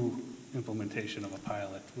true implementation of a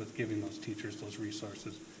pilot with giving those teachers those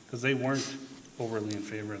resources, because they weren't overly in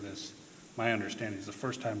favor of this. My understanding is the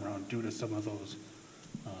first time around, due to some of those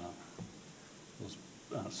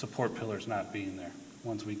support pillars not being there.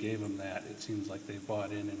 Once we gave them that, it seems like they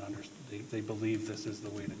bought in and they believe this is the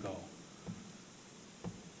way to go.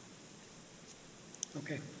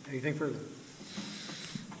 Okay, anything further?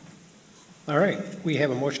 All right, we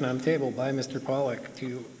have a motion on the table by Mr. Pollack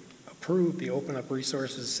to approve the Open Up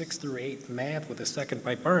Resources 6 through 8 math with a second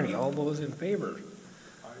by Barney. All those in favor?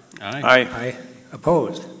 Aye. Aye. Aye.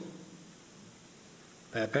 Opposed?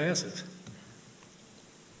 That passes.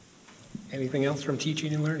 Anything else from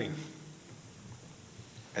teaching and learning?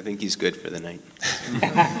 I think he's good for the night.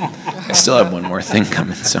 I still have one more thing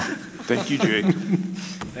coming, so. Thank you, Jake.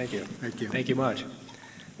 Thank you. Thank you. Thank you much.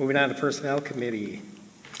 Moving on to Personnel Committee.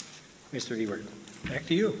 Mr. Ebert, back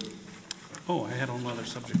to you. Oh, I had another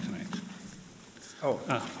subject tonight. Oh.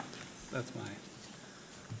 That's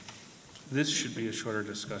this should be a shorter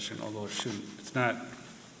discussion, although it shouldn't. It's not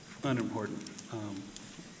unimportant.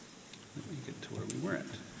 Let me get to where we were at.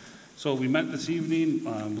 So we met this evening.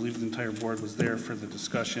 I believe the entire board was there for the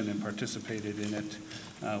discussion and participated in it.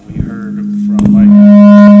 We heard from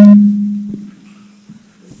Mike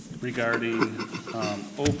regarding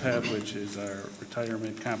OPEB, which is our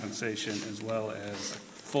retirement compensation, as well as a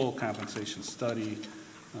full compensation study.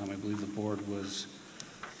 I believe the board was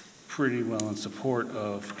pretty well in support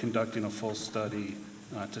of conducting a full study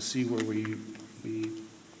to see where we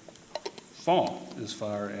fall as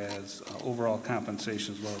far as overall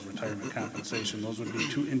compensation as well as retirement compensation. Those would be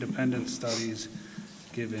two independent studies,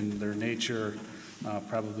 given their nature,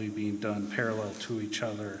 probably being done parallel to each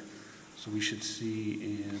other. So we should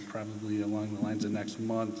see probably along the lines of next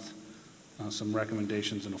month some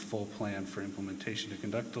recommendations and a full plan for implementation to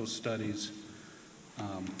conduct those studies.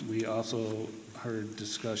 We also heard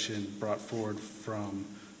discussion brought forward from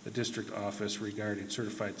the district office regarding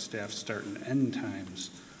certified staff start and end times,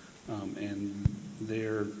 and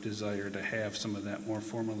their desire to have some of that more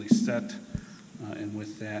formally set. And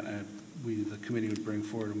with that, the committee would bring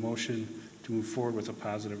forward a motion to move forward with a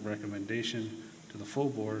positive recommendation to the full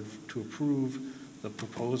board to approve the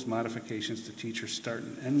proposed modifications to teacher start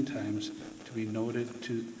and end times to be noted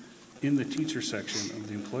in the teacher section of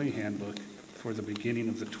the employee handbook for the beginning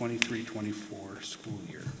of the 23-24 school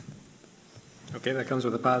year. Okay, that comes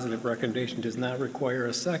with a positive recommendation. Does not require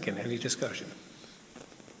a second. Any discussion?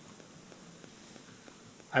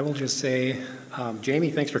 I will just say,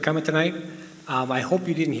 Jamie, thanks for coming tonight. I hope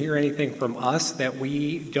you didn't hear anything from us that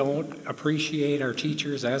we don't appreciate our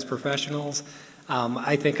teachers as professionals.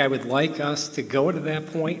 I think I would like us to go to that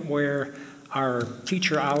point where our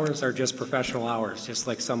teacher hours are just professional hours, just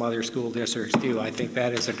like some other school districts do. I think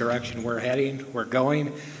that is a direction we're heading, we're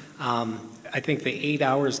going. I think the 8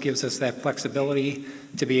 hours gives us that flexibility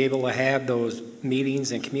to be able to have those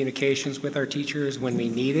meetings and communications with our teachers when we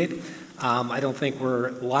need it. I don't think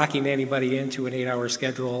we're locking anybody into an 8-hour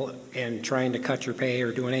schedule and trying to cut your pay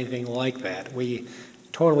or doing anything like that. We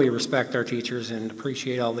totally respect our teachers and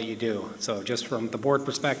appreciate all that you do. So just from the board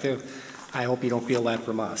perspective, I hope you don't feel that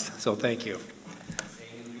from us. So thank you.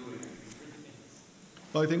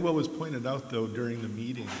 Well, I think what was pointed out, though, during the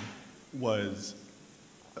meeting was,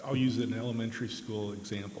 I'll use an elementary school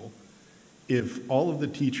example. If all of the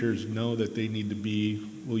teachers know that they need to be,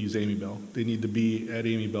 we'll use Amy Bell, they need to be at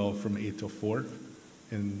Amy Bell from 8 till 4,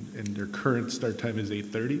 and their current start time is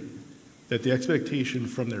 8:30, that the expectation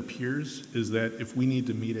from their peers is that if we need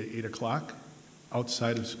to meet at 8 o'clock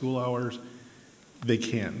outside of school hours, they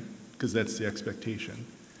can, because that's the expectation.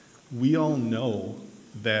 We all know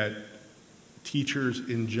that teachers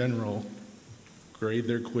in general grade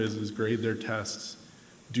their quizzes, grade their tests,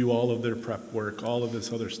 do all of their prep work, all of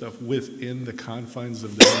this other stuff within the confines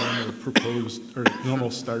of the normal proposed or normal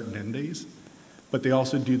start and end days. But they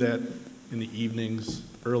also do that in the evenings,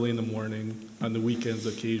 early in the morning, on the weekends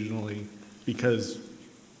occasionally, because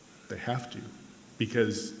they have to.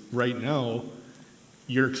 Because right now,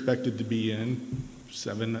 you're expected to be in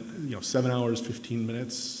 7 hours, 15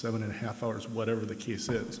 minutes, 7.5 hours, whatever the case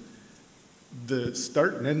is. The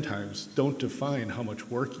start and end times don't define how much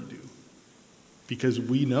work you do, because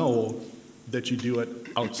we know that you do it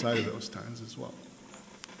outside of those times as well.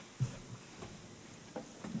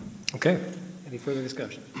 Okay, any further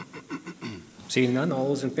discussion? Seeing none, all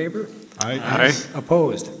those in favor? Aye.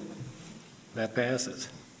 Opposed? That passes.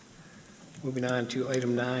 Moving on to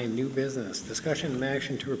item 9, new business. Discussion and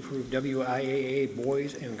action to approve WIAA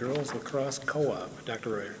Boys and Girls Lacrosse Co-op. Dr.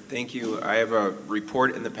 Reuter. Thank you. I have a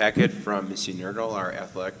report in the packet from Ms. Nerdal, our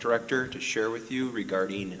athletic director, to share with you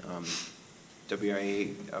regarding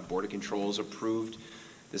WIAA Board of Controls approved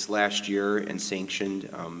this last year and sanctioned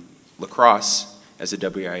lacrosse as a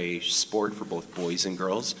WIAA sport for both boys and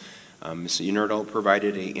girls. Ms. Nerdal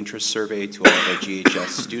provided an interest survey to all of our GHS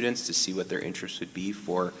students to see what their interest would be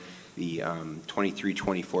for the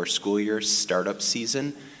 23-24 school year startup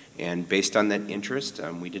season. And based on that interest,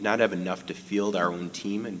 we did not have enough to field our own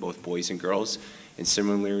team in both boys and girls. And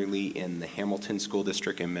similarly, in the Hamilton School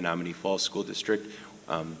District and Menominee Falls School District,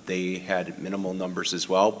 they had minimal numbers as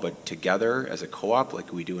well, but together as a co-op,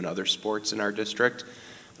 like we do in other sports in our district,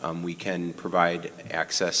 we can provide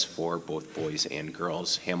access for both boys and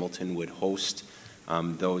girls. Hamilton would host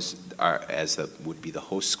those would be the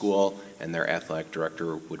host school, and their athletic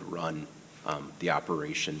director would run the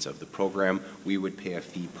operations of the program. We would pay a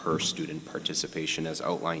fee per student participation as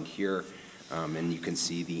outlined here, and you can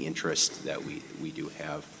see the interest that we do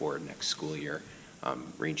have for next school year,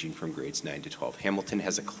 ranging from grades 9 to 12. Hamilton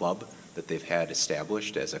has a club that they've had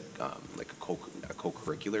established as a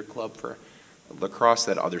co-curricular club for lacrosse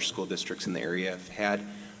that other school districts in the area have had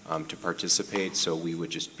to participate, so we would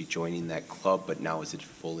just be joining that club, but now as a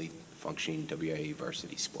fully functioning WIAA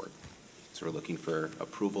varsity sport. So we're looking for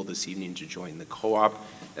approval this evening to join the co-op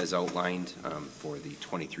as outlined for the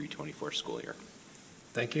 23-24 school year.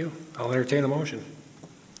 Thank you. I'll entertain a motion.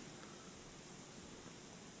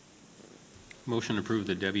 Motion to approve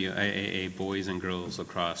the WIAA Boys and Girls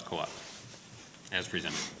Lacrosse Co-op as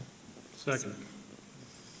presented. Second.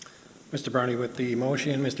 Mr. Browning with the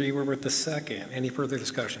motion, Mr. Eber with the second. Any further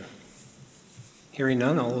discussion? Hearing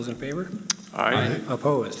none, all those in favor? Aye.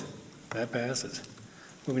 Opposed? That passes.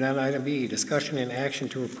 Moving on to item B, discussion and action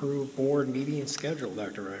to approve board meeting schedule,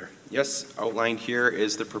 Dr. Reuter. Yes, outlined here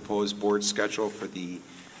is the proposed board schedule for the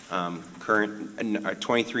current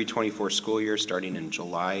 23-24 school year starting in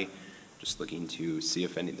July. Just looking to see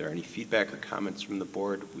if there are any feedback or comments from the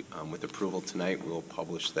board. With approval tonight, we'll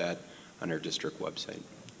publish that on our district website.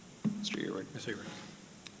 Mr. Earwood. Mr.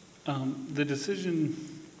 Earwood. The decision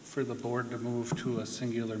for the board to move to a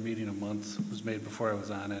singular meeting a month was made before I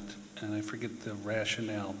was on it, and I forget the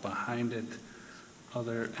rationale behind it. I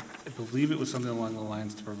believe it was something along the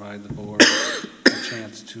lines to provide the board a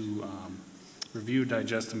chance to review,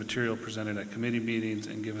 digest the material presented at committee meetings,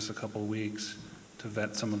 and give us a couple weeks to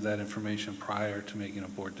vet some of that information prior to making a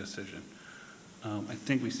board decision. I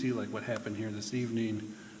think we see like what happened here this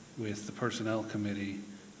evening with the personnel committee,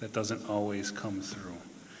 that doesn't always come through.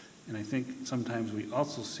 And I think sometimes we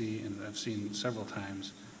also see, and I've seen several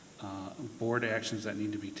times, board actions that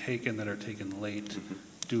need to be taken that are taken late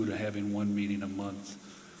due to having one meeting a month.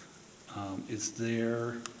 Is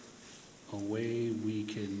there a way we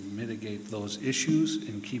can mitigate those issues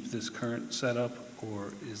and keep this current setup,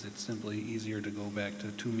 or is it simply easier to go back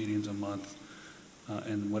to 2 meetings a month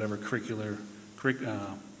and whatever committee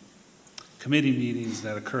meetings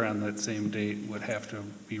that occur on that same date would have to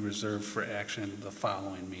be reserved for action the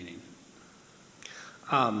following meeting?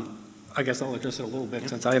 I guess I'll address it a little bit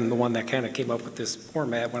since I am the one that kind of came up with this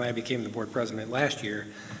format when I became the board president last year.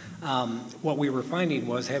 What we were finding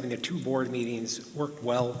was having the 2 board meetings worked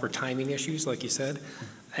well for timing issues, like you said,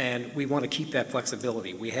 and we want to keep that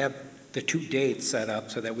flexibility. We have the 2 dates set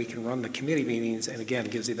up so that we can run the committee meetings, and again,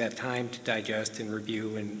 it gives you that time to digest and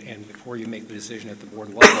review, and before you make the decision at the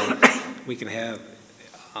board level, we can have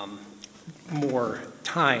more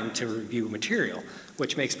time to review material,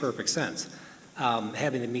 which makes perfect sense.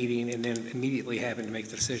 Having the meeting and then immediately having to make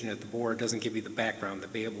the decision at the board doesn't give you the background to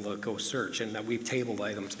be able to go search, and we've tabled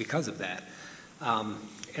items because of that.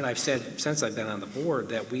 And I've said since I've been on the board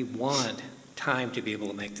that we want time to be able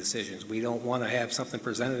to make decisions. We don't want to have something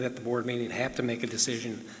presented at the board meeting, have to make a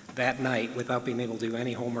decision that night without being able to do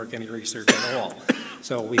any homework, any research at all.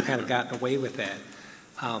 So we've kind of gotten away with that.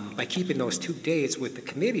 By keeping those 2 dates with the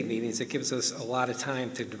committee meetings, it gives us a lot of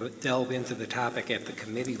time to delve into the topic at the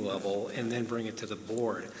committee level and then bring it to the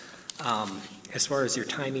board. As far as your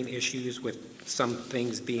timing issues with some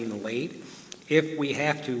things being late, if we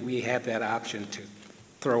have to, we have that option to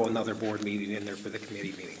throw another board meeting in there for the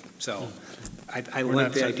committee meeting. So I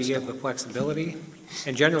like the idea of the flexibility.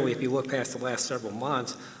 And generally, if you look past the last several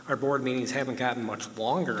months, our board meetings haven't gotten much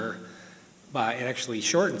longer, but it actually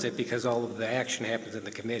shortens it because all of the action happens in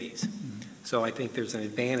the committees. So I think there's an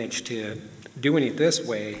advantage to doing it this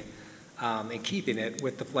way and keeping it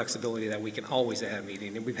with the flexibility that we can always have a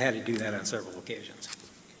meeting, and we've had to do that on several occasions.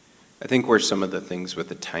 I think where some of the things with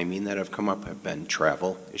the timing that have come up have been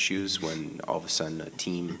travel issues when all of a sudden a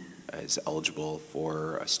team is eligible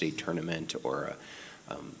for a state tournament or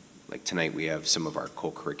like tonight we have some of our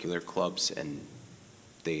co-curricular clubs and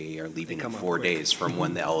they are leaving in 4 days from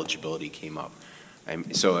when the eligibility came up.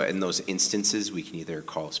 So in those instances, we can either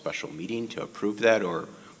call a special meeting to approve that, or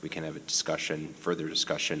we can have a discussion, further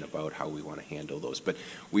discussion about how we want to handle those. But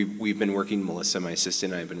we've been working, Melissa, my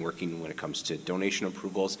assistant, and I have been working when it comes to donation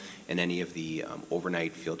approvals and any of the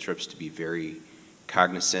overnight field trips to be very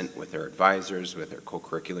cognizant with our advisors, with our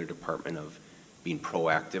co-curricular department of being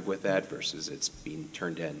proactive with that versus it's being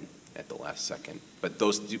turned in at the last second. But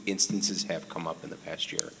those instances have come up in the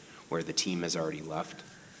past year where the team has already left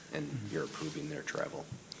and you're approving their travel.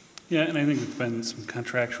 Yeah, and I think there's been some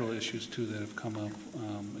contractual issues too that have come up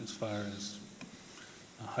as far as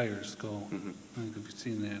hires go. I think we've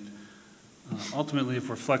seen that. Ultimately, if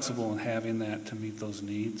we're flexible in having that to meet those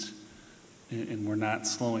needs, and we're not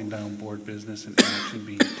slowing down board business and action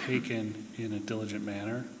being taken in a diligent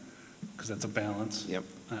manner, because that's a balance. Yep.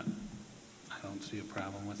 I don't see a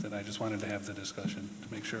problem with it. I just wanted to have the discussion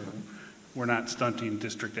to make sure we're not stunting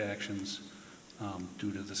district actions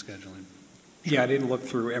due to the scheduling. Yeah, I didn't look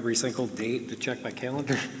through every single date to check my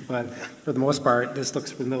calendar, but for the most part, this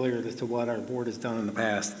looks familiar to what our board has done in the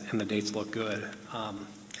past, and the dates look good.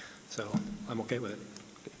 So I'm okay with it.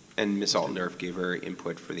 And Ms. Altendorf gave her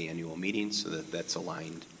input for the annual meeting so that that's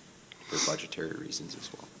aligned for budgetary reasons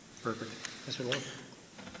as well. Perfect. Mr. Lowe?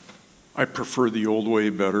 I prefer the old way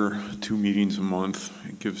better, 2 meetings a month.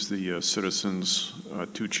 It gives the citizens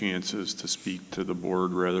 2 chances to speak to the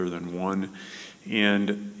board rather than 1.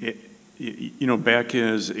 And you know, back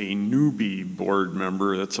as a newbie board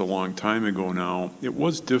member, that's a long time ago now, it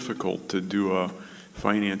was difficult to do a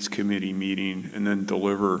finance committee meeting and then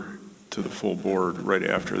deliver to the full board right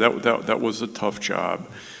after. That was a tough job.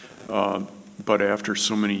 But after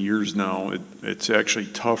so many years now, it's actually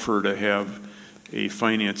tougher to have a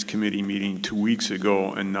finance committee meeting 2 weeks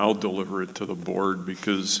ago and now deliver it to the board,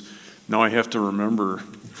 because now I have to remember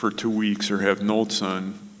for 2 weeks or have notes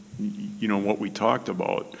on, you know, what we talked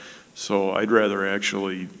about. So I'd rather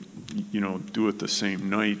actually, you know, do it the same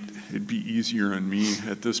night. It'd be easier on me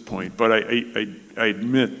at this point. But I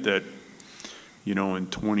admit that, you know, in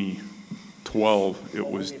 2012, it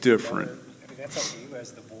was different. I mean, that's up to you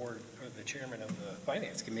as the board, or the chairman of the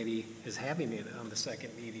finance committee is having it on the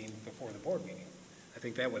second meeting before the board meeting. I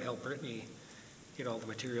think that would help Brittany get all the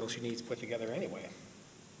material she needs put together anyway.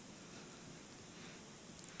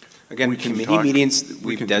 Again, committee meetings,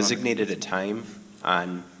 we've designated a time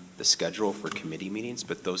on the schedule for committee meetings,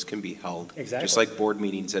 but those can be held just like board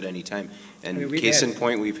meetings at any time. And I mean, case in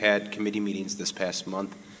point, we've had committee meetings this past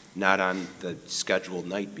month, not on the scheduled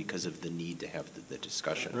night because of the need to have the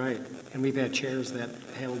discussion. Right, and we've had chairs that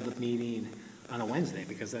held the meeting on a Wednesday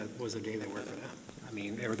because that was a day that worked for them. I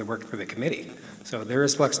mean, or the work for the committee. So there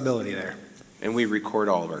is flexibility there. And we record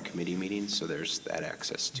all of our committee meetings, so there's that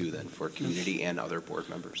access too then for community and other board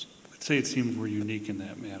members. I'd say it seems we're unique in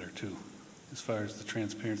that matter too, as far as the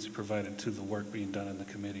transparency provided to the work being done in the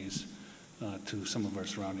committees, to some of our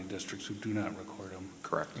surrounding districts who do not record them.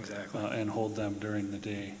 Correct. Exactly. And hold them during the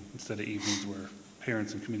day instead of evenings where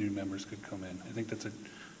parents and community members could come in. I think that's a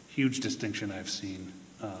huge distinction I've seen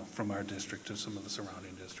from our district to some of the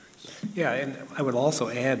surrounding districts. Yeah, and I would also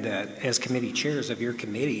add that as committee chairs of your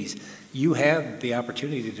committees, you have the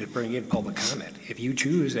opportunity to bring in public comment. If you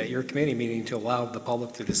choose at your committee meeting to allow the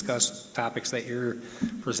public to discuss topics that you're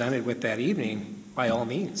presented with that evening, by all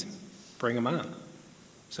means, bring them on.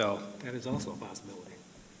 So that is also a possibility.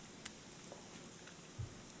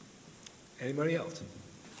 Anybody else?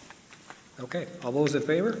 Okay, all those in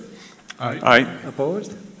favor? Aye.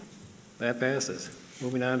 Opposed? That passes.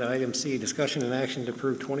 Moving on to item C, discussion and action to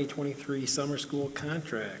approve 2023 summer school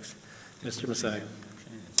contracts. Mr. Masai.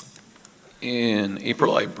 In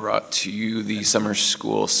April, I brought to you the summer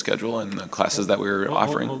school schedule and the classes that we were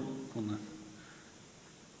offering. Hold on.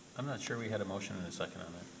 I'm not sure we had a motion in a second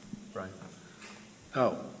on that, Brian.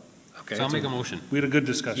 Oh, okay. So I'll make a motion. We had a good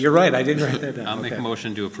discussion. You're right, I didn't write that down. I'll make a Okay.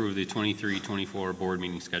 motion to approve the 23-24 board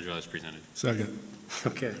meeting schedule as presented. Second.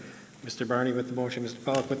 Okay. Mr. Barney with the motion, Mr.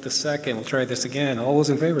 Pollock with the second. We'll try this again. All those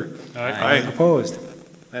in favor? Aye. Opposed?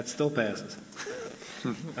 That still passes.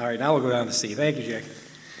 All right, now we'll go down to C. Thank you, Jack.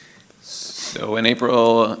 So in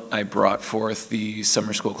April, I brought forth the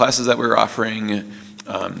summer school classes that we were offering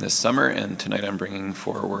this summer, and tonight I'm bringing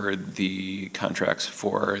forward the contracts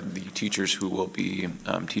for the teachers who will be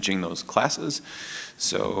teaching those classes.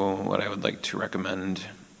 So what I would like to recommend,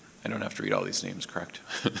 I don't have to read all these names, correct?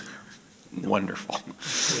 Wonderful.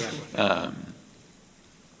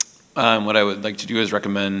 What I would like to do is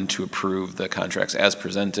recommend to approve the contracts as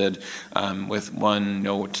presented, with one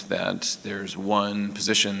note that there's one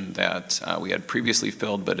position that we had previously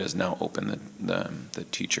filled but is now open. The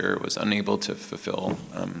teacher was unable to fulfill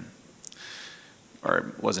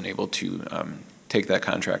or wasn't able to take that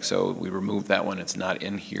contract, so we removed that one. It's not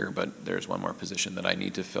in here, but there's one more position that I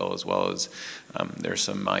need to fill, as well as there's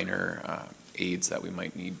some minor aids that we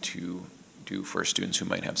might need to do for students who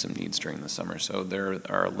might have some needs during the summer. So there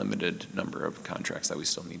are a limited number of contracts that we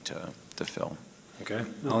still need to fill. Okay,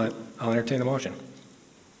 I'll entertain a motion.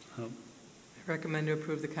 I recommend to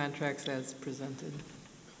approve the contracts as presented.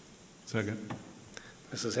 Second.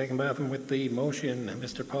 Mrs. Higginbotham with the motion,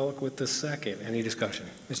 Mr. Pollock with the second. Any discussion?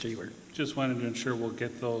 Mr. Ewert. Just wanted to ensure we'll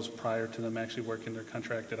get those prior to them actually working their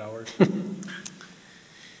contracted hours.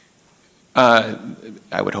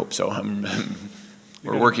 I would hope so.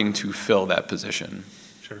 We're working to fill that position.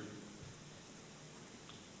 Sure.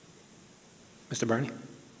 Mr. Barney?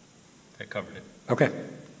 That covered it. Okay.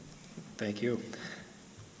 Thank you.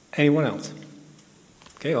 Anyone else?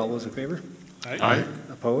 Okay, all those in favor? Aye.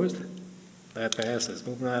 Opposed? That passes.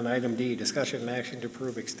 Moving on to item D, discussion and action to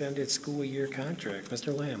approve extended school year contract.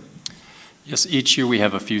 Mr. Lamb. Yes, each year we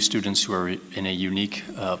have a few students who are in a unique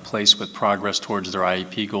place with progress towards their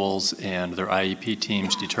IEP goals, and their IEP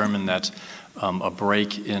teams determine that a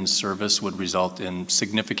break in service would result in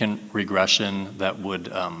significant regression that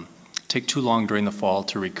would take too long during the fall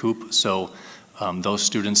to recoup. So those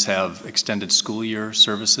students have extended school year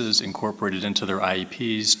services incorporated into their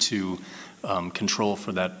IEPs to control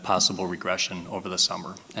for that possible regression over the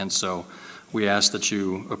summer. And so we ask that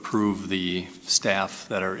you approve the staff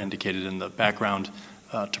that are indicated in the background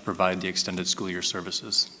to provide the extended school year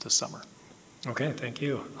services this summer. Okay, thank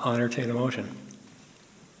you. I'll entertain a motion.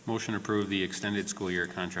 Motion to approve the extended school year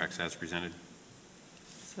contracts as presented.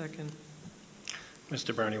 Second.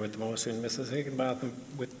 Mr. Barney with the motion, Mrs. Higginbotham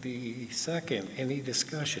with the second. Any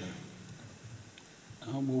discussion?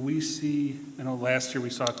 Will we see, I know last year we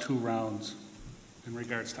saw 2 rounds in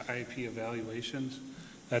regards to IEP evaluations.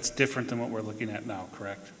 That's different than what we're looking at now,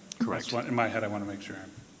 correct? Correct. That's what, in my head, I want to make sure.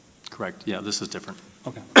 Correct. Yeah, this is different.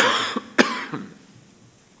 Okay.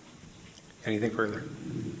 Anything further?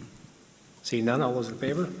 See none, all those in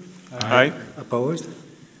favor? Aye. Opposed?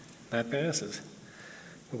 That passes.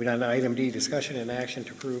 Moving on to item D, discussion and action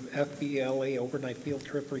to approve FBLA overnight field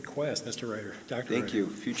trip request. Mr. Ryder. Dr. Thank Ryder. you.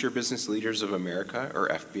 Future Business Leaders of America, or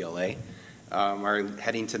FBLA, are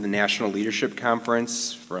heading to the National Leadership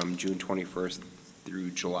Conference from June 21st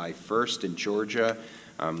through July 1st in Georgia.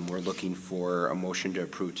 We're looking for a motion to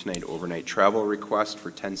approve tonight overnight travel request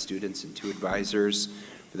for 10 students and 2 advisors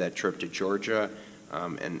for that trip to Georgia.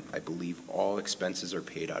 And I believe all expenses are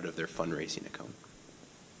paid out of their fundraising account.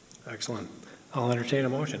 Excellent. I'll entertain a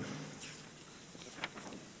motion.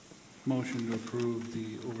 Motion to approve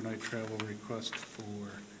the overnight travel request for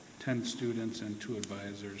 10 students and 2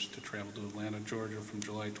 advisors to travel to Atlanta, Georgia from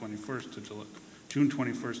June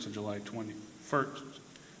 21st to July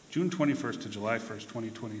 1st,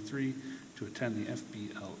 2023 to attend the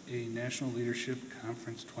FBLA National Leadership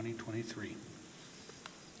Conference 2023.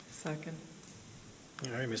 Second.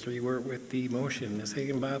 All right, Mr. Ewert with the motion, Ms.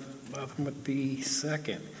 Higginbotham with the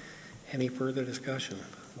second. Any further discussion?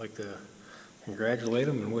 I'd like to congratulate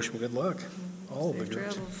them and wish them good luck. All of the Safe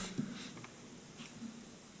groups. travels.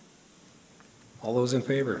 All those in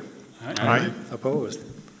favor? Aye. Opposed?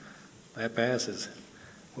 That passes.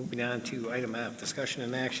 Moving on to item F, discussion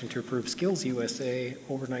and action to approve Skills USA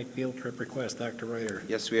overnight field trip request. Dr. Ryder.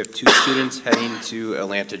 Yes, we have 2 students heading to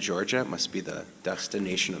Atlanta, Georgia. It must be the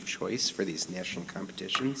destination of choice for these national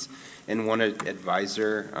competitions. And 1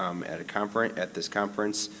 advisor at this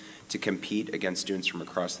conference to compete against students from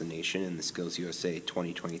across the nation in the Skills USA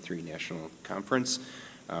 2023 National Conference.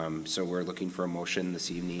 So we're looking for a motion this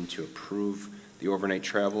evening to approve the overnight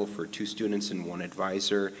travel for 2 students and 1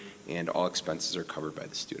 advisor, and all expenses are covered by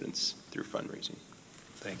the students through fundraising.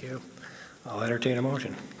 Thank you. I'll entertain a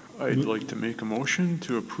motion. I'd like to make a motion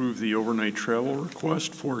to approve the overnight travel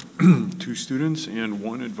request for 2 students and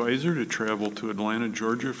 1 advisor to travel to Atlanta,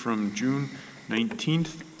 Georgia from June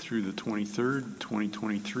 19th through the 23rd,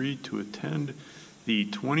 2023 to attend the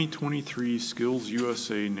 2023 Skills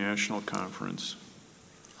USA National Conference.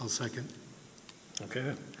 I'll second.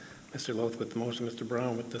 Okay. Mr. Loth with the motion, Mr.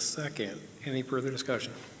 Brown with the second. Any further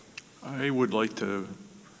discussion? I would like to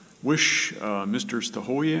wish Mr.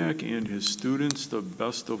 Stahoyak and his students the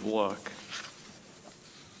best of luck.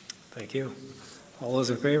 Thank you. All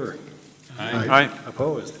those in favor? Aye. Aye.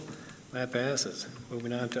 Opposed? That passes.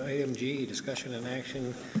 Moving on to item G, discussion and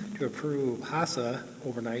action to approve HASA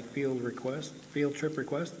overnight field trip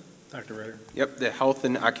request. Dr. Ryder. Yep, the Health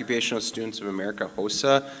and Occupational Students of America,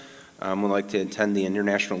 HOSA, would like to attend the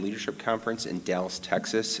International Leadership Conference in Dallas,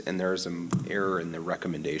 Texas, and there is an error in the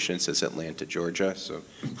recommendation. It says Atlanta, Georgia, so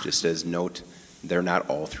just as note, they're not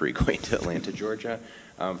all 3 going to Atlanta, Georgia.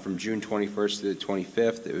 From June 21st to the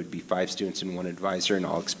 25th, it would be 5 students and 1 advisor, and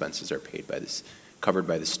all expenses are covered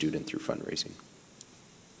by the student through fundraising.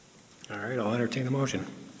 All right, I'll entertain a motion.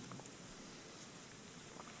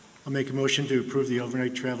 I'll make a motion to approve the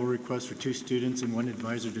overnight travel request for 2 students and 1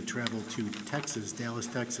 advisor to travel to Texas, Dallas,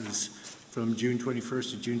 Texas, from June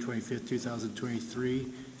 21st to June 25th,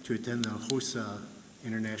 2023, to attend the HOSA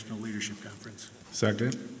International Leadership Conference.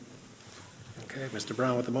 Second. Okay, Mr.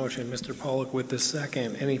 Brown with the motion, Mr. Pollock with the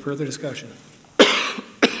second. Any further discussion?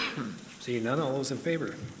 Seeing none, all those in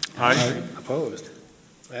favor? Aye. Opposed?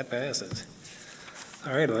 That passes.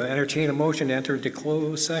 All right, I'll entertain a motion to enter into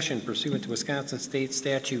closed session pursuant to Wisconsin State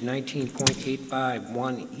Statute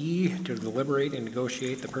 19.851E to deliberate and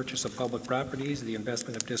negotiate the purchase of public properties, the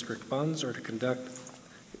investment of district funds, or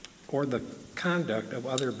the conduct of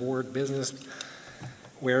other board business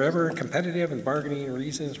wherever competitive and bargaining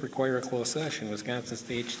reasons require a closed session. Wisconsin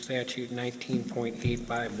State Statute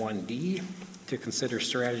 19.851D to consider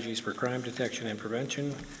strategies for crime detection and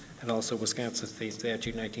prevention, and also Wisconsin State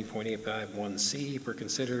Statute 19.851C for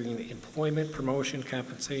considering employment, promotion,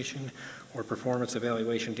 compensation, or performance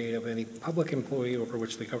evaluation data of any public employee over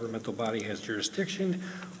which the governmental body has jurisdiction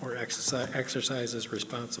or exercises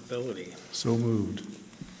responsibility. So moved.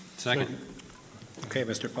 Second. Okay,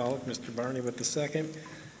 Mr. Pollock, Mr. Barney with the second.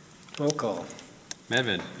 Roll call.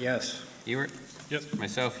 Medved. Yes. Ewert. Yes.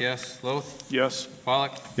 Myself, yes. Loth. Yes.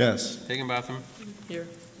 Pollock. Yes. Higginbotham. Here.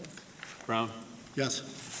 Brown. Yes.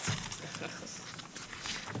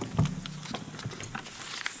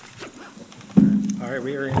 All right,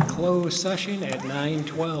 we are in closed session at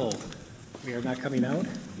 9:12. We are not coming out?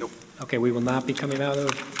 Nope. Okay, we will not be coming out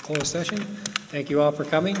of closed session. Thank you all for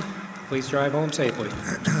coming. Please drive home safely.